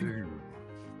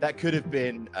that could have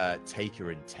been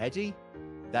Taker and Teddy.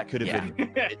 That could have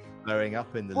been blowing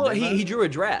up in the limo. He drew a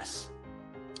dress.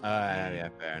 Yeah,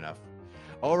 fair enough.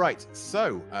 All right,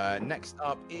 so next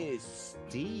up is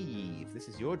Steve. This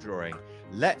is your drawing.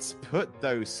 Let's put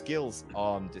those skills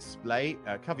on display.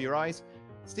 Cover your eyes.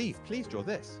 Steve, please draw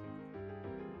this.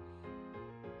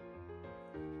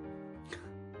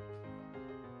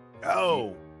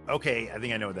 Oh, okay. I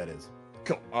think I know what that is.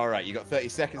 Cool. All right, you got 30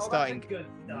 seconds starting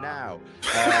now.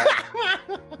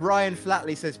 Brian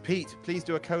Flatley says, Pete, please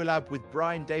do a collab with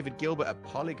Brian David Gilbert at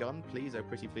Polygon. Please, oh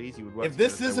pretty please. You would work. If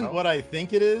this isn't what I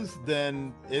think it is,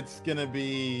 then it's going to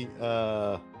be...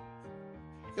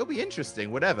 It'll be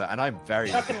interesting, whatever. And I'm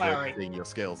very interested in seeing your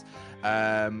skills.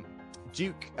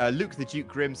 Luke the Duke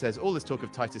Grimm says, all this talk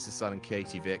of Titus's son and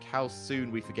Katie Vick, how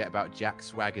soon we forget about Jack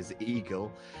Swagger's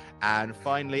Eagle. And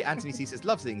finally, Anthony C says,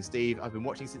 love seeing Steve. I've been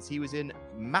watching since he was in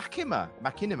Machinima.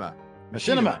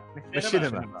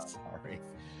 Sorry.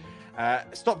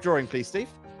 Stop drawing, please, Steve.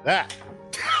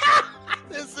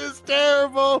 This is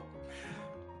terrible.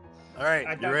 All right,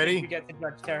 I you don't ready? think we get to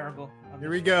judge terrible. Here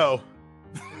we go.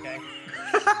 Okay.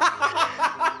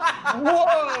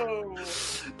 Whoa!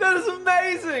 That is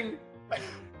amazing.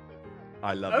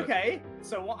 I love it. Okay,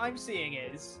 so what I'm seeing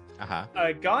is Uh-huh.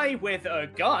 a guy with a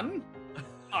gun,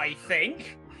 I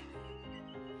think,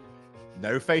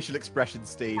 No facial expression,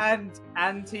 Steve.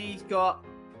 and he's got.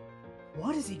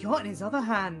 What has he got in his other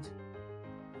hand?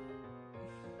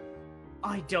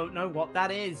 I don't know what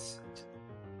that is.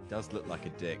 Does look like a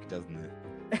dick, doesn't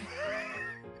it?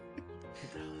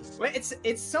 Well,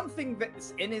 it's something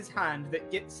that's in his hand that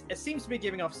it seems to be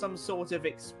giving off some sort of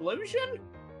explosion,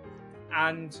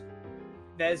 and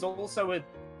there's also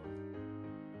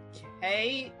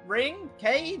a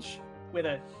cage with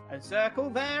a circle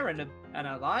there and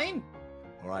a line.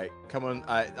 All right, come on.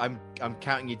 I'm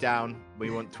counting you down. We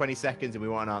want 20 seconds, and we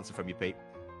want an answer from you, Pete.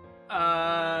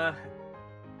 I'm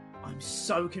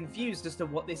so confused as to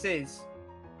what this is.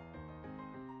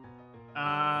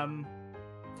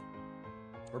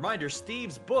 Reminder: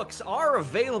 Steve's books are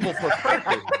available for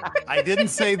purchase. I didn't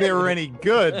say they were any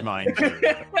good, mind you.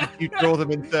 You draw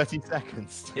them in 30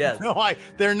 seconds. Yes. No,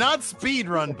 they're not speed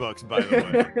run books, by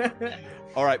the way.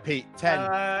 All right, Pete.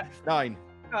 10, 9,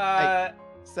 8,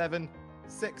 7,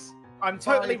 6. I'm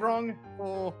totally 5, wrong.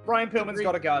 4. Brian Pillman's 3.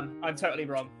 got a gun. I'm totally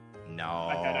wrong.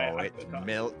 No, it's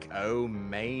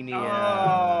Milk-O-Mania.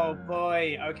 Oh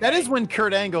boy. Okay. That is when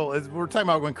Kurt Angle we're talking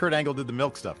about when Kurt Angle did the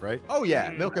milk stuff, right? Oh yeah,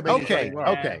 Milk-O-Mania. Okay,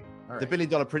 Well. okay. All The right. $1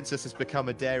 Billion Princess has become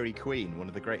a dairy queen, one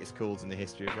of the greatest calls in the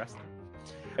history of wrestling.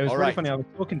 It was All really right. funny. I was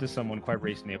talking to someone quite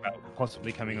recently about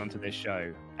possibly coming onto this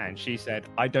show, and she said,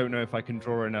 "I don't know if I can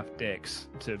draw enough dicks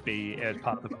to be as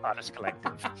part of the artist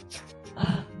collective."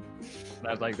 And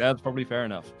I was like, "That's probably fair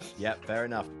enough." Yep, fair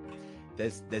enough.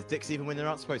 There's dicks even when there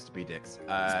aren't supposed to be dicks.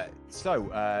 Sean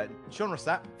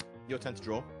Rossap, your turn to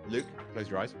draw. Luke, close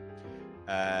your eyes.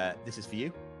 This is for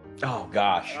you. Oh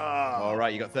gosh. All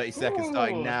right, you got 30 seconds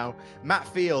starting now. Matt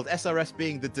Field, SRS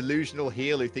being the delusional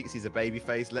heel who thinks he's a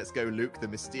babyface. Let's go, Luke, the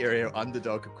Mysterio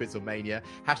underdog of QuizzleMania.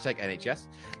 Hashtag NHS.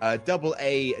 Double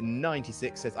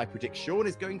A96 says, I predict Sean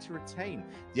is going to retain.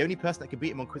 The only person that can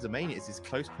beat him on QuizzleMania is his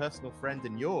close personal friend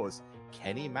and yours,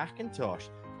 Kenny McIntosh.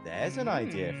 There's an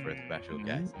idea for a special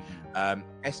guest.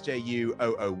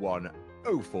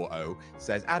 SJU001040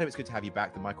 says, Adam, it's good to have you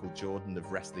back, the Michael Jordan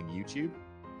of wrestling YouTube.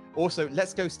 Also,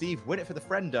 let's go, Steve. Win it for the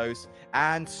friendos.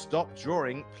 And stop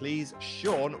drawing, please.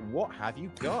 Sean, what have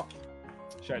you got?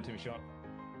 Show it to me, Sean.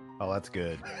 Oh, that's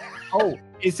good. Oh,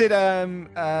 is it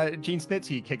Gene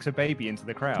Snitsky kicks a baby into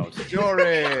the crowd? Sure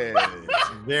is.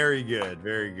 Very good,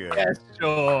 very good. Yes,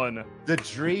 Sean. The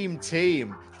dream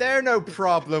team. They're no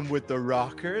problem with the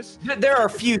Rockers. There are a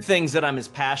few things that I'm as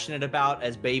passionate about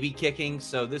as baby kicking,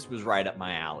 so this was right up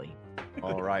my alley.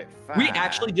 All right. We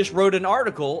actually just wrote an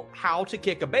article, How to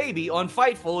Kick a Baby, on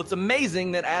Fightful. It's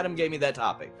amazing that Adam gave me that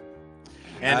topic.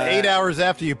 And 8 hours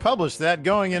after you published that,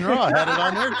 Going in Raw had it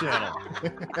on their channel.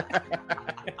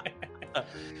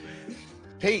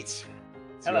 Pete,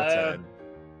 it's Hello. your turn.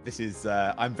 This is,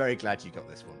 I'm very glad you got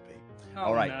this one, Pete. Oh,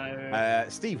 All right. no.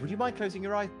 Steve, would you mind closing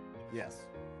your eye? Yes.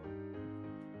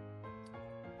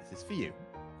 This is for you.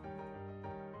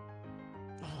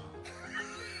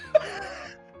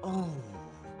 Oh.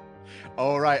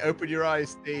 All right, open your eyes,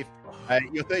 Steve.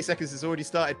 Your 30 seconds has already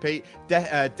started, Pete.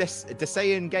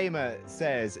 Desayan Gamer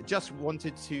says, just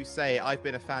wanted to say I've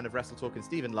been a fan of Wrestle Talk and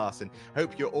Stephen Larson.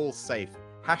 Hope you're all safe.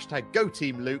 Hashtag Go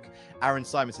Team Luke. Aaron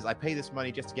Simon says, I pay this money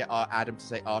just to get our Adam to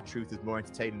say our truth is more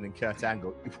entertaining than Kurt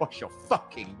Angle. You wash your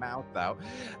fucking mouth out.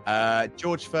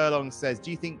 George Furlong says,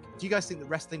 do you guys think that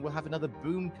wrestling will have another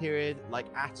boom period like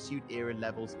Attitude Era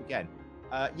levels again?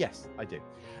 Yes, I do.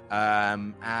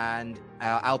 And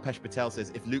Alpesh Patel says,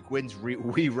 if Luke wins,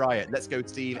 we riot. Let's go,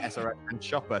 Steve, SRS, and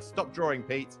Chopper. Stop drawing,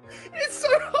 Pete. It's so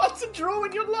hard to draw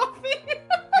when you're laughing.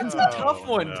 It's a tough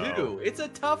one, too. It's a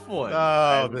tough one.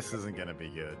 Oh, this isn't going to be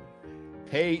good.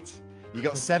 Pete, you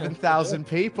got 7,000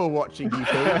 people watching you, Pete.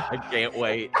 I can't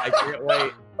wait. I can't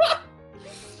wait.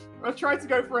 I've tried to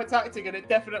go for a tactic and it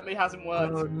definitely hasn't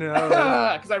worked. Oh, no.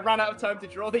 Because I ran out of time to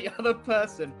draw the other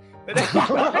person. But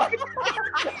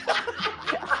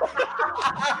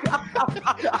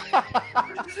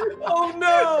Oh,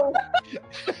 no.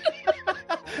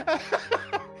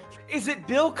 Is it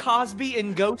Bill Cosby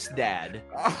and Ghost Dad?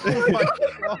 Oh my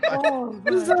God. Oh,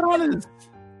 what is that on his...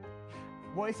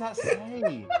 What does that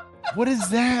say? What is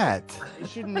that? It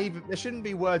shouldn't even. There shouldn't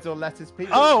be words or letters.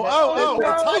 People. Oh, no.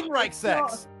 it's Heidenreich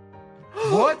sex.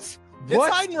 What? It's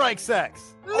What? Heidenreich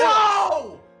sex.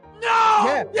 No! No!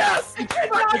 Yeah. Yes! It's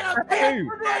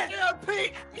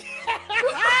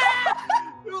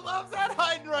Who loves that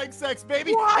Heidenreich sex,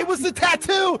 baby? What? It was the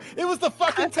tattoo. It was the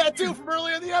fucking tattoo from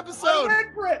earlier in the episode. I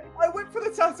went for it. I went for the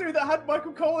tattoo that had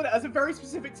Michael Cole in it as a very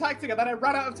specific tactic, and then I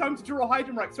ran out of time to draw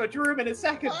Heidenreich, so I drew him in a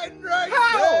second. Heidenreich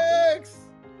sex.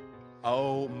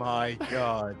 Oh my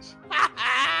god.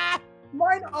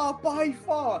 Mine are by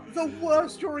far the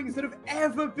worst drawings that have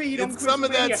ever been on QuizzleMania. Some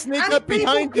of that sneak up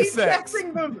behind the sex.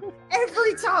 Guessing them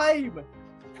every time.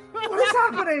 What is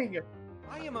happening?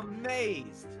 I am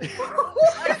amazed.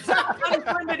 I just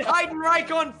unfriended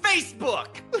Heidenreich on Facebook.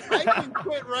 I can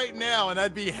quit right now, and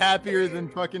I'd be happier than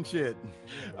fucking shit.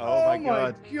 Oh my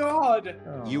god.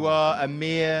 Oh. You are a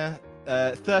mere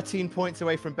 13 points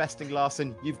away from besting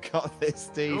Larson. You've got this,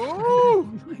 Steve. Oh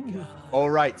my god. All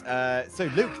right. So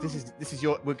Luke, this is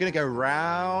your. We're gonna go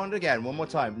round again one more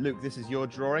time. Luke, this is your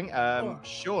drawing.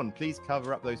 Sean, please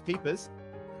cover up those peepers.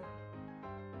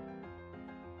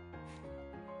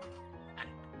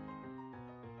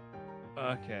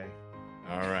 Okay.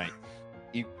 All right.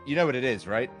 You know what it is,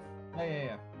 right?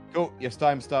 Yeah. Cool. Your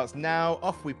time starts now.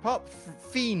 Off we pop.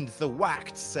 Fiend the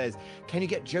Whacked says, can you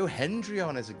get Joe Hendry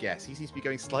on as a guest? He seems to be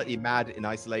going slightly mad in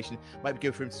isolation. Might be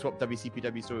good for him to swap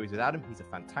WCPW stories with Adam. He's a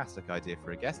fantastic idea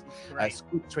for a guest.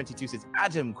 Scoop22 says,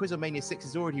 Adam, QuizzleMania 6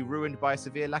 is already ruined by a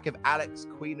severe lack of Alex,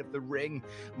 Queen of the Ring.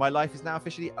 My life is now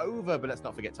officially over, but let's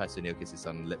not forget Tyson O'Neill kisses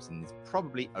son on the lips and is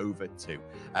probably over too.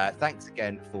 Thanks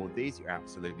again for these. You're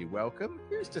absolutely welcome.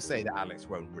 Who's to say that Alex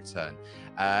won't return?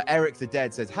 Eric the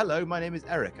Dead says, hello, my name is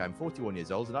Eric. I'm 41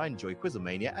 years old and I enjoy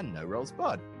QuizzleMania and No Rolls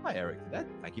Barred. Hi, Eric the Dead.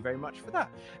 Thank you very much for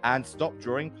that. And stop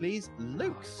drawing, please,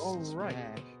 Luke. All right.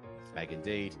 Meg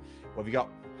indeed. What have you got?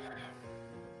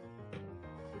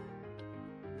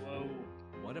 Whoa.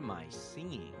 What am I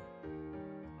seeing?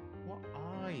 What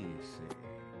are you seeing?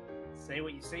 Say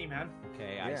what you see, man.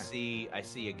 Okay, yeah. I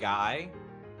see a guy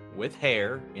with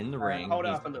hair in the ring. Hold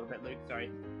up a little bit, Luke.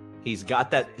 Sorry. He's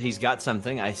got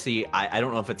something. I see. I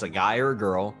don't know if it's a guy or a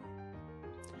girl.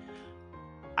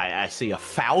 I see a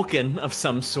falcon of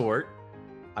some sort.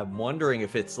 I'm wondering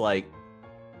if it's like,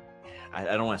 I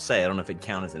don't want to say, I don't know if it'd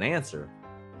count as an answer.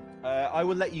 I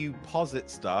will let you posit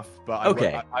stuff, but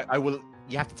okay. I will.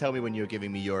 You have to tell me when you're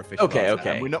giving me your official answer.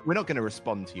 Okay. And we're not going to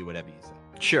respond to you whatever you say.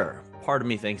 Sure. Part of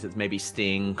me thinks it's maybe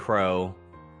Sting, Crow.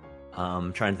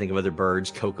 Trying to think of other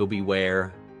birds. Coco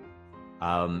Beware.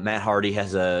 Matt Hardy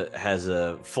has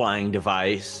a flying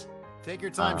device. Take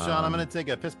your time, Sean. I'm going to take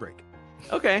a piss break.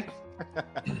 Okay.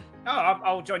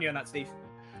 I'll join you on that, Steve.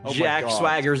 Oh Jack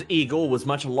Swagger's eagle was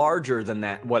much larger than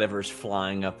that whatever's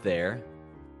flying up there.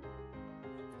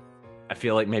 I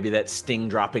feel like maybe that's Sting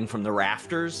dropping from the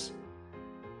rafters.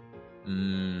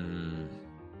 I'm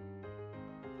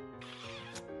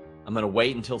gonna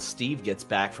wait until Steve gets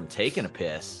back from taking a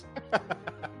piss.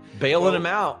 Bailing him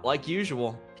out like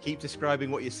usual. Keep describing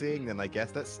what you're seeing then, I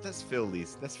guess. Let's fill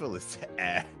this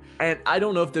air. And I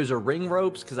don't know if those are ring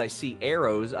ropes because I see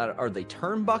arrows. Are they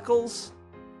turnbuckles?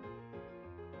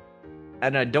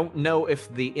 And I don't know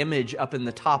if the image up in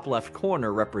the top left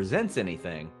corner represents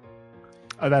anything.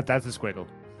 Oh, that's a squiggle.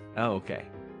 Oh, okay.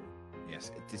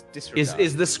 Yes, disregard.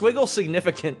 Is the squiggle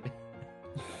significant?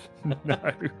 No.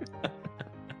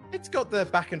 It's got the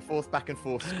back and forth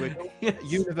squiggle. Yes.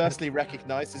 Universally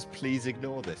recognized as please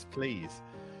ignore this, please.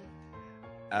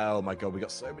 Oh my god, we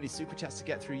got so many super chats to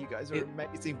get through. You guys are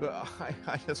amazing, but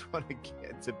I just want to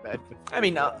get to bed. I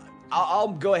mean, I'll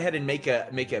go ahead and make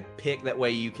a pick. That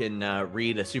way you can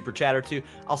read a super chat or two.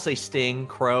 I'll say Sting,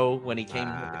 Crow when he came.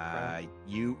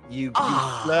 You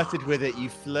flirted with it. You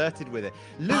flirted with it.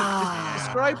 Luke,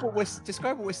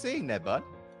 describe what we're seeing there, bud.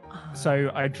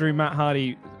 So I drew Matt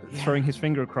Hardy throwing his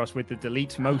finger across with the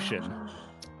delete motion,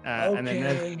 and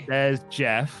then there's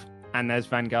Jeff. And there's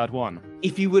Vanguard 1.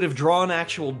 If you would have drawn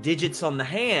actual digits on the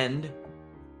hand,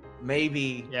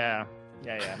 maybe. Yeah.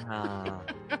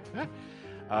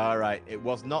 All right. It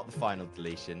was not the final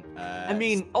deletion. I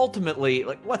mean, ultimately,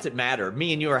 like, what's it matter?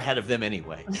 Me and you are ahead of them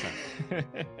anyway. So.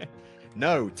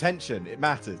 No, tension. It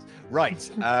matters.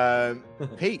 Right.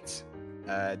 Pete.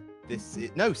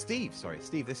 Steve. Sorry.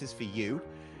 Steve, this is for you.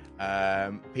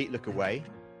 Pete, look away.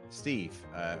 Steve,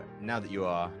 now that you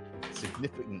are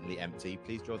significantly empty,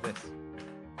 please draw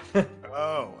this.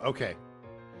 Oh, okay.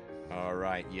 All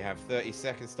right, you have 30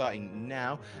 seconds starting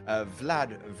now.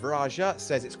 Vlad Vraja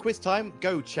says it's quiz time.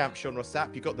 Go, champ Sean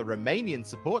Rossap. You got the Romanian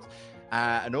support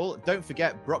and all. Don't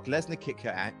forget, Brock Lesnar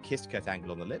kissed Kurt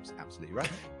Angle on the lips. Absolutely right.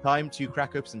 Time to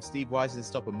crack up some Steve Wises and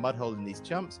stop a mud hole in these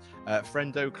chumps.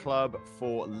 Friendo Club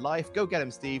for life. Go get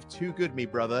him, Steve. Too good, me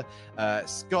brother.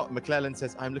 Scott McClellan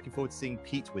says, I'm looking forward to seeing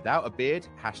Pete without a beard.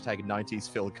 #90s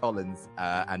Phil Collins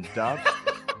and Dove.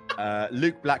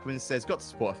 Luke Blackman says, got to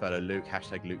support a fellow Luke.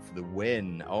 Hashtag Luke for the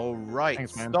win. All right.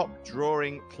 Thanks, man. Stop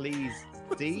drawing, please,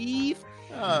 Steve.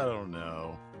 I don't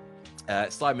know.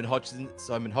 Simon Hodgson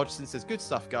says, good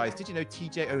stuff, guys. Did you know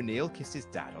TJ O'Neill kissed his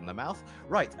dad on the mouth?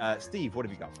 Right. Steve, what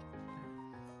have you got?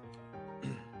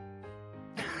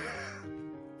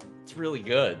 It's really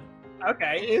good.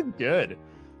 Okay. It is good.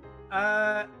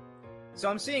 So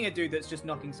I'm seeing a dude that's just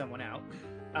knocking someone out.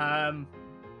 I'm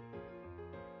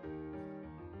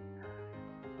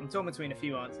torn between a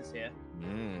few answers here.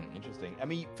 Interesting. I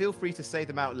mean, feel free to say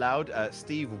them out loud.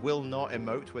 Steve will not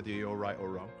emote whether you're right or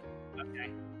wrong.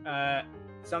 Okay.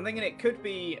 So I'm thinking it could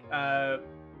be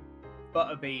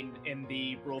Butterbean in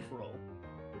the Brawl for All.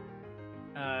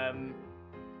 I'm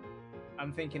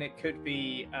thinking it could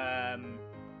be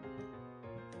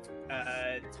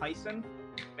Tyson,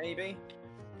 maybe.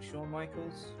 Shawn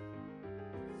Michaels.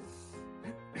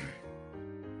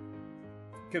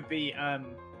 Could be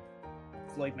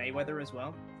Floyd Mayweather as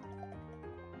well.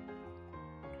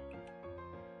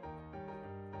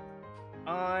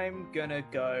 I'm gonna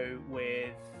go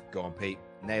with... Go on, Pete.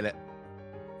 Nail it.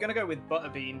 Gonna go with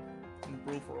Butterbean in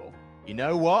Brawl for All. You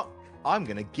know what? I'm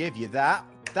going to give you that.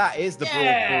 That is the Brawl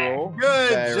for All.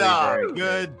 Good job.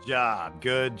 Good job.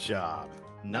 Good job.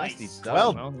 Nicely Nice.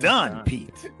 done. Well done,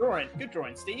 Pete. Good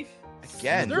drawing, Steve.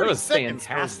 Again, 30 seconds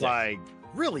fantastic. goes by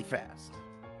really fast.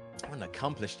 an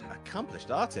accomplished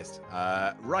artist.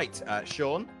 Right,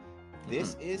 Sean,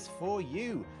 this is for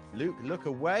you. Luke, look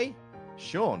away.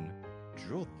 Sean,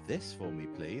 draw this for me,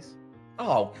 please.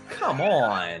 Oh, come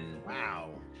on. Wow.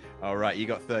 All right, you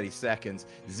got 30 seconds.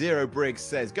 Zero Briggs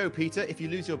says, go, Peter. If you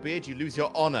lose your beard, you lose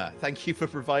your honor. Thank you for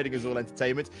providing us all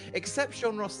entertainment, except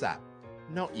Sean Rossap.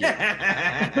 Not you.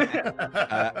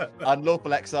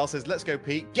 Unlawful Exile says, let's go,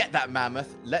 Pete. Get that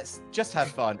mammoth. Let's just have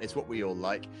fun. It's what we all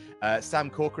like. Sam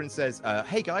Corcoran says,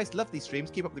 hey, guys, love these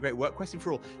streams. Keep up the great work. Question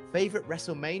for all. Favorite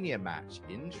WrestleMania match?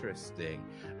 Interesting.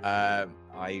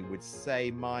 I would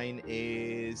say mine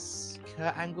is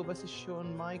Kurt Angle versus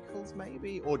Shawn Michaels,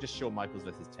 maybe? Or just Shawn Michaels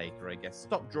versus Taker, I guess.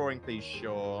 Stop drawing, please,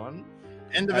 Sean.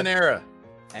 End of an era.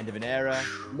 End of an era.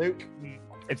 Luke?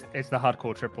 It's the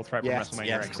hardcore triple threat from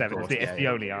WrestleMania X7. It's the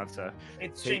only answer.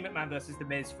 It's Shane McMahon versus The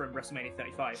Miz from WrestleMania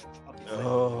 35. Obviously.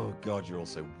 Oh, God, you're all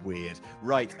so weird.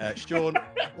 Right, Sean,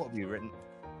 what have you written?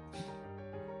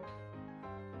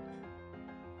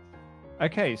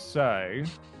 Okay, so...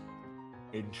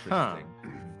 Interesting.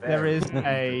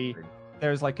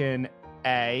 There's like an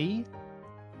A.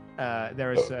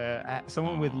 There is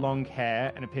someone with long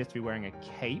hair and appears to be wearing a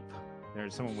cape. There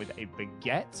is someone with a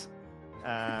baguette.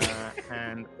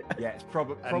 And yeah, it's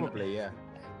probably yeah.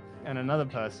 And another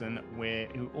person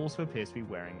who also appears to be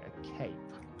wearing a cape.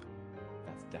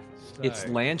 That's definitely. It's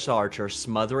Lance Archer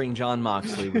smothering John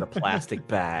Moxley with a plastic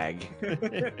bag.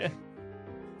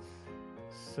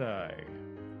 So,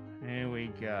 here we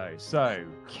go. So,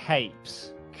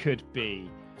 capes could be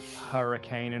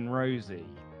Hurricane and Rosie.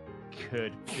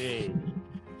 Could be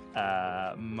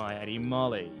Mighty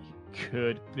Molly.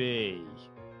 Could be.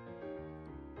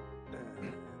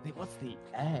 What's the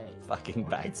A? Fucking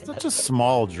baguette. It's such a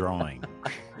small drawing.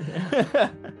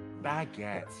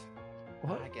 Baguette.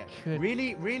 What Baguette.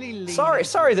 Really.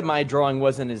 Sorry that my drawing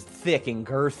wasn't as thick and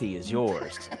girthy as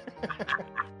yours.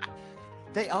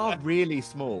 They are really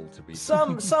small, to be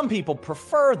Some people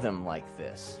prefer them like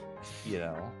this, you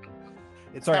know.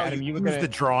 It's Sorry, how Adam, you you were use gonna... the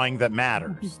drawing that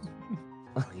matters.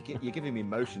 You're giving me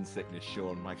motion sickness,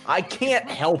 Sean. I can't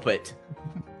help it.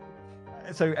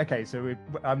 So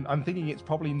I'm thinking it's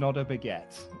probably not a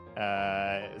baguette.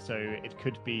 So it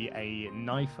could be a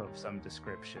knife of some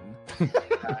description.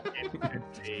 It could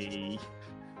be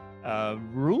a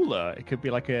ruler. It could be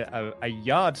like a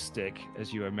yardstick,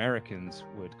 as you Americans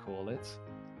would call it.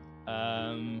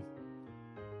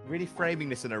 Really framing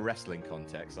this in a wrestling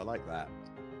context. I like that.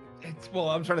 Well,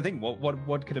 I'm trying to think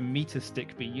what could a meter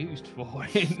stick be used for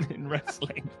in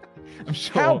wrestling? I'm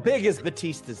sure. How big is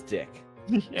Batista's dick?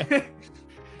 Yeah.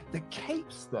 The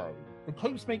capes, though. The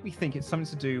capes make me think it's something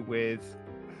to do with.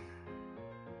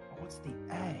 What's the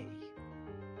A?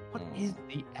 What is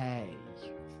the A?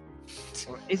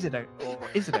 Or is it a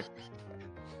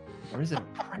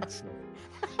pretzel?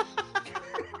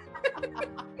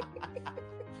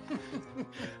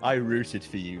 I rooted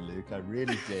for you, Luke. I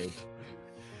really did.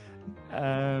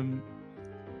 Wow.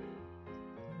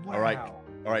 All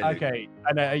right, Luke. Okay,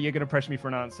 and you're going to pressure me for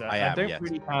an answer. I don't yes.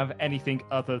 really have anything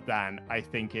other than I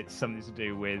think it's something to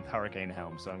do with Hurricane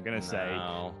Helms. So I'm going to say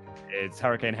it's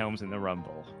Hurricane Helms in the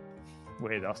Rumble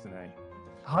with Austin A.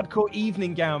 Hardcore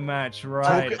evening gown match,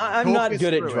 right? I'm not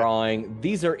good at drawing.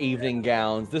 These are evening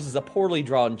gowns. This is a poorly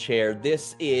drawn chair.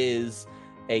 This is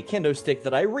a kendo stick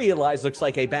that I realize looks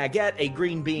like a baguette, a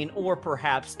green bean, or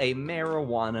perhaps a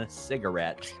marijuana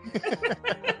cigarette.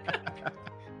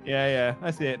 Yeah,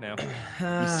 I see it now.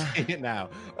 You see it now.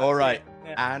 All right.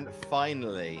 And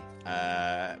finally,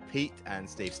 Pete and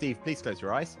Steve. Steve, please close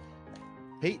your eyes.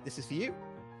 Pete, this is for you.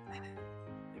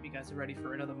 Maybe you guys are ready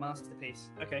for another masterpiece.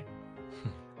 Okay.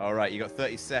 All right, you got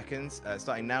 30 seconds.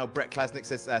 Starting now, Brett Klasnick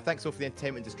says, thanks all for the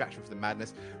entertainment and distraction for the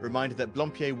madness. Reminder that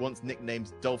Blompier once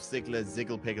nicknamed Dolph Ziggler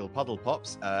Ziggle Piggle Puddle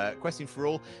Pops. Question for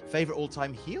all, favorite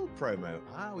all-time heel promo?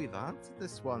 We've answered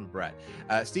this one, Brett.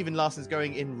 Stephen Larson's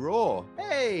going in Raw.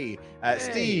 Hey!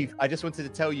 Steve, I just wanted to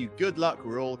tell you, good luck.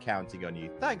 We're all counting on you.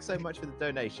 Thanks so much for the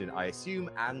donation, I assume,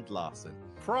 and Larson.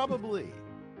 Probably.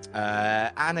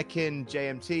 Anakin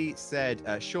JMT said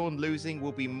Sean losing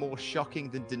will be more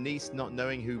shocking than Denise not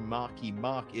knowing who Marky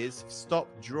Mark is. Stop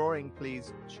drawing,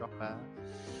 please, Chopper.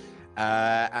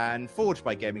 And Forged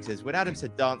by Gaming says, when Adam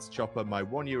said dance Chopper, my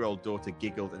 1-year-old daughter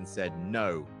giggled and said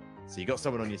no. So you got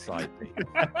someone on your side, Pete.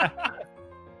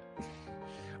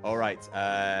 All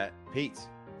right, Pete,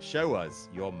 show us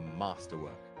your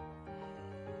masterwork.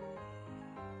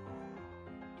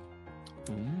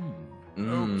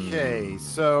 Okay,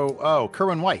 so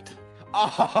Kerwin White.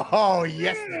 Oh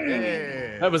yes,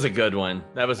 that was a good one.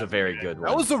 That was a very good one.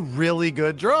 That was a really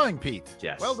good drawing, Pete.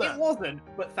 Yes. Well done. It wasn't,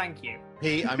 but thank you.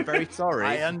 Pete, I'm very sorry.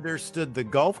 I understood the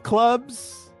golf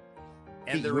clubs,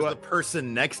 and Pete, there was a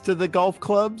person next to the golf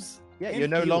clubs. Yeah, you're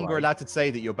no longer allowed to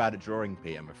say that you're bad at drawing,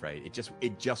 Pete. I'm afraid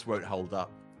it just won't hold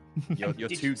up. You're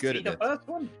Did too you good see at the this. first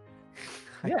one?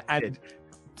 Yeah, and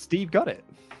Steve got it.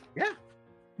 Yeah.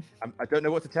 I don't know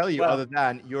what to tell you other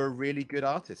than you're a really good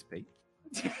artist, Pete.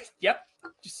 Yep.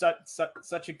 Just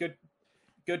such a good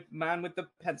man with the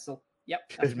pencil.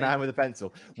 Yep. Good man with a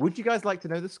pencil. Would you guys like to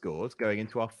know the scores going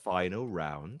into our final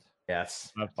round?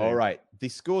 Yes. All right. The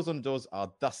scores on doors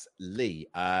are thusly.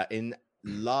 In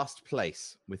last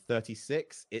place with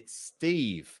 36, it's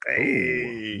Steve.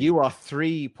 Hey. You are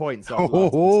 3 points off last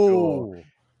score.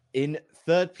 In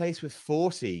third place with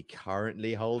 40,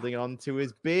 currently holding on to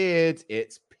his beard,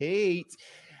 it's Pete.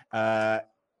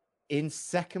 In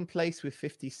second place with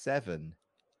 57,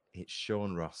 it's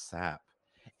Sean Ross Sapp.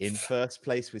 In first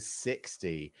place with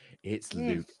 60, it's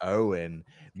Luke Owen.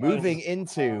 Moving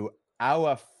into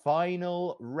our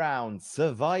final round,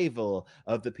 survival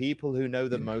of the people who know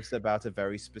the most about a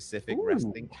very specific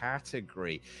wrestling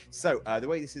category. So the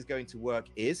way this is going to work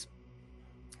is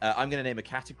I'm going to name a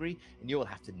category, and you'll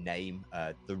have to name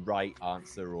the right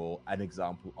answer or an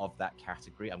example of that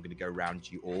category. I'm going to go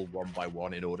around you all one by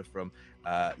one in order from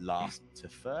last to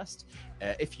first.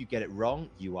 If you get it wrong,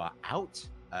 you are out.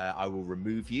 I will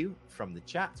remove you from the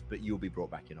chat, but you'll be brought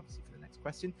back in, obviously, for the next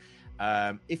question.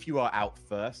 If you are out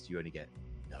first, you only get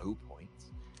no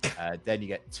points. Then you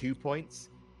get 2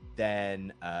 points,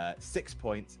 then 6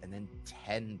 points, and then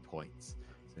 10 points.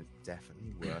 So it's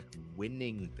definitely worth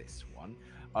winning this one.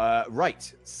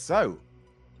 Right, so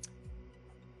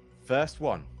first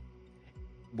one,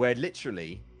 where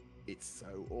literally it's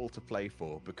so all to play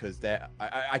for because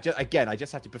I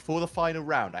just have to, before the final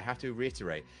round, I have to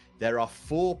reiterate there are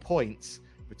 4 points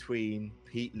between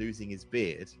Pete losing his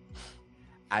beard,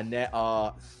 and there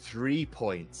are 3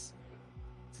 points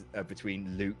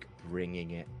between Luke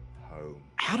bringing it home.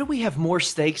 How do we have more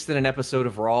stakes than an episode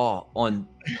of Raw on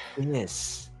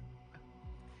this?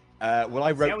 Well,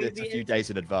 I wrote this a few days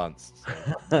in advance. So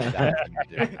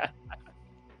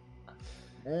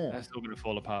That's still going to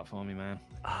fall apart for me, man.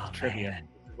 Oh, Trivia.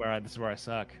 man. This is where I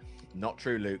suck. Not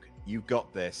true, Luke. You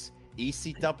got this.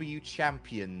 ECW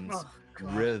champions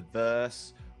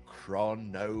reverse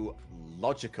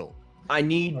chronological. I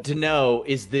need to know: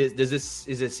 is this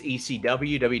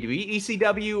ECW, WWE,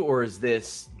 ECW, or is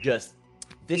this just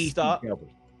This ECW?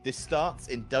 starts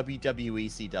in WWE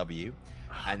ECW,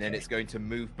 and then it's going to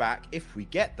move back, if we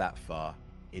get that far,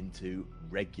 into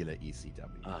regular ECW.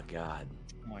 Oh God!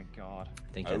 Oh my God!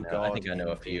 I think I know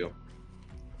a few.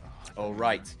 All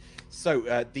right.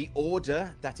 So the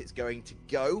order that it's going to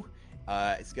go,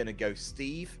 it's going to go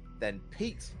Steve, then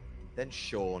Pete, then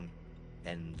Sean,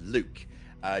 then Luke.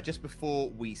 Just before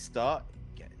we start,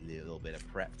 get a little bit of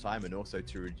prep time, and also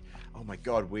oh my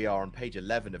God, we are on page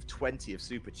 11 of 20 of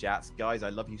super chats. Guys, I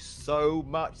love you so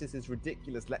much. This is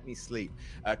ridiculous. Let me sleep.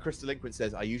 Crystal Delinquent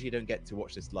says, I usually don't get to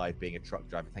watch this live being a truck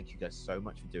driver. Thank you guys so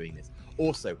much for doing this.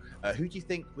 Also, who do you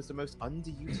think was the most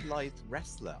underutilized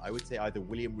wrestler? I would say either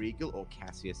William Regal or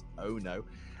Cassius Ohno.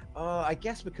 I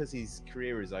guess because his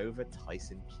career is over,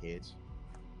 Tyson Kidd.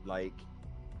 Like,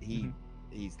 he's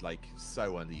like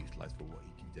so underutilized for what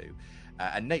he can do.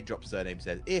 And Nate Drop Surname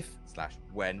says,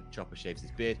 if/when Chopper shaves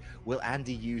his beard, will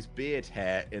Andy use beard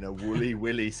hair in a woolly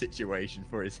willy situation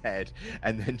for his head?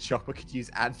 And then Chopper could use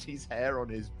Andy's hair on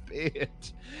his beard.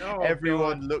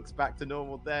 Everyone looks back to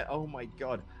normal there. Oh my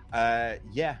God.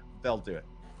 Yeah, they'll do it.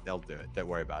 They'll do it. Don't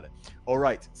worry about it. All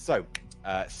right. So,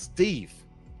 Steve,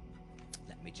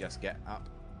 let me just get up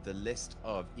the list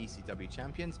of ECW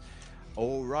champions.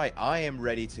 All right. I am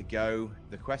ready to go.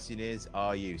 The question is,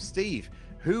 are you? Steve,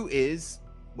 who is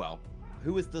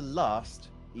the last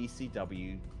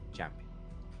ECW champion?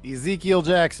 Ezekiel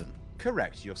Jackson.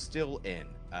 Correct. You're still in.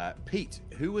 Pete,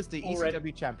 who was the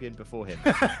ECW champion before him?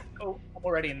 Oh, I'm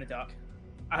already in the dark.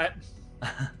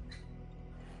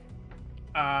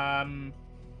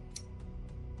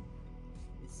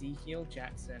 Ezekiel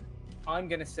Jackson. I'm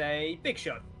going to say Big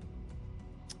Show.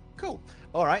 Cool.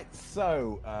 All right.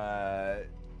 So,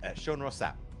 Sean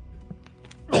Rossap.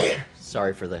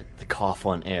 Sorry for the cough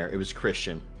on air. It was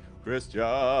Christian.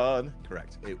 Christian.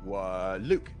 Correct. It was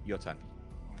Luke. Your turn.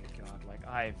 Oh my God! Like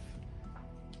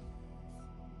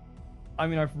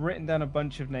I've written down a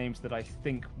bunch of names that I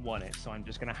think won it, so I'm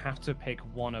just gonna have to pick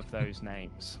one of those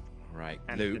names. Right.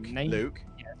 And Luke.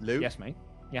 Luke. Yes, mate.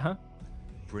 Yeah. Huh?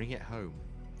 Bring it home.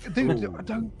 Dude,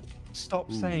 don't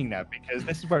stop saying that, because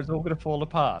this is where it's all gonna fall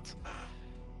apart.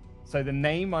 So the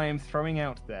name I am throwing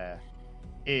out there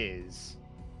is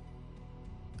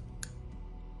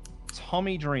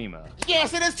Tommy Dreamer.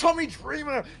 Yes, it is Tommy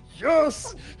Dreamer.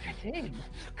 Yes.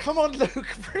 Come on, Luke,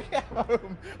 bring it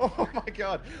home. Oh my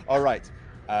God. All right.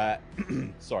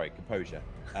 Sorry, composure.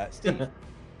 Steve.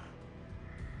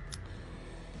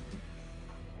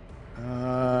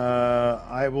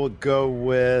 I will go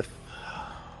with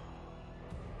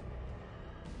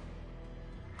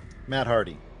Matt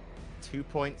Hardy. 2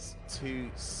 points to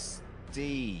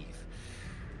Steve.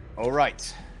 All right.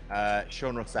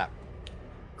 Sean Rossap.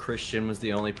 Christian was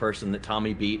the only person that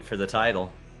Tommy beat for the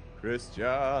title.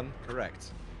 Christian.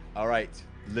 Correct. All right.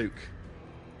 Luke.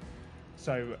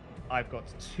 So I've got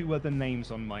two other names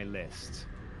on my list.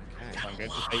 Okay. So I'm going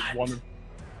to take one of...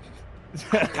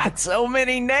 I've got so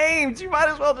many names. You might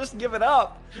as well just give it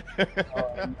up.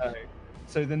 Oh, no.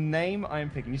 So the name I'm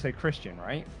picking, you say Christian,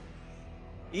 right?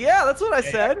 Yeah, that's what I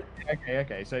said.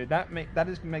 Okay. So that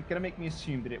is going to make me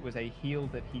assume that it was a heel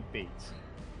that he beat.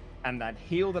 And that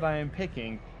heel that I am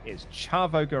picking is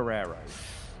Chavo Guerrero.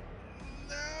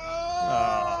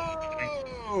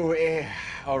 No!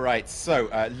 All right, so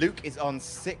Luke is on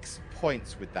 6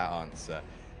 points with that answer.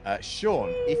 Sean,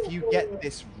 if you get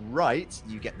this right,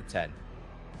 you get the 10.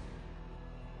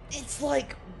 It's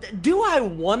like, do I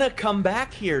want to come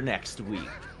back here next week?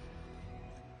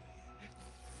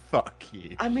 Fuck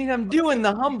you. I mean, I'm doing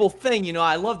the humble thing. You know,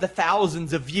 I love the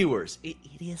thousands of viewers. It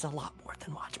is a lot more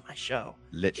than watching my show.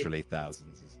 Literally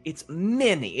thousands. It's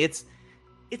many. It's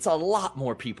a lot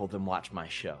more people than watch my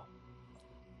show.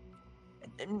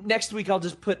 Next week, I'll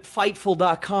just put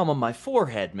Fightful.com on my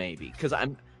forehead, maybe, because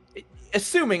I'm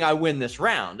assuming I win this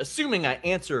round, assuming I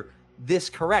answer this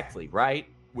correctly, right?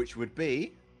 Which would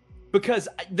be? Because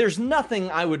there's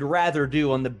nothing I would rather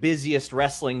do on the busiest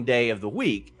wrestling day of the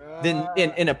week than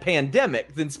in a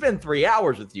pandemic than spend 3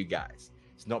 hours with you guys.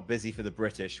 It's not busy for the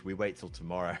British. We wait till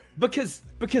tomorrow. Because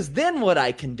then what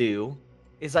I can do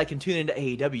is I can tune into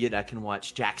AEW and I can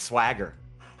watch Jack Swagger.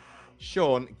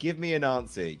 Sean, give me an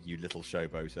answer, you little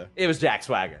showboater. It was Jack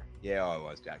Swagger. Yeah, it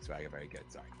was Jack Swagger. Very good.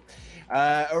 Sorry.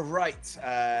 All right.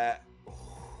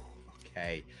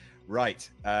 Okay. Right.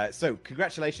 So,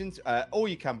 congratulations. All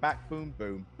you come back. Boom,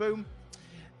 boom, boom.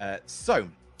 So,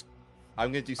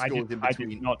 I'm going to do scores in between.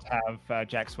 I did not have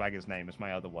Jack Swagger's name as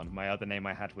my other one. My other name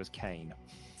I had was Kane.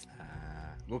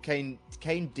 Well, Kane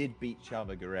did beat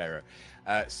Chavo Guerrero.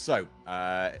 So,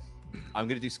 I'm going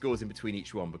to do scores in between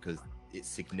each one because it's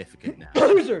significant now.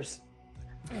 Losers!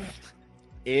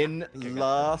 In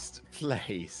last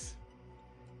place.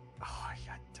 Oh,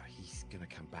 yeah, he's going to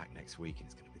come back next week and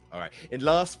it's going to be... All right. In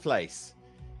last place,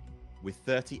 with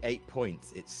 38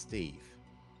 points, it's Steve.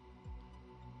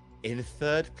 In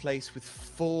third place with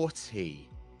 40,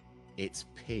 it's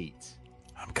Pete.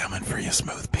 I'm coming for you,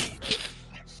 Smooth Pete.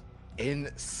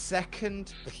 In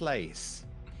second place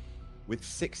with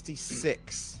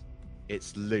 66,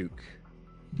 it's Luke.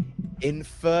 In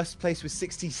first place with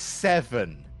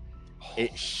 67,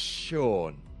 it's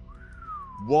Sean.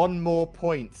 One more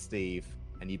point, Steve,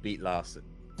 and you beat Larson.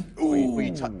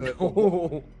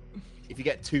 If you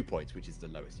get 2 points, which is the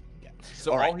lowest you can get.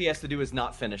 So all he has to do is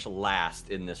not finish last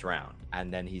in this round.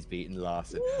 And then he's beaten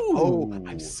Larson. Ooh. Oh,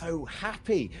 I'm so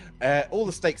happy. All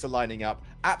the stakes are lining up.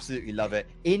 Absolutely love it.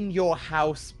 In your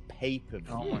house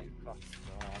pay-per-view. Oh my God.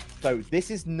 So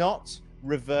this is not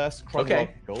reverse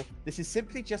chronological. This is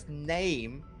simply just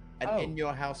name an In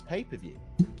Your House pay-per-view.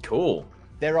 Cool.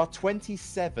 There are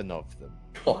 27 of them.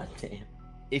 God damn.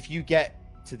 If you get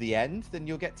to the end, then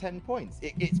you'll get 10 points.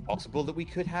 It's possible that we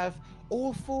could have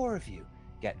all 4 of you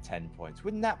get 10 points.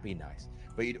 Wouldn't that be nice?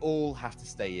 But you'd all have to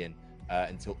stay in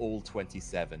until all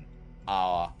 27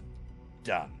 are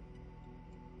done.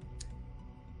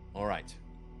 All right.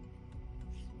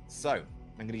 So I'm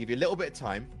going to give you a little bit of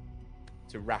time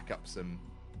to rack up some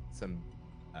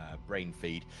brain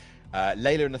feed.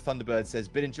 Layla and the Thunderbird says,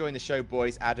 been enjoying the show,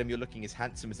 boys. Adam, you're looking as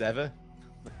handsome as ever.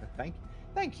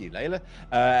 Thank you, Layla.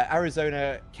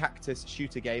 Arizona Cactus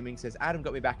Shooter Gaming says, Adam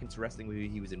got me back into wrestling with who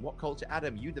he was in What Culture.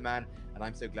 Adam, you the man, and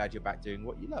I'm so glad you're back doing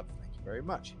what you love. Thank you very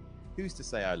much. Who's to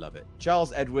say I love it?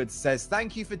 Charles Edwards says,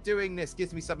 thank you for doing this.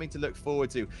 Gives me something to look forward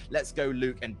to. Let's go,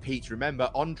 Luke and Pete. Remember,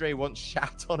 Andre once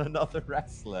shat on another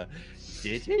wrestler.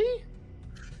 Did he?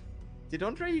 Did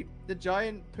Andre the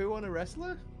Giant poo on a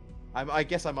wrestler? I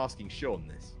guess I'm asking Sean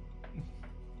this.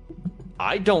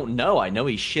 I don't know. I know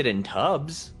he shit in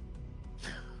tubs.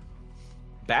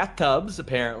 Bathtubs,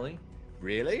 apparently.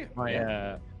 Really?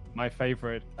 My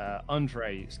favorite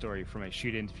Andre story from a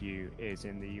shoot interview is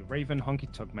in the Raven Honky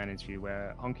Tonk Man interview,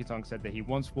 where Honky Tonk said that he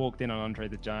once walked in on Andre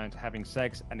the Giant having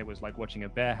sex, and it was like watching a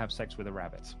bear have sex with a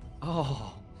rabbit.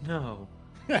 Oh, no.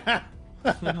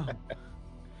 No.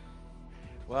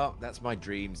 Well, that's my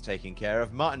dreams taken care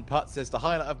of. Martin Putt says, the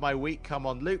highlight of my week, come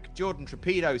on, Luke. Jordan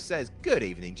Trapedo says, good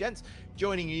evening, gents.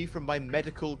 Joining you from my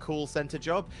medical call center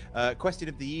job. Question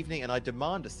of the evening, and I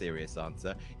demand a serious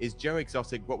answer. Is Joe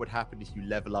Exotic what would happen if you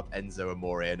level up Enzo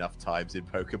Amore enough times in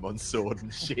Pokemon Sword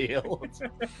and Shield?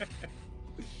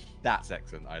 That's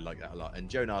excellent. I like that a lot. And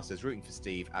Jonas says, rooting for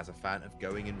Steve as a fan of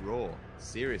going in Raw.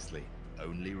 Seriously,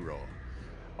 only Raw.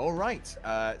 All right,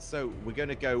 so we're going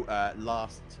to go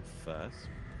last to first,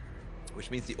 which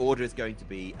means the order is going to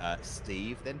be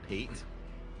Steve, then Pete,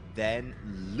 then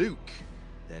Luke,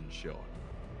 then Sean.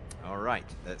 All right,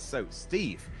 so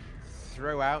Steve,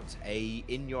 throw out a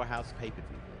In Your House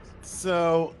pay-per-view.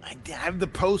 So I have the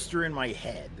poster in my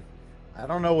head. I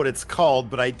don't know what it's called,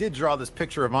 but I did draw this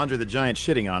picture of Andre the Giant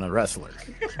shitting on a wrestler.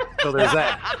 So there's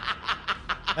that.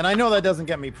 And I know that doesn't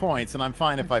get me points, and I'm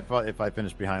fine if I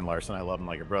finish behind Larson. I love him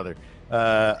like a brother.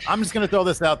 I'm just going to throw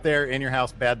this out there. In Your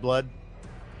House, Bad Blood.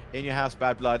 In Your House,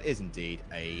 Bad Blood is indeed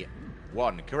a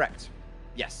 1. Correct.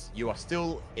 Yes, you are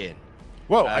still in.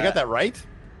 Whoa, I got that right?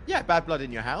 Yeah, Bad Blood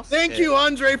in Your House. Thank you,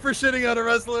 Andre, for shitting on a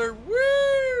wrestler.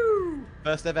 Woo!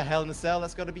 First ever Hell in a Cell,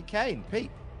 that's got to be Kane.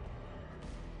 Pete.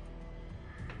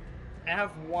 I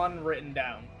have 1 written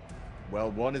down. Well,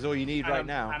 1 is all you need right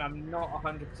now. And I'm not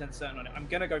 100% certain on it. I'm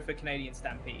going to go for Canadian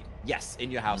Stampede. Yes,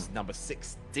 In Your House, number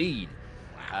 16.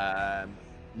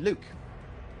 Luke.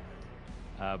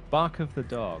 Bark of the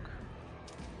Dog.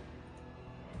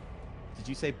 Did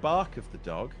you say Bark of the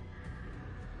Dog?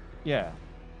 Yeah.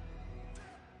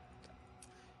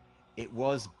 It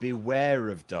was Beware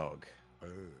of Dog.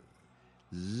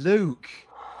 Luke.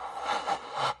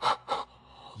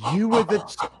 You were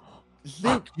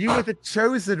the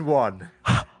chosen one.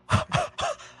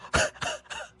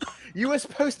 You were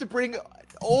supposed to bring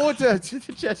order to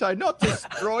the Jedi, not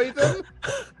destroy them.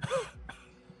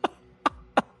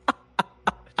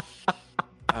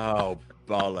 Oh,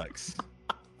 bollocks.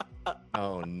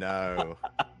 Oh, no.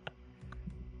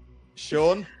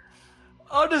 Sean?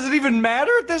 Oh, does it even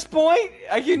matter at this point?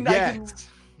 Yes.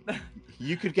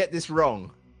 You could get this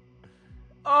wrong.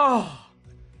 Oh.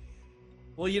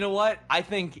 Well, you know what? I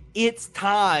think it's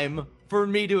time for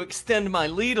me to extend my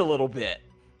lead a little bit.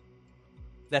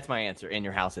 That's my answer. In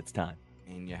Your House, it's time.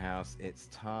 In Your House, it's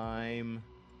time.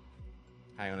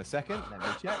 Hang on a second. Let me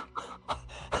check.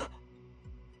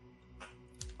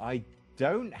 I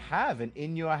don't have an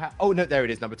In Your House. Oh, no, there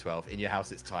it is. Number 12. In Your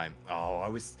House, it's time. Oh, I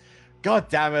was... God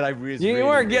damn it. I was You really,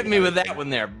 weren't getting me really with that one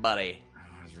there, buddy.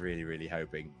 I was really, really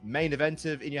hoping. Main event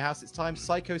of In Your House, it's time.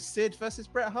 Psycho Sid versus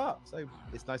Bret Hart. So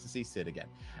it's nice to see Sid again.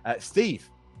 Steve.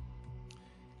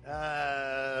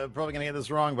 Probably going to get this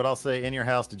wrong, but I'll say In Your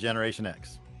House, Degeneration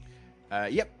X.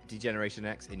 Yep. Degeneration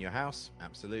X, In Your House.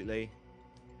 Absolutely.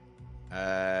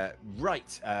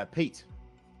 Right. Pete.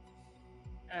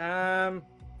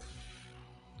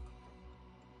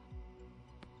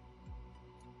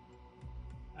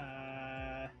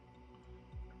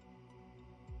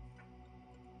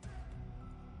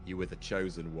 You were the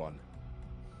chosen one.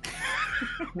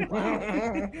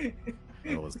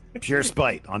 It was pure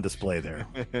spite on display there.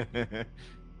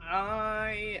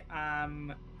 I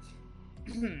am...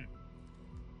 If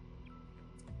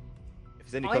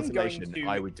there's any consolation,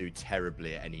 I would do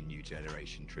terribly at any New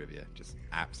Generation trivia. Just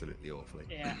absolutely awfully.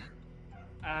 Yeah.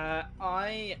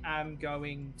 I am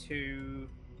going to...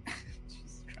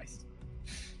 Jesus Christ.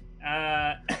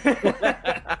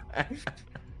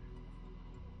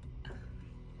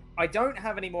 I don't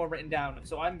have any more written down,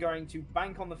 so I'm going to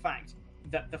bank on the fact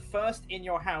that the first In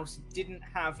Your House didn't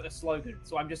have a slogan.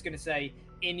 So I'm just going to say,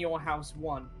 In Your House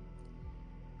 1.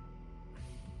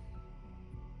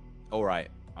 All right,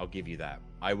 I'll give you that.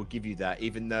 I will give you that,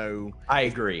 even though... I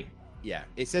agree. Yeah,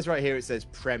 it says right here, it says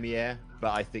premiere,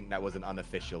 but I think that was an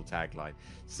unofficial tagline.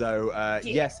 So,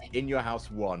 yes, In Your House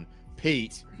 1.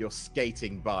 Pete, you're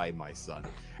skating by, my son.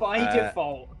 By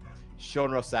default.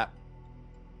 Sean Rossap.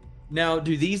 Now,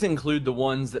 do these include the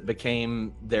ones that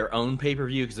became their own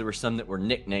pay-per-view? Because there were some that were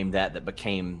nicknamed that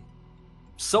became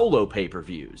solo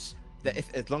pay-per-views.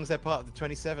 As long as they're part of the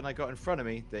 27 I got in front of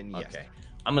me, then yes. Okay.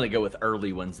 I'm going to go with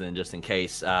early ones then, just in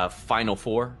case. Final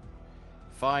Four.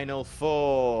 Final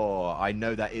Four. I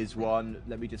know that is one.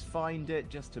 Let me just find it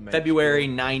just to make February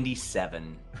sure.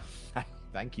 97.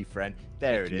 Thank you, friend.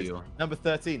 There it is. Number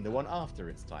 13, the one after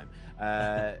its time.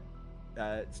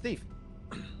 Steve.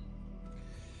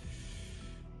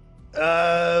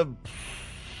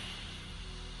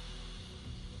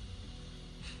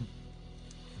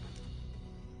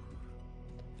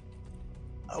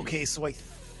 Okay, so I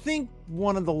think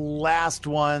one of the last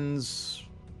ones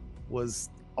was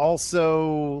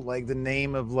also like the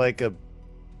name of like a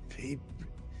paper.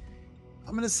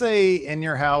 I'm gonna say In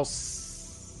Your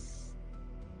House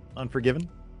Unforgiven.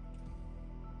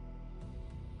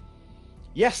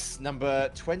 Yes, number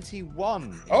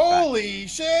 21. Holy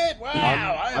shit! Wow,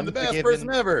 I am the best person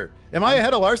ever. Am I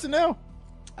ahead of Larson now?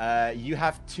 You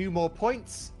have 2 more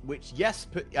points, which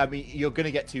you're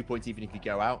gonna get 2 points even if you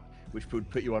go out, which would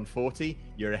put you on 40.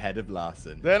 You're ahead of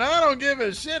Larson. Then I don't give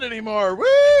a shit anymore.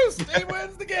 Woo! Steve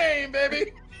wins the game,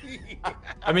 baby.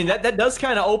 I mean, that does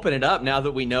kind of open it up now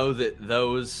that we know that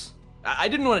those... I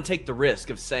didn't want to take the risk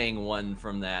of saying one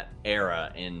from that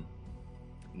era and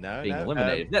being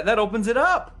eliminated. That opens it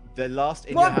up. The last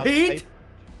In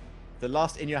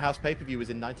Your House pay-per-view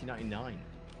was in 1999.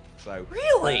 So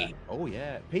really? Oh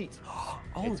yeah, Pete.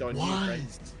 It's on you, friend.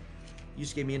 You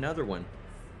just gave me another one.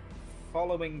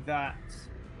 Following that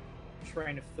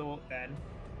train of thought, then,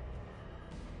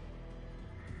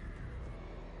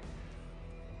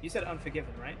 you said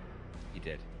Unforgiven, right? You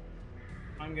did.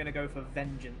 I'm gonna go for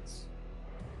Vengeance.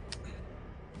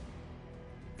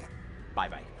 Bye.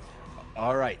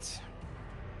 All right.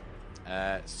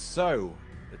 So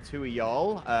the two of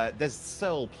y'all, there's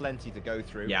still plenty to go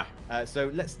through. Yeah. So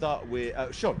let's start with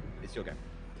Sean. It's your go.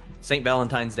 St.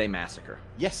 Valentine's Day Massacre.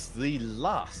 Yes, the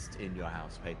last In Your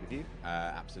House pay-per-view.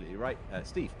 Absolutely right.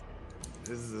 Steve.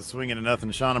 This is a swing into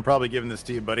nothing, Sean. I'm probably giving this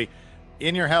to you, buddy.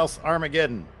 In Your House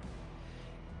Armageddon.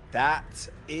 That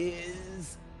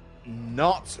is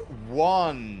not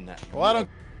one. Well, I don't...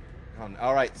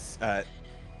 All right.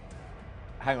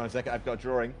 Hang on a second. I've got a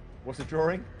drawing. What's a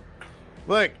drawing?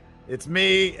 Look, it's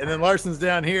me, and then Larson's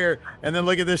down here, and then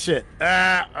look at this shit.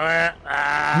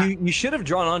 You should have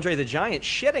drawn Andre the Giant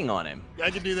shitting on him. I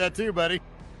can do that too, buddy.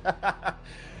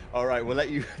 All right, we'll let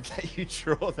you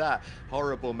draw that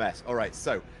horrible mess. All right,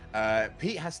 so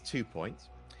Pete has 2 points.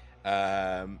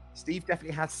 Steve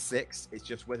definitely has 6. It's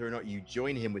just whether or not you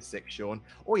join him with 6, Sean.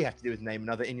 All you have to do is name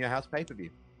another In Your House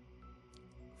pay-per-view.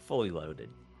 Fully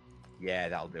loaded. Yeah,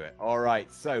 that'll do it. All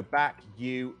right, so back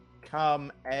you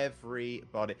come,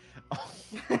 everybody.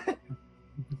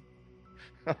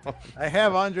 I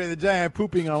have Andre the Giant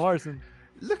pooping on Larson.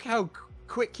 Look how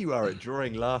quick you are at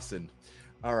drawing Larson.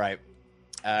 All right,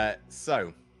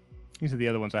 so these are the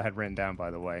other ones I had written down, by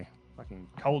the way. Fucking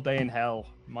Cold Day in Hell,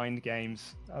 Mind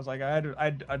Games. I was like, oh,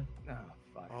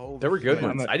 fuck. There were good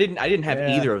ones. I didn't have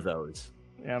either of those.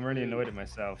 Yeah, I'm really annoyed at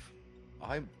myself.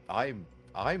 I'm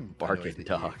barking the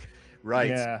dog.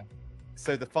 Right. Yeah.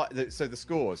 So the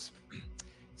scores.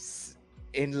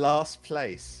 In last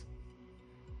place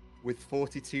with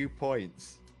 42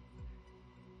 points,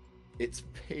 it's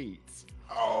Pete.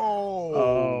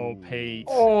 Oh, Pete.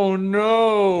 Oh,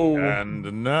 no.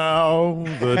 And now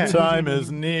the time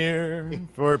is near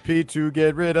for Pete to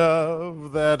get rid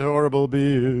of that horrible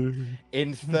beer.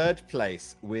 In third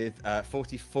place with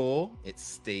 44, it's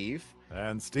Steve.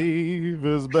 And Steve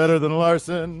is better than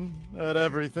Larson at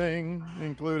everything,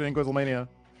 including QuizzleMania.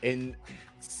 In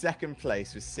second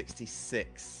place with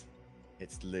 66,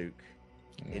 it's Luke.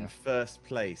 Yeah. In first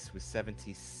place with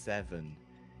 77,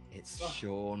 it's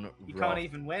Sean. You can't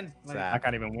even win. I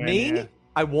can't even win. Me? Yeah.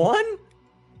 I won?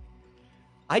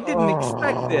 I didn't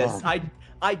expect this.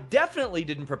 I definitely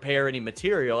didn't prepare any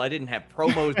material. I didn't have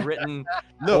promos written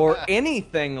or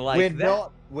anything like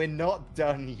that. we're not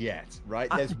done yet, right?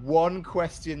 There's one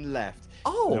question left.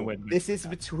 This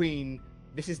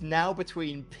is now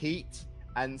between Pete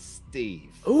and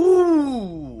Steve.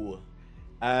 Ooh.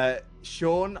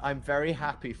 Sean, I'm very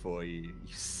happy for you.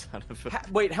 You son of a...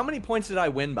 Wait, how many points did I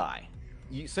win by?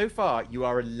 So far, you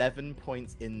are 11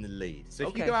 points in the lead. So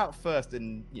if you go out first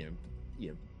and,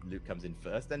 Luke comes in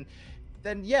first, then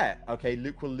yeah, okay,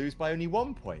 Luke will lose by only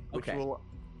 1 point, which will,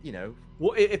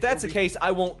 Well, if that's the case,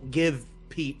 I won't give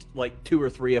Pete like 2 or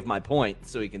 3 of my points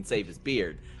so he can save his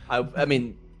beard. I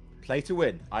mean, play to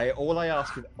win. All I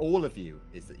ask of all of you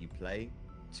is that you play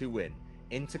to win.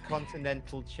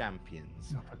 Intercontinental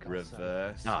champions.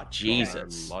 Reverse.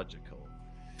 Jesus. Logical.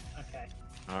 Okay.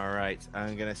 All right,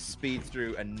 I'm going to speed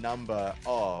through a number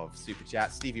of super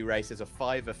chats. Stevie Ray says a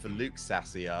 $5 for Luke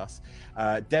sassy ass.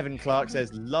 Devin Clark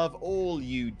says, love all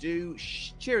you do.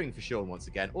 Cheering for Sean once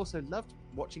again. Also loved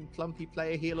watching Plumpy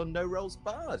play a heel on No Rolls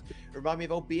Bard. Remind me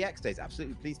of old BX days.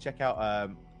 Absolutely, please check out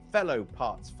fellow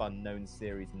Parts Fun known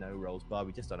series No Rolls Bar.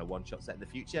 We just done a one-shot set in the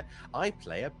future. I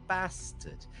play a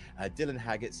bastard. Dylan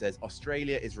Haggett says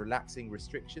Australia is relaxing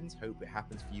restrictions. Hope it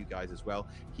happens for you guys as well.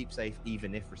 Keep safe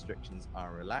even if restrictions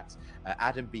are relaxed.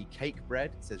 Adam B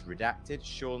Cakebread says redacted.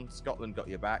 Sean, Scotland got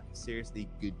your back. Seriously,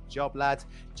 good job, lads.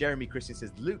 Jeremy Christian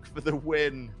says Luke for the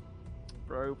win.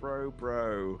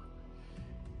 Bro.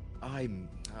 I'm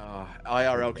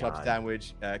IRL Club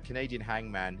Sandwich, Canadian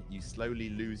Hangman. You slowly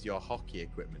lose your hockey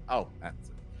equipment. Oh,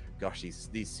 gosh,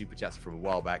 these super chats are from a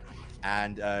while back.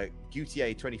 And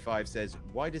Gutier25 says,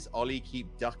 why does Ollie keep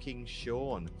ducking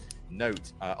Sean?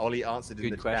 Note, Ollie answered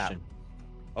in the chat.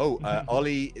 Oh,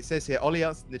 Ollie, it says here, Ollie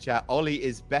answered in the chat. Ollie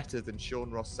is better than Sean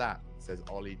Rossat, says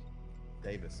Ollie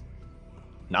Davis.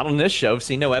 Not on this show. I've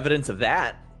seen no evidence of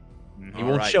that. He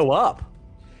won't show up.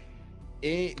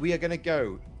 We are going to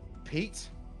go Pete,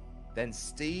 then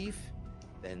Steve,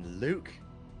 then Luke,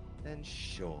 then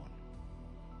Sean.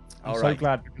 I'm so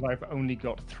glad because I've only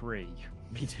got 3.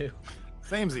 Me too.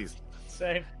 Samesies.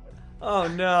 Same. Oh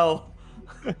no.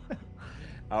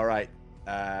 All right,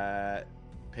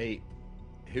 Pete.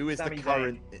 Who is Sami the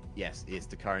current? Yes, he is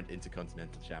the current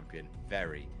Intercontinental Champion.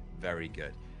 Very, very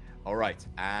good. All right,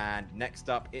 and next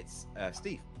up it's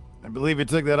Steve. I believe he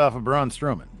took that off of Braun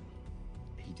Strowman.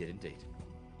 He did indeed.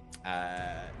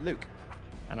 Luke.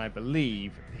 And I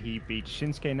believe he beat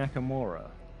Shinsuke Nakamura.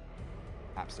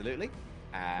 Absolutely.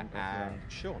 And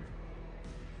Sean.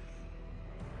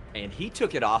 And he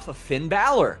took it off of Finn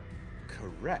Balor.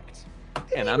 Correct.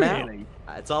 And I'm out.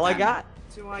 That's all I got.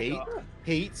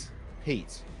 Pete.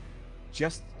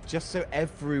 Just so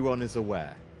everyone is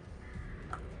aware,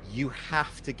 you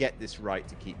have to get this right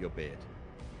to keep your beard.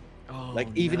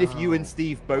 Even if you and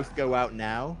Steve both go out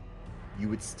now, you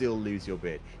would still lose your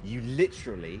beard. You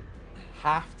literally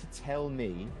have to tell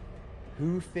me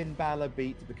who Finn Balor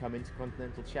beat to become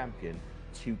Intercontinental Champion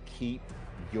to keep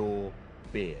your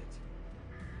beard.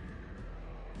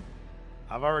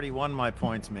 I've already won my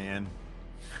points, man.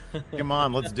 Come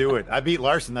on, let's do it. I beat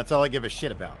Larson. That's all I give a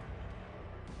shit about.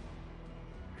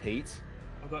 Pete?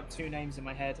 I've got 2 names in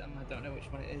my head and I don't know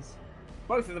which one it is.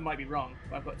 Both of them might be wrong,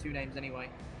 but I've got 2 names anyway.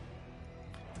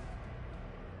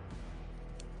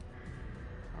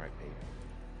 All right, Pete.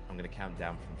 I'm going to count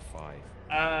down from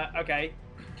 5. Okay.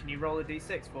 Can you roll a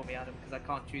d6 for me, Adam? Because I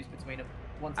can't choose between them.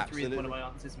 1 to 3 is one of my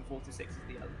answers, and 4 to 6 is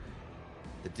the other.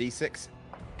 The d6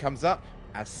 comes up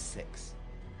as 6.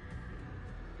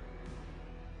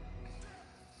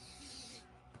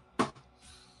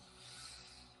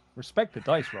 Respect the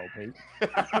dice roll, Pete.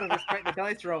 I've got to respect the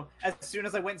dice roll. As soon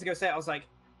as I went to go say it, I was like,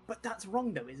 but that's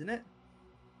wrong though, isn't it?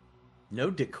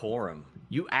 No decorum.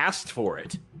 You asked for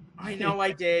it. I know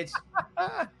I did.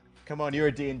 Come on, you're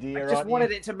a D&D-er, I just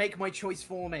wanted it to make my choice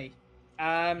for me.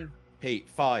 Pete,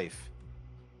 5,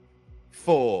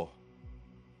 4,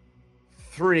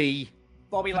 3.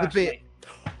 Bobby Lashley.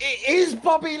 It is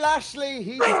Bobby Lashley.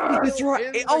 He's That's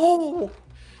right. Oh.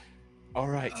 All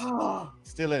right.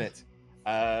 Still in it.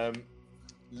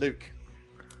 Luke.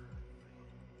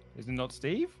 Is it not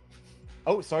Steve?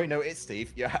 Oh, sorry. No, it's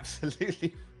Steve. You're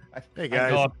absolutely right. Hey,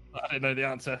 guys. God, I didn't know the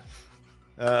answer.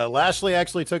 Lashley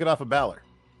actually took it off of Balor.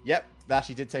 Yep,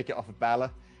 Lashley did take it off of Balor.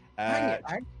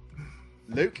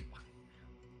 Luke?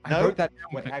 I wrote that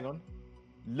down hang on.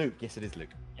 Luke. Yes, it is Luke.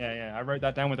 Yeah. I wrote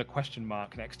that down with a question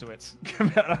mark next to it.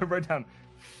 I wrote down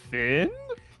Finn?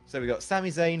 So we got Sami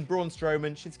Zayn, Braun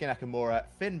Strowman, Shinsuke Nakamura,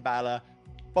 Finn Balor,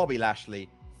 Bobby Lashley,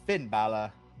 Finn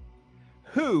Balor.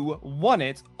 Who won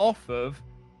it off of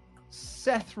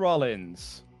Seth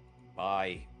Rollins?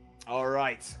 Bye. All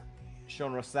right.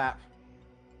 Sean Rossap.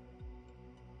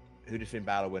 Who did Finn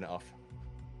Balor win it off?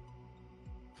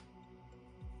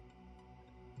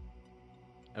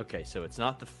 Okay, so it's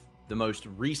not the most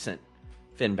recent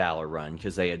Finn Balor run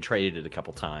because they had traded it a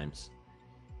couple times.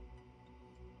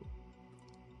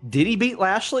 Did he beat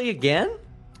Lashley again?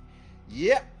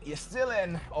 Yep, you're still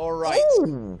in. All right.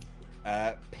 Ooh.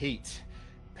 Pete.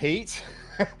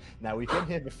 Now, we've been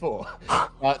here before,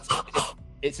 but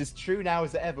it's as true now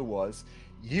as it ever was.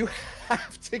 You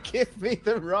have to give me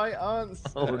the right answer.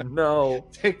 Oh, no.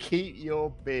 To keep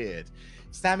your beard.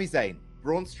 Sami Zayn,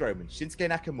 Braun Strowman, Shinsuke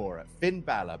Nakamura, Finn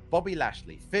Balor, Bobby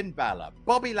Lashley, Finn Balor,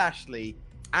 Bobby Lashley,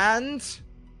 and...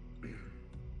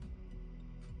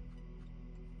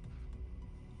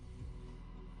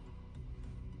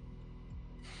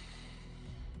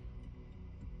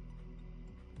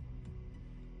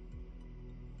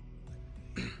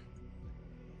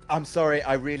 I'm sorry,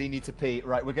 I really need to pee.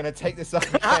 Right, we're going to take this up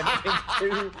again in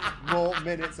 2 more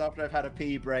minutes after I've had a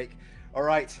pee break. All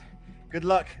right, good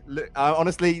luck. Look,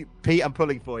 honestly, Pete, I'm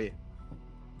pulling for you.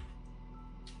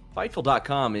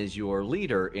 Fightful.com is your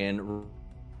leader in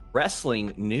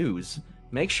wrestling news.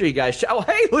 Make sure you guys... Oh,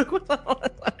 hey, Luke, what's on?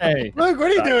 Hey. Luke,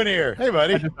 what are you doing here? Hey,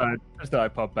 buddy. I just thought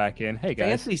I'd pop back in. Hey, guys.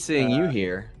 Fancy seeing you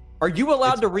here. Are you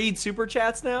allowed to read Super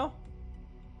Chats now?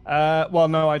 Well,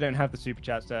 no, I don't have the super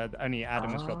chats. Only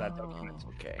Adam has got that document.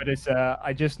 Okay. But it's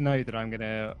I just know that I'm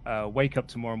gonna wake up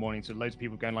tomorrow morning to loads of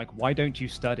people going like, "Why don't you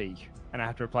study?" And I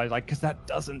have to reply like, "Because that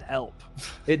doesn't help."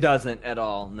 It doesn't at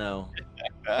all. No.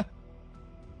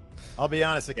 I'll be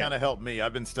honest, it kind of helped me.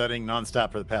 I've been studying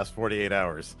nonstop for the past 48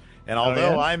 hours. And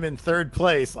although I'm in 3rd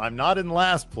place, I'm not in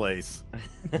last place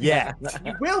yet.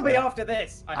 You will be after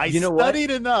this. I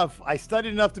studied enough. I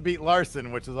studied enough to beat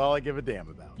Larson, which is all I give a damn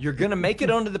about. You're going to make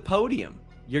it onto the podium.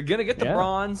 You're going to get the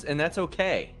bronze, and that's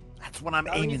okay. That's what I'm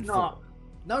No, aiming he's for. not.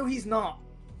 No, he's not.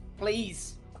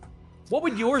 Please. What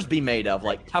would yours be made of?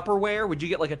 Like Tupperware? Would you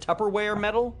get like a Tupperware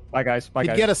medal? Bye, guys. Bye, You'd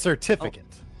guys. get a certificate.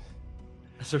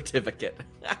 A certificate.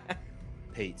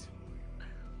 Pete,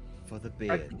 for the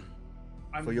beard.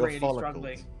 I'm for your really follicles.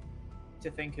 struggling to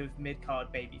think of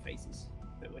mid-card baby faces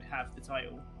that would have the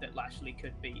title that Lashley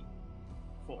could beat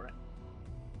for it.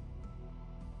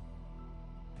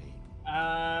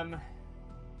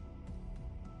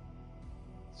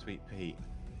 Sweet Pete.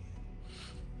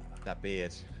 That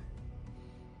beard.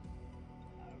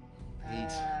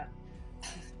 Pete.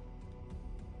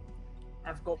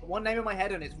 I've got one name in my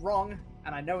head and it's wrong,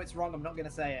 and I know it's wrong. I'm not going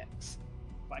to say it.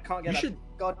 But I can't get that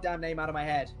goddamn name out of my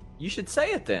head. You should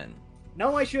say it then.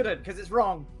 No, I shouldn't, because it's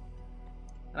wrong.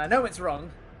 And I know it's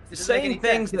wrong. Saying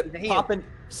things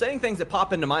that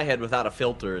pop into my head without a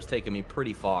filter has taken me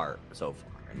pretty far so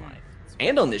far in life.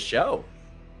 And on this show.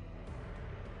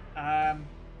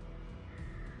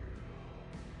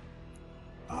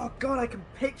 Oh god, I can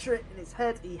picture it in his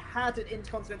head. He had an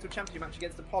Intercontinental Championship match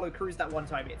against Apollo Crews that one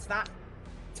time. It's that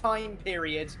time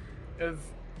period of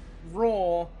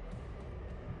Raw.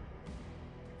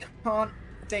 Can't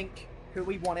think who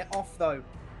we won it off though.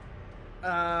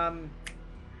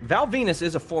 Val Venus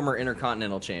is a former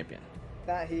Intercontinental Champion.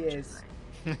 That he is.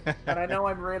 And I know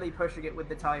I'm really pushing it with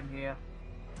the time here.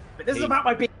 But this is about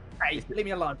my beard. Hey, leave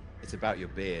me alone. It's about your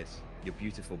beard. Your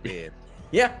beautiful beard.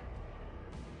 Yeah.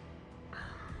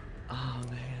 Oh,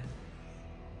 man.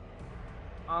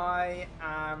 I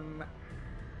am...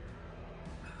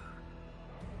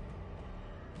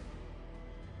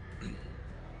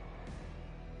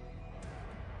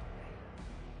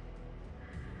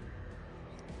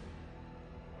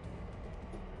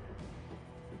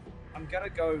 I'm gonna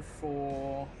go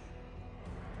for...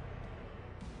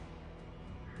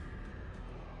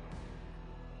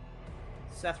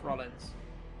 Seth Rollins.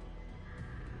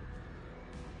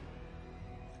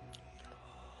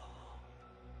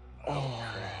 Oh,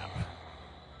 crap.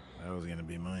 That was going to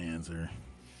be my answer.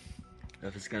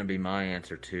 That is going to be my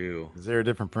answer, too. Is there a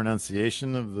different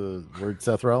pronunciation of the word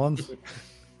Seth Rollins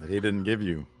that he didn't give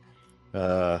you?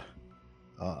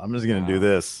 I'm just going to do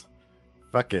this.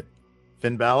 Fuck it.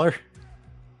 Finn Balor?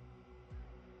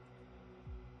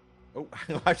 Oh,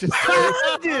 I just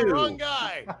wrong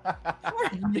guy.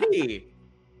 Me.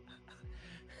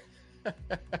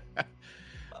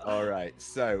 All right,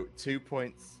 so 2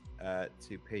 points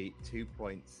to Pete, 2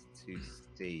 points to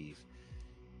Steve.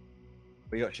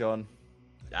 We got Sean.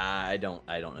 I don't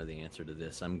know the answer to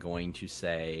this. I'm going to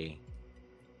say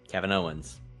Kevin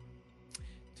Owens.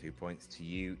 2 points to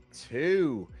you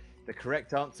too. The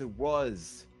correct answer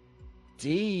was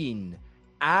Dean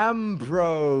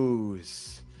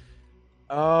Ambrose.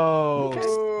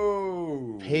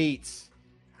 Oh, Pete.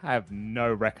 I have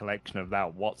no recollection of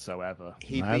that whatsoever.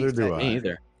 Neither do I. Me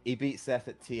either. He beat Seth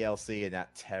at TLC in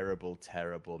that terrible,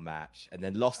 terrible match, and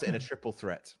then lost it in a triple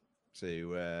threat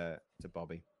to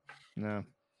Bobby. No.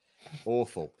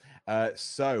 Awful.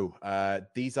 So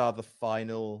these are the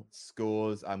final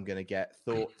scores. I'm going to get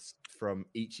thoughts from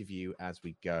each of you as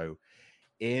we go.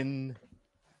 In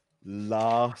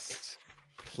last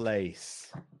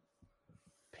place,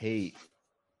 Pete.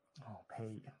 Oh,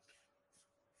 Pete.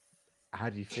 How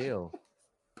do you feel?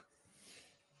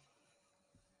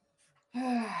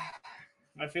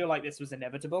 I feel like this was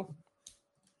inevitable.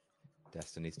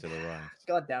 Destiny still arrived.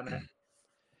 God damn it.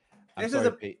 I'm This sorry, is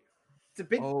a, Pete. it's a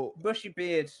big bushy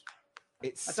beard.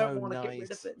 It's I don't so want to nice. get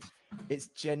rid of it. It's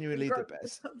genuinely the Grow-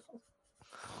 best.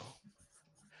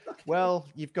 Well,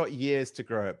 you've got years to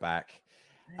grow it back.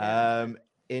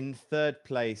 In third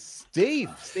place, Steve.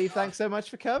 Steve, thanks so much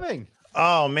for coming.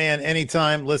 Oh man,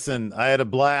 anytime. Listen, I had a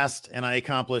blast and I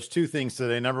accomplished two things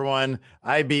today. Number one,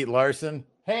 I beat Larson.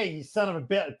 Hey, you son of a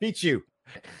bitch, beat you.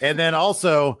 And then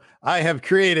also, I have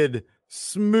created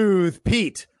Smooth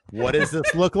Pete. What does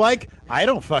this look like? I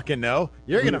don't fucking know.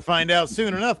 You're gonna find out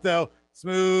soon enough, though.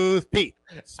 Smooth Pete.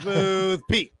 Smooth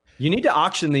Pete. You need to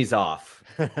auction these off.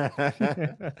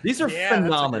 These are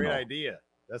phenomenal. That's a great idea.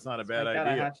 That's not a bad Make that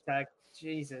idea. a hashtag.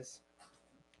 Jesus.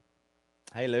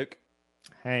 Hey, Luke.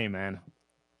 Hey, man.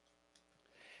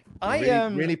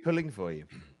 Really pulling for you.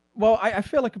 Well, I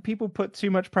feel like people put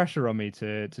too much pressure on me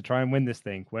to try and win this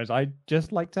thing, whereas I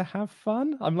just like to have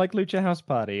fun. I'm like Lucha House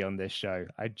Party on this show.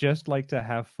 I just like to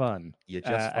have fun. You're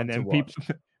just fun and then to watch.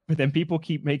 But then people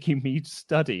keep making me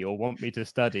study or want me to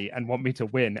study and want me to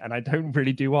win, and I don't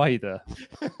really do either.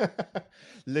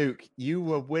 Luke, you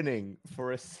were winning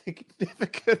for a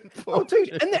significant portion. Oh,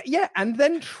 dude, and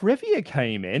then trivia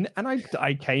came in, and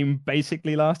I came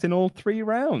basically last in all 3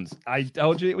 rounds. I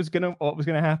told you what was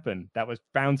gonna happen. That was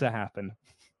bound to happen.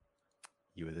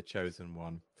 You were the chosen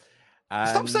one.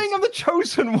 Stop saying I'm the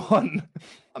chosen one.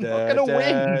 I'm not gonna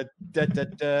win.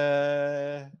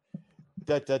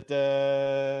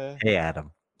 Hey,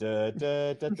 Adam. So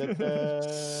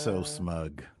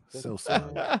smug. So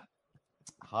smug.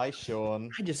 Hi, Sean.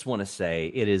 I just want to say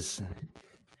it is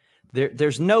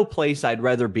there's no place I'd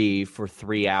rather be for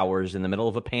 3 hours in the middle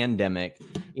of a pandemic,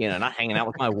 not hanging out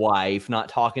with my wife, not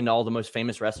talking to all the most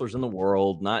famous wrestlers in the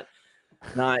world, not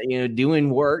doing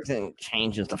work that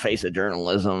changes the face of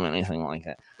journalism, anything like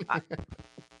that.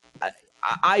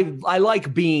 I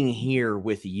like being here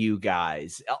with you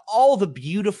guys, all the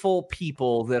beautiful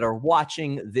people that are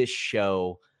watching this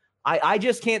show. I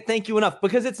just can't thank you enough,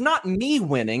 because it's not me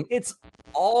winning. It's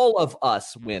all of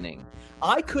us winning.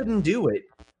 I couldn't do it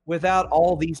without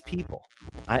all these people.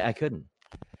 I couldn't.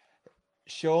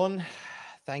 Sean,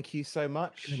 thank you so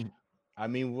much. I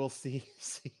mean, we'll see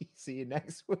you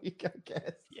next week, I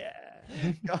guess.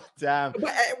 Yeah. God damn.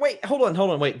 Wait, hold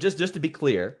on. Wait, just to be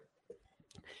clear.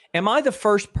 Am I the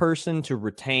first person to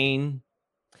retain?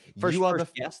 First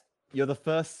guest? You're the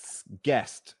first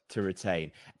guest to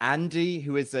retain. Andy,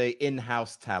 who is a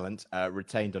in-house talent,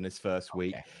 retained on his first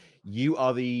week. You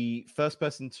are the first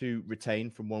person to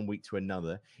retain from one week to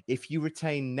another. If you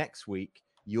retain next week,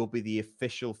 you'll be the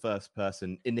official first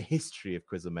person in the history of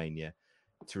QuizzleMania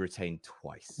to retain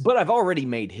twice. But I've already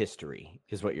made history,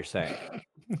 is what you're saying.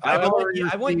 I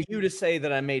want you to say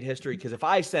that I made history, because if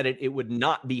I said it, it would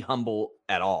not be humble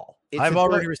at all. I've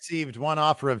already received one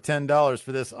offer of $10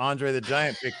 for this Andre the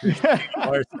Giant picture.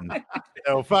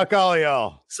 So fuck all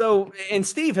y'all. So, and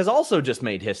Steve has also just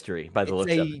made history by the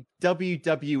looks of it.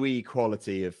 WWE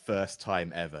quality of first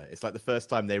time ever. It's like the first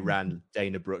time they ran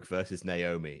Dana Brooke versus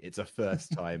Naomi. It's a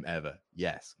first time ever.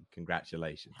 Yes,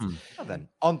 congratulations. Well, then,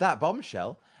 on that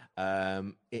bombshell,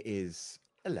 it is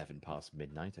 11 past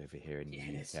midnight over here in the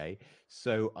UK.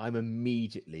 So I'm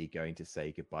immediately going to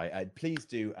say goodbye. Please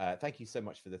do. Thank you so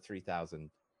much for the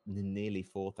 3,000, nearly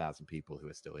 4,000 people who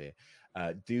are still here.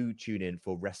 Do tune in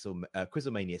for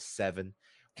QuizzleMania 7,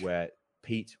 where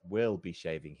Pete will be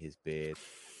shaving his beard.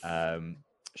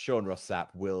 Sean Ross Sapp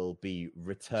will be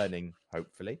returning,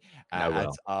 hopefully,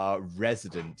 as our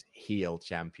resident heel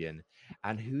champion.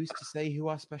 And who's to say who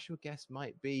our special guest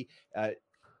might be?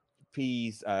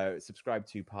 Please subscribe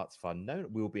to Parts Fun. No,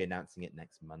 we'll be announcing it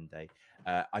next Monday.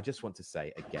 I just want to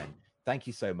say again, thank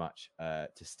you so much to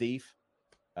Steve,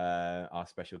 our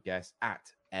special guest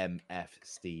at MF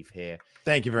Steve here.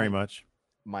 Thank you very much.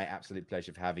 My absolute pleasure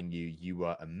of having you. You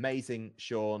were amazing,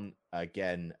 Sean.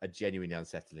 Again, a genuinely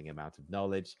unsettling amount of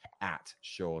knowledge at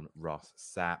Sean Ross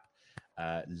Sapp.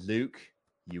 Luke,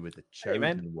 you were the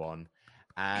chosen one.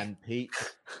 And Pete,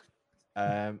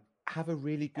 have a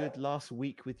really good last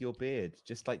week with your beard.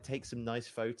 Just like take some nice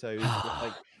photos. Just,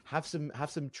 like have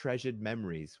some treasured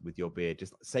memories with your beard.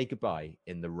 Just say goodbye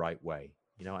in the right way.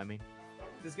 You know what I mean?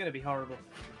 This is going to be horrible.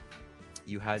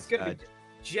 You had it's going to be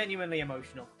genuinely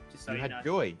emotional. Just so you had know.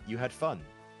 joy. You had fun.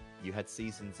 You had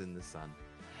seasons in the sun.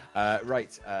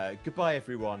 Right. Goodbye,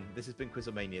 everyone. This has been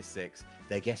QuizzleMania VI.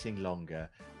 They're getting longer,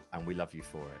 and we love you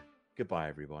for it. Goodbye,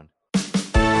 everyone.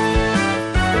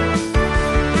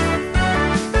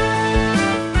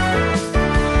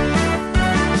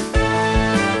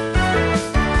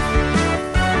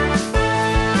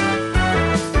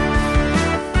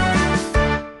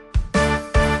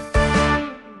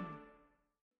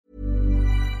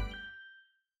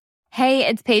 Hey,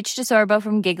 it's Paige DeSorbo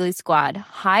from Giggly Squad.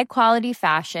 High quality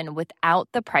fashion without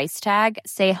the price tag.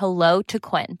 Say hello to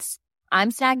Quince. I'm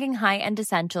snagging high-end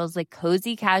essentials like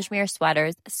cozy cashmere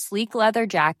sweaters, sleek leather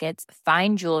jackets,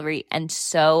 fine jewelry, and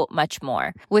so much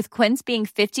more. With Quince being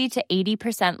 50 to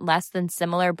 80% less than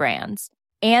similar brands.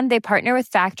 And they partner with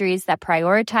factories that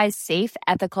prioritize safe,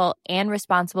 ethical, and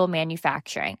responsible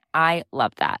manufacturing. I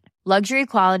love that. Luxury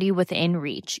quality within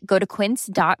reach. Go to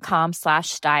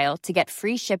quince.com/style to get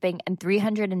free shipping and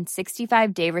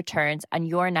 365-day returns on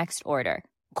your next order.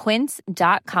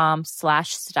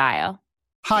 Quince.com/style.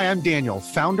 Hi, I'm Daniel,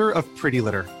 founder of Pretty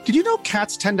Litter. Did you know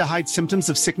cats tend to hide symptoms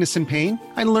of sickness and pain?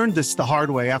 I learned this the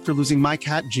hard way after losing my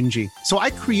cat, Gingy. So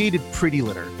I created Pretty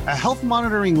Litter, a health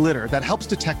monitoring litter that helps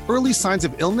detect early signs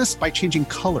of illness by changing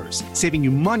colors, saving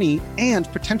you money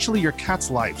and potentially your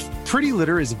cat's life. Pretty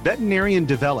Litter is veterinarian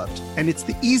developed, and it's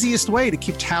the easiest way to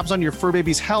keep tabs on your fur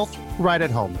baby's health right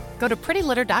at home. Go to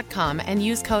prettylitter.com and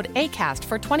use code ACAST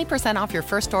for 20% off your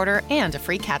first order and a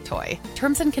free cat toy.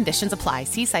 Terms and conditions apply.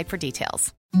 See site for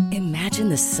details. Imagine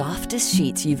the softest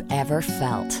sheets you've ever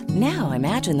felt. Now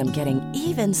imagine them getting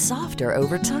even softer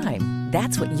over time.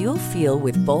 That's what you'll feel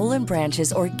with Boll &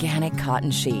 Branch's organic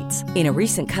cotton sheets. In a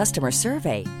recent customer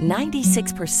survey,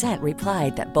 96%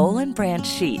 replied that Boll & Branch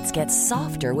sheets get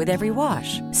softer with every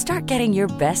wash. Start getting your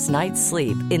best night's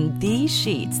sleep in these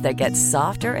sheets that get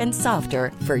softer and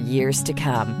softer for years to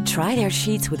come. Try their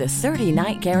sheets with a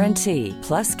 30-night guarantee.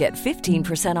 Plus, get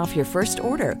 15% off your first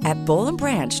order at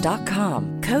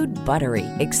bollandbranch.com. Code BUTTERY.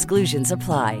 Exclusions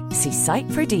apply. See site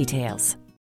for details.